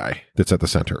into the guy that's at the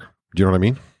center. Do you know what I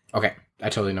mean? Okay. I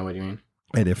totally know what you mean.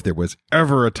 And if there was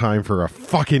ever a time for a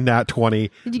fucking nat 20,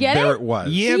 Did you get there it? it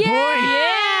was. Yeah, boy.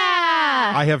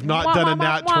 Yeah. I have not done a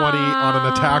nat 20 on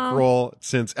an attack roll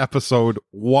since episode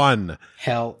 1.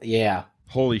 Hell yeah.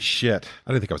 Holy shit.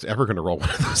 I didn't think I was ever going to roll one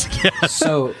of those again.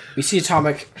 So we see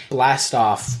Atomic blast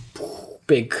off,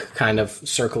 big kind of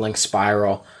circling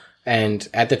spiral. And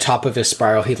at the top of his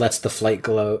spiral, he lets the flight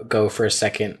go for a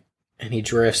second. And he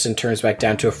drifts and turns back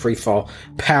down to a free fall,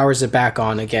 powers it back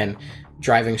on again,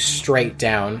 driving straight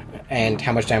down. And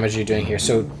how much damage are you doing here?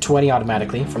 So 20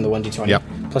 automatically from the 1d20. Yep.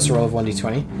 Plus a roll of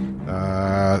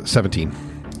 1d20. 17.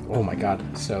 Oh my god.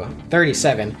 So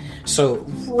 37. So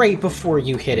right before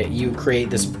you hit it, you create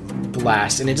this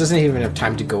blast, and it doesn't even have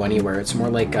time to go anywhere. It's more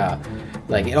like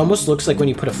it almost looks like when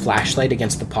you put a flashlight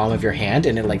against the palm of your hand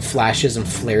and it like flashes and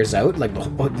flares out, like the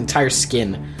whole entire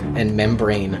skin and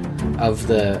membrane of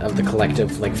the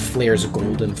collective like flares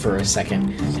golden for a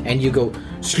second, and you go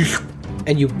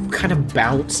and you kind of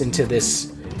bounce into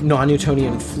this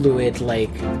non-Newtonian fluid like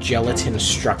gelatin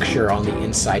structure on the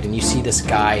inside, and you see this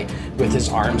guy with his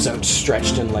arms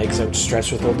outstretched and legs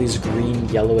outstretched with all these green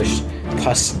yellowish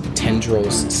pus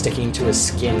tendrils sticking to his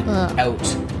skin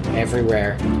out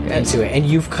everywhere into it, and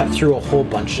you've cut through a whole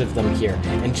bunch of them here,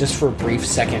 and just for a brief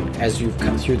second as you've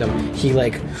cut through them, he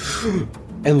like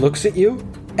and looks at you,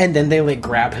 and then they like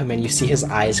grab him, and you see his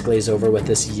eyes glaze over with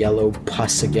this yellow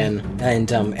pus again,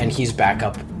 and he's back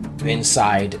up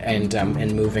inside and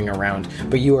moving around,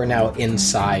 but you are now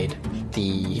inside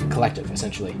the collective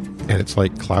essentially. And it's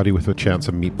like cloudy with a chance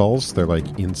of meatballs. They're like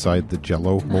inside the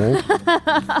Jell-O mold.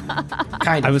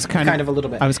 Kind of. I was kind of a little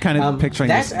bit. I was kind of picturing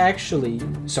that's this. actually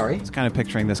sorry. I was kind of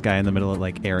picturing this guy in the middle of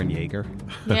like Eren Yeager.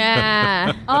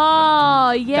 Yeah.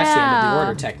 Oh, yeah. That's the end of the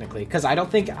order, technically, because I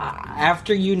don't think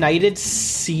after United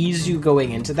sees you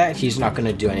going into that, he's not going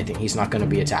to do anything. He's not going to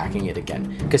be attacking it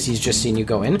again because he's just seen you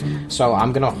go in. So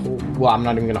I'm not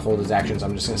even going to hold his actions.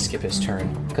 I'm just going to skip his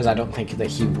turn because I don't think that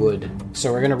he would.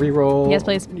 So we're going to re-roll. Yes,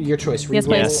 please. Your choice. Yes,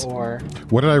 Re-roll please. or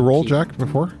What did I roll, Jack,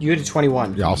 before? you had a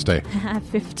 21. Yeah, I'll stay.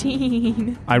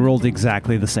 15. I rolled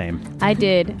exactly the same. I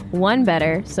did one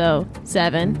better, so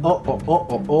 7.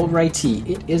 Alrighty.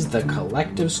 It is the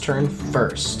collective's turn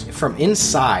first. From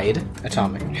inside,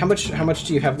 Atomic. How much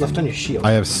do you have left on your shield?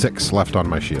 I have 6 left on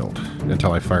my shield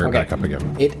until I fire it back up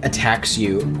again. It attacks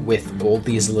you with all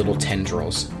these little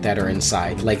tendrils that are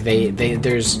inside. Like they're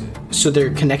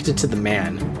connected to the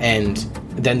man, and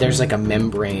then there's like a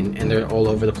membrane, and they're all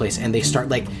over the place, and they start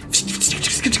like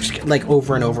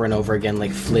over and over and over again,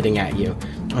 like flitting at you.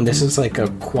 And this is like a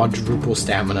quadruple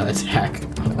stamina attack.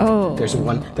 Oh. There's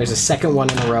a second one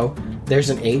in a row. There's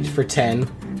an 8 for 10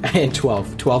 and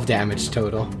 12. 12 damage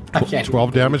total. I can't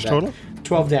 12 damage total?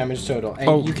 12 damage total.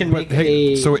 And you can make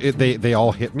So they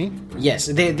all hit me? Yes,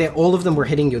 they all of them were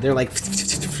hitting you. They're like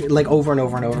over and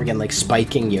over and over again, like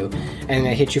spiking you. And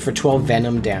they hit you for 12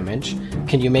 venom damage.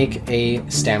 Can you make a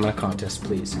stamina contest,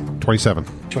 please? 27.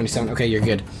 27. Okay, you're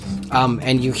good.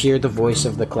 And you hear the voice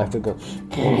of the collective go.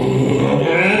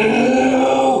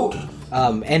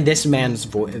 And this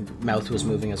man's mouth was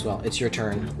moving as well. It's your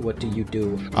turn. What do you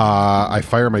do? I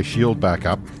fire my shield back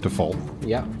up to full.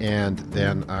 Yeah. And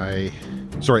then I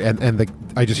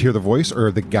just hear the voice,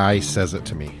 or the guy says it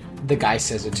to me? The guy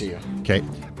says it to you. Okay.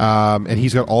 And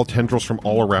he's got all tendrils from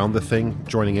all around the thing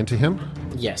joining into him?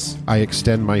 Yes. I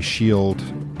extend my shield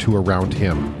to around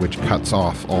him, which cuts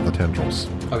off all the tendrils.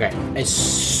 Okay. As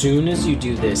soon as you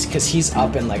do this, because he's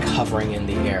up and like hovering in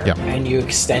the air, yeah. And you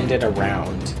extend it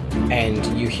around, and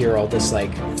you hear all this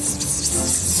like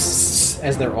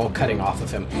as they're all cutting off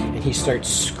of him, and he starts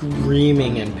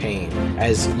screaming in pain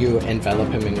as you envelop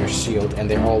him in your shield, and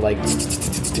they're all like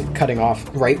cutting off.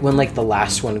 Right when like the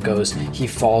last one goes, he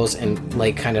falls and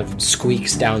like kind of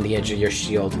squeaks down the edge of your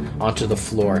shield onto the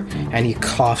floor, and he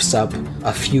coughs up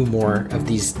a few more of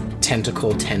these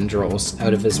tentacle tendrils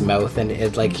out of his mouth, and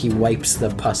it like he wipes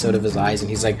the pus out of his eyes, and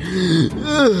he's like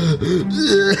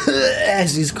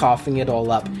as he's coughing it all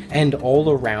up, and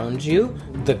all around you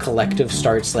the collective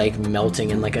starts like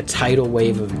melting in like a tidal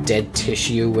wave of dead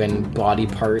tissue and body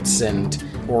parts and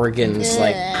organs.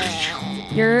 Like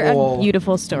you're a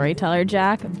beautiful storyteller,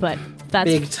 Jack, but that's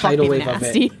big tidal wave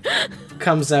nasty. of it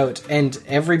comes out, and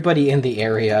everybody in the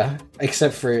area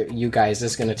except for you guys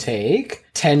is going to take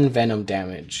 10 venom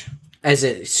damage. as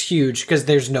it's huge because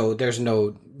there's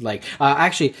no like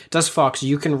actually, Dusk Fox,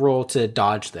 you can roll to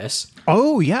dodge this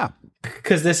Oh, yeah.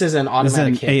 because this is an This is an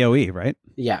automatic hit. AoE, right?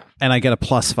 Yeah. And I get a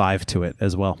 +5 to it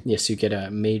as well. Yes, you get a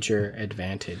major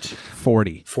advantage.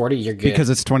 40. 40, you're good. Because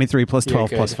it's 23 plus You're 12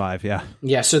 good. plus 5, yeah.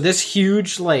 Yeah, so this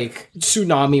huge, like,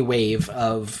 tsunami wave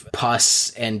of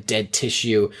pus and dead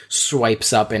tissue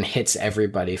swipes up and hits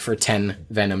everybody for 10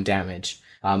 venom damage.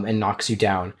 And knocks you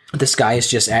down. This guy is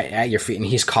just at your feet, and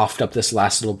he's coughed up this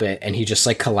last little bit, and he just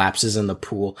like collapses in the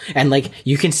pool. And like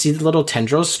you can see the little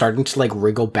tendrils starting to like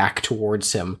wriggle back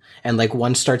towards him, and like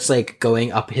one starts like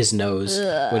going up his nose.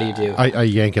 What do you do? I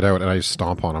yank it out and I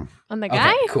stomp on him. On the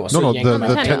guy? Okay, cool. No, So no, you yank him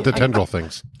out. the tendril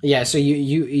things. Yeah, so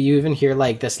you even hear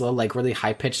like this little like really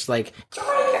high pitched like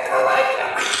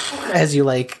as you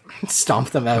like stomp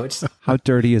them out. How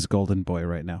dirty is Golden Boy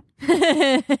right now?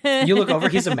 You look over,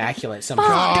 he's immaculate somehow.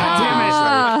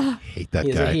 I hate that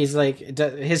He's, guy. he's like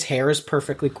his hair is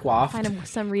perfectly coiffed. Find him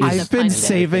some reason I've to been punch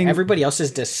saving Everybody else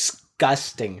is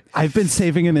disgusting. I've been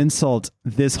saving an insult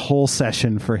this whole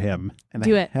session for him. And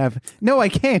Do I it. have No, I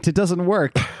can't. It doesn't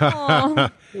work.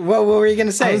 What were you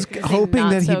gonna say? I was hoping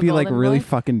not that so he'd be like Golden really Boy?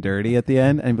 fucking dirty at the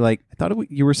end and be like, I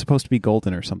thought you were supposed to be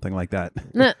golden or something like that.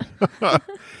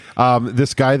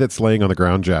 This guy that's laying on the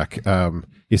ground, Jack,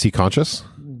 is he conscious?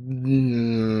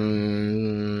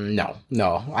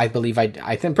 No. I believe I'm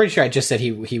pretty sure I just said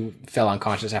he fell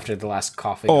unconscious after the last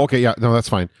coughing. Oh, okay, yeah, no, that's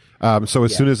fine. So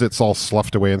as soon as it's all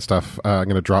sloughed away and stuff, I'm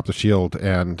going to drop the shield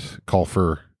and call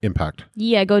for impact.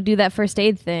 Yeah, go do that first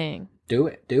aid thing. Do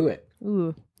it.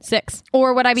 Ooh. 6.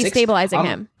 Or would I be 6? stabilizing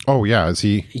him? Oh, yeah, is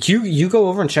he? You go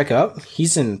over and check it out.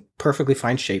 He's in perfectly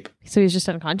fine shape. So he's just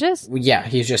unconscious? Well, yeah,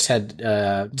 he's just had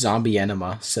zombie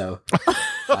enema, so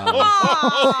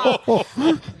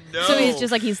So he's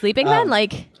just like he's sleeping then?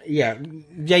 Like yeah.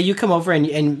 You come over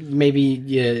and maybe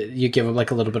you give him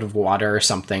like a little bit of water or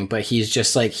something, but he's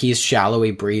just like he's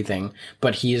shallowly breathing,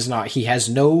 but he has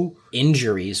no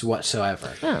injuries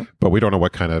whatsoever. But we don't know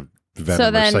what kind of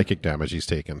venom then- or psychic damage he's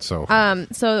taken. So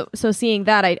so seeing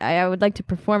that I would like to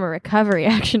perform a recovery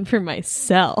action for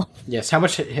myself. Yes. How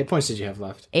much hit points did you have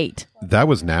left? 8. that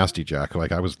was nasty, Jack.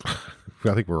 Like I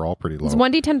think we're all pretty low. It's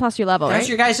 1d10 plus your level, That's right?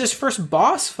 your guys' first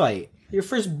boss fight. Your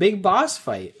first big boss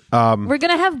fight. We're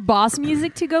gonna have boss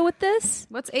music to go with this.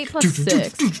 What's 8 plus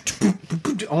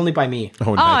 6? Only by me.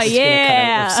 Oh, Oh nice.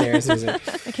 yeah. Upstairs, is it?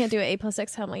 I can't do it. 8 plus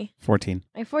 6. How many? 14.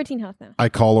 I have 14 health now. I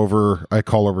call over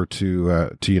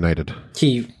to United.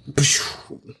 He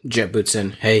jet boots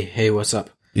in. Hey, what's up?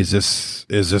 Is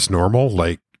this normal?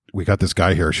 Like, we got this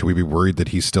guy here. Should we be worried that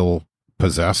he's still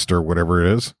possessed or whatever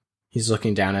it is? He's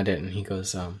looking down at it and he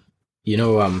goes,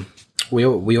 we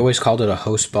always called it a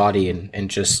host body and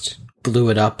just blew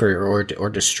it up or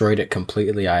destroyed it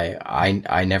completely.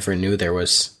 I never knew there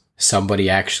was somebody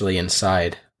actually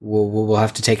inside. We'll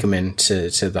have to take him into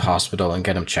the hospital and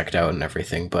get him checked out and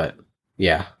everything. But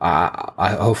yeah,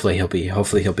 I hopefully he'll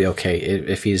be okay.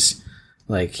 If he's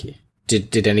like,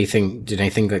 did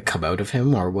anything like come out of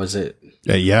him, or was it?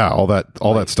 Yeah, all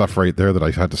that stuff right there that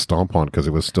I had to stomp on because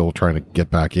it was still trying to get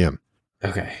back in.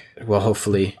 Okay. Well,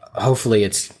 hopefully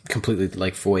it's completely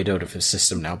like void out of his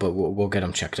system now, but we'll get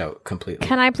him checked out completely.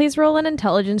 Can I please roll an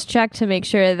intelligence check to make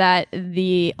sure that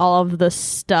all of the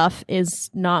stuff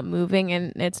is not moving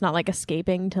and it's not like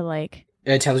escaping to like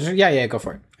Intelligence? Yeah, go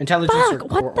for it. Intelligence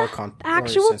Fuck, or what the con- or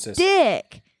actual senses.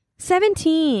 dick?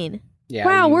 17. Yeah,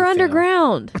 Wow, you we're fail.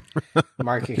 underground.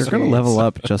 Mark You're going to level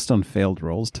up just on failed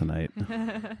rolls tonight.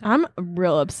 I'm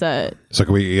real upset. So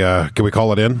can we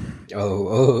call it in?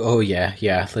 Oh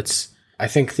yeah. Let's. I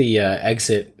think the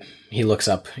exit. He looks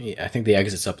up. I think the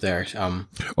exit's up there.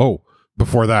 Oh,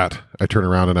 before that, I turn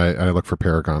around and I look for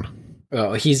Paragon.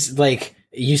 Oh, he's like.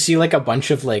 You see like a bunch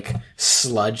of like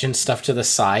sludge and stuff to the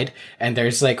side, and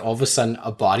there's like all of a sudden a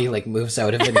body like moves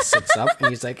out of it and sits up, and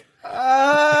he's like,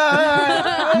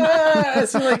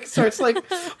 so like starts like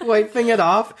wiping it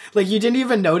off. Like you didn't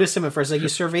even notice him at first. Like you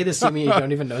survey the scene and you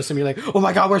don't even notice him. You're like, oh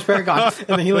my god, where's Paragon? And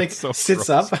then he like sits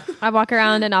up. I walk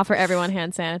around and offer everyone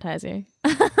hand sanitizer.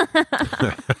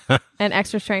 And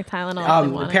extra strength Tylenol. if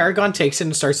they want it. Paragon takes it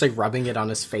and starts like rubbing it on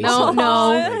his face.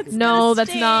 No,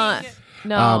 that's not.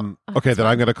 No. Okay, then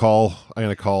I'm gonna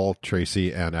call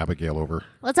Tracy and Abigail over.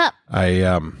 What's up?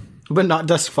 But not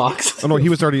Dusk Fox. Oh no,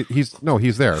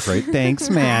 he's there, right? Thanks,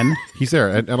 man. He's there,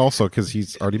 and also because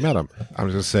he's already met him. I'm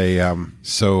just gonna say,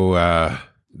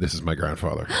 this is my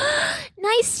grandfather.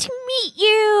 Nice to meet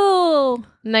you.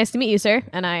 Nice to meet you, sir.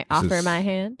 And I offer is- my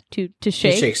hand to He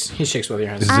shake. shakes both your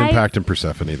hands. This is Impact and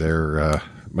Persephone. They're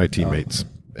my teammates.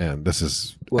 And this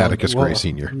is Atticus Gray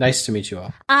Sr. Nice to meet you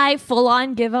all. I full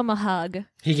on give him a hug.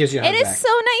 He gives you a hug It back. is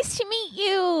so nice to meet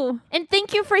you. And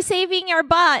thank you for saving our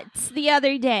butts the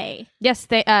other day. Yes,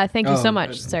 thank you so Oh,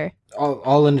 much, sir.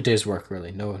 all in a day's work,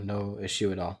 really. No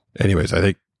issue at all. Anyways, I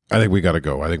think we got to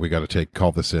go. I think we got to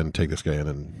call this in, take this guy in,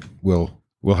 and we'll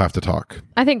have to talk.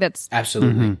 I think that's.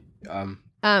 Absolutely.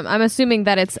 I'm assuming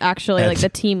that it's actually like the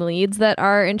team leads that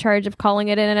are in charge of calling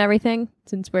it in and everything,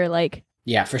 since we're like.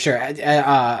 Yeah, for sure.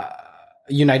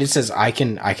 United says I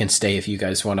can stay if you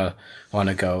guys wanna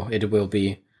go. It will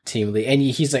be team lead, and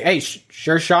he's like, hey,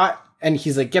 sure shot. And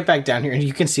he's like, get back down here, and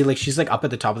you can see like she's like up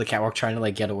at the top of the catwalk trying to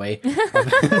like get away.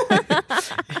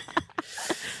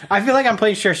 I feel like I'm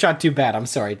playing sure shot too bad. I'm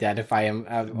sorry, Dad, if I am.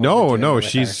 No,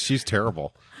 she's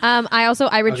terrible.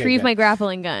 I retrieve good. my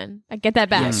grappling gun. I get that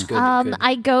back. Yes, good. Good.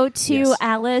 I go to Yes.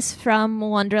 Alice from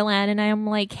Wonderland and I'm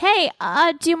like, hey,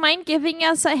 do you mind giving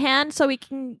us a hand so we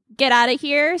can get out of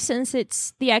here since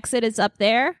the exit is up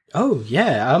there? Oh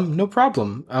yeah, no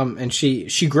problem. And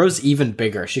she grows even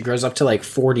bigger. She grows up to like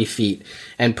 40 feet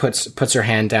and puts her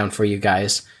hand down for you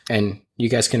guys, and you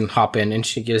guys can hop in. And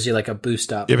she gives you like a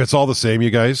boost up. If it's all the same,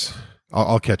 you guys,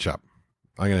 I'll catch up.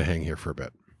 I'm gonna hang here for a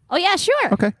bit. Oh yeah,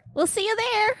 sure. Okay. We'll see you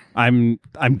there. I'm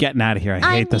getting out of here.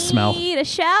 I hate the smell. I need a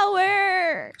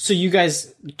shower. So you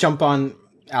guys jump on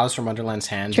Alice from Wonderland's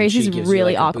hand. and Tracy's she gives you,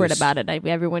 really like, a awkward boost. about it.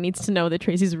 Everyone needs to know that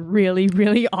Tracy's really,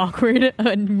 really awkward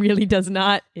and really does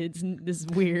not. This is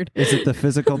weird. Is it the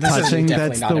physical This is touching definitely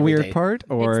that's not the every weird day. part,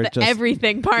 or It's the just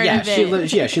everything part Yeah, of it.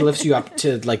 she lifts you up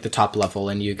to like the top level,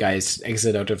 and you guys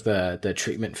exit out of the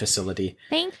treatment facility.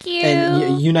 Thank you.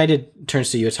 And United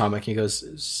turns to you, Atomic, and he goes,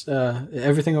 "Is,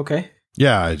 everything okay?"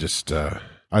 Yeah, I just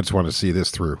want to see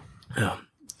this through. Oh,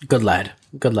 good lad,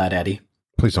 Eddie.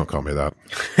 Please don't call me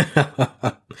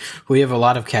that. We have a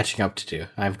lot of catching up to do.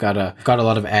 I've got a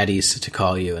lot of addies to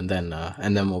call you, and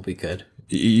then we'll be good.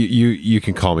 You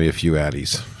can call me a few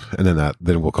addies, and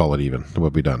then we'll call it even. We'll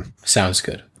be done. Sounds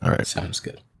good. All right. Sounds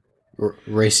good.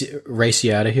 Race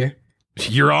you out of here.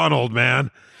 You're on, old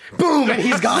man. Boom! And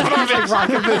he's gone. He's like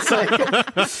rocket boots.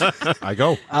 Like. I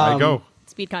go.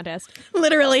 Speed contest.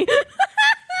 Literally.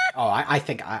 Oh, I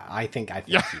think.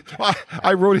 Yeah,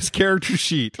 I wrote his character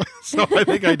sheet, so I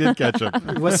think I did catch him.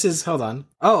 What's his? Hold on.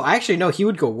 Oh, actually, no. He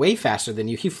would go way faster than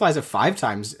you. He flies at 5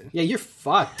 times. Yeah, you're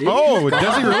fucked, dude. Oh,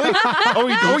 does he really?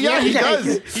 Oh, yeah, he Yeah.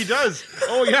 does. He does.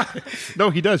 Oh, yeah. No,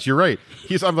 he does. You're right.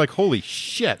 I'm like, holy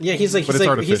shit. Yeah, he's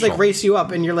like race you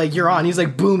up, and you're like, you're on. He's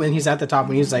like, boom, and he's at the top,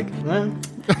 and he's like,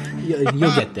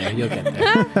 you'll get there. You'll get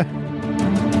there.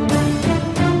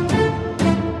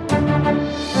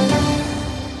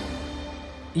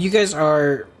 You guys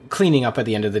are cleaning up at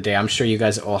the end of the day. I'm sure you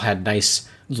guys all had nice,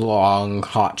 long,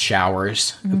 hot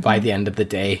showers by the end of the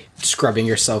day, scrubbing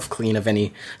yourself clean of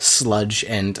any sludge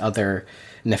and other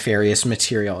nefarious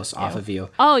materials off of you.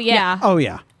 Oh, yeah. Oh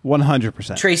yeah,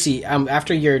 100%. Tracy,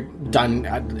 after you're done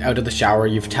out of the shower,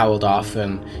 you've toweled off,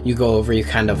 and you go over, you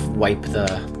kind of wipe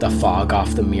the fog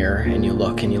off the mirror, and you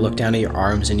look down at your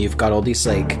arms, and you've got all these,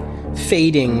 like,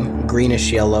 fading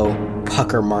greenish-yellow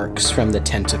pucker marks from the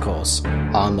tentacles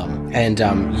on them. And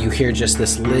you hear just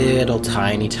this little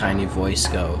tiny, tiny voice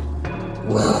go,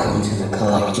 "Welcome to the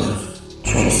collective,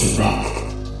 Tracy Beck."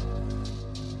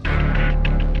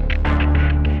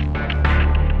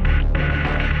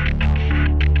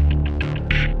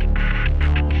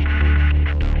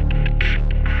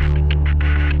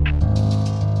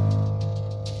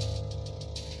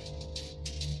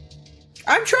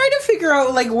 I'm trying to figure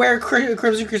out like where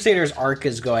Crimson Crusader's arc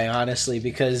is going, honestly,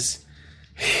 because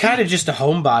kind of just a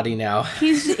homebody now.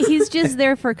 He's just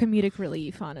there for comedic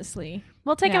relief, honestly.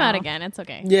 We'll take him out again. It's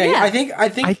okay. Yeah, I think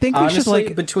we honestly, should,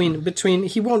 like- between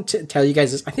he won't tell you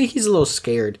guys this. I think he's a little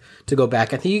scared to go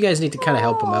back. I think you guys need to kind of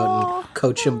help him out and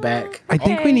coach him back. I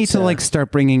think we need to like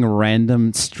start bringing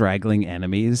random straggling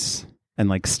enemies and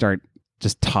like start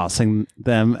just tossing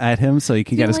them at him so he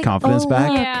can get his confidence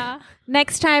back. Yeah.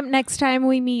 Next time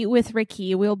we meet with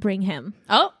Ricky, we'll bring him.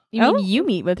 Oh, you mean you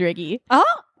meet with Ricky? Oh,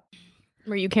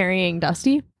 Were you carrying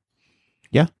Dusty?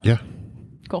 Yeah.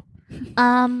 Cool.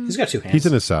 He's got 2 hands. He's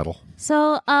in his saddle.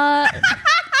 So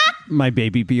My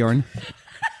baby Bjorn.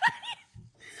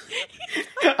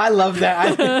 I love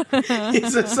that.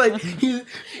 He's just like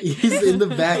he's in the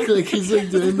back, like he's like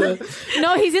doing the.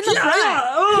 no, he's in the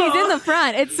front. He's in the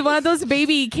front. It's one of those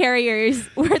baby carriers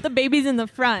where the baby's in the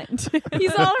front.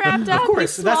 He's all wrapped up. Of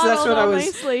course, He's that's swaddled what I all was.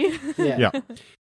 Nicely. Yeah.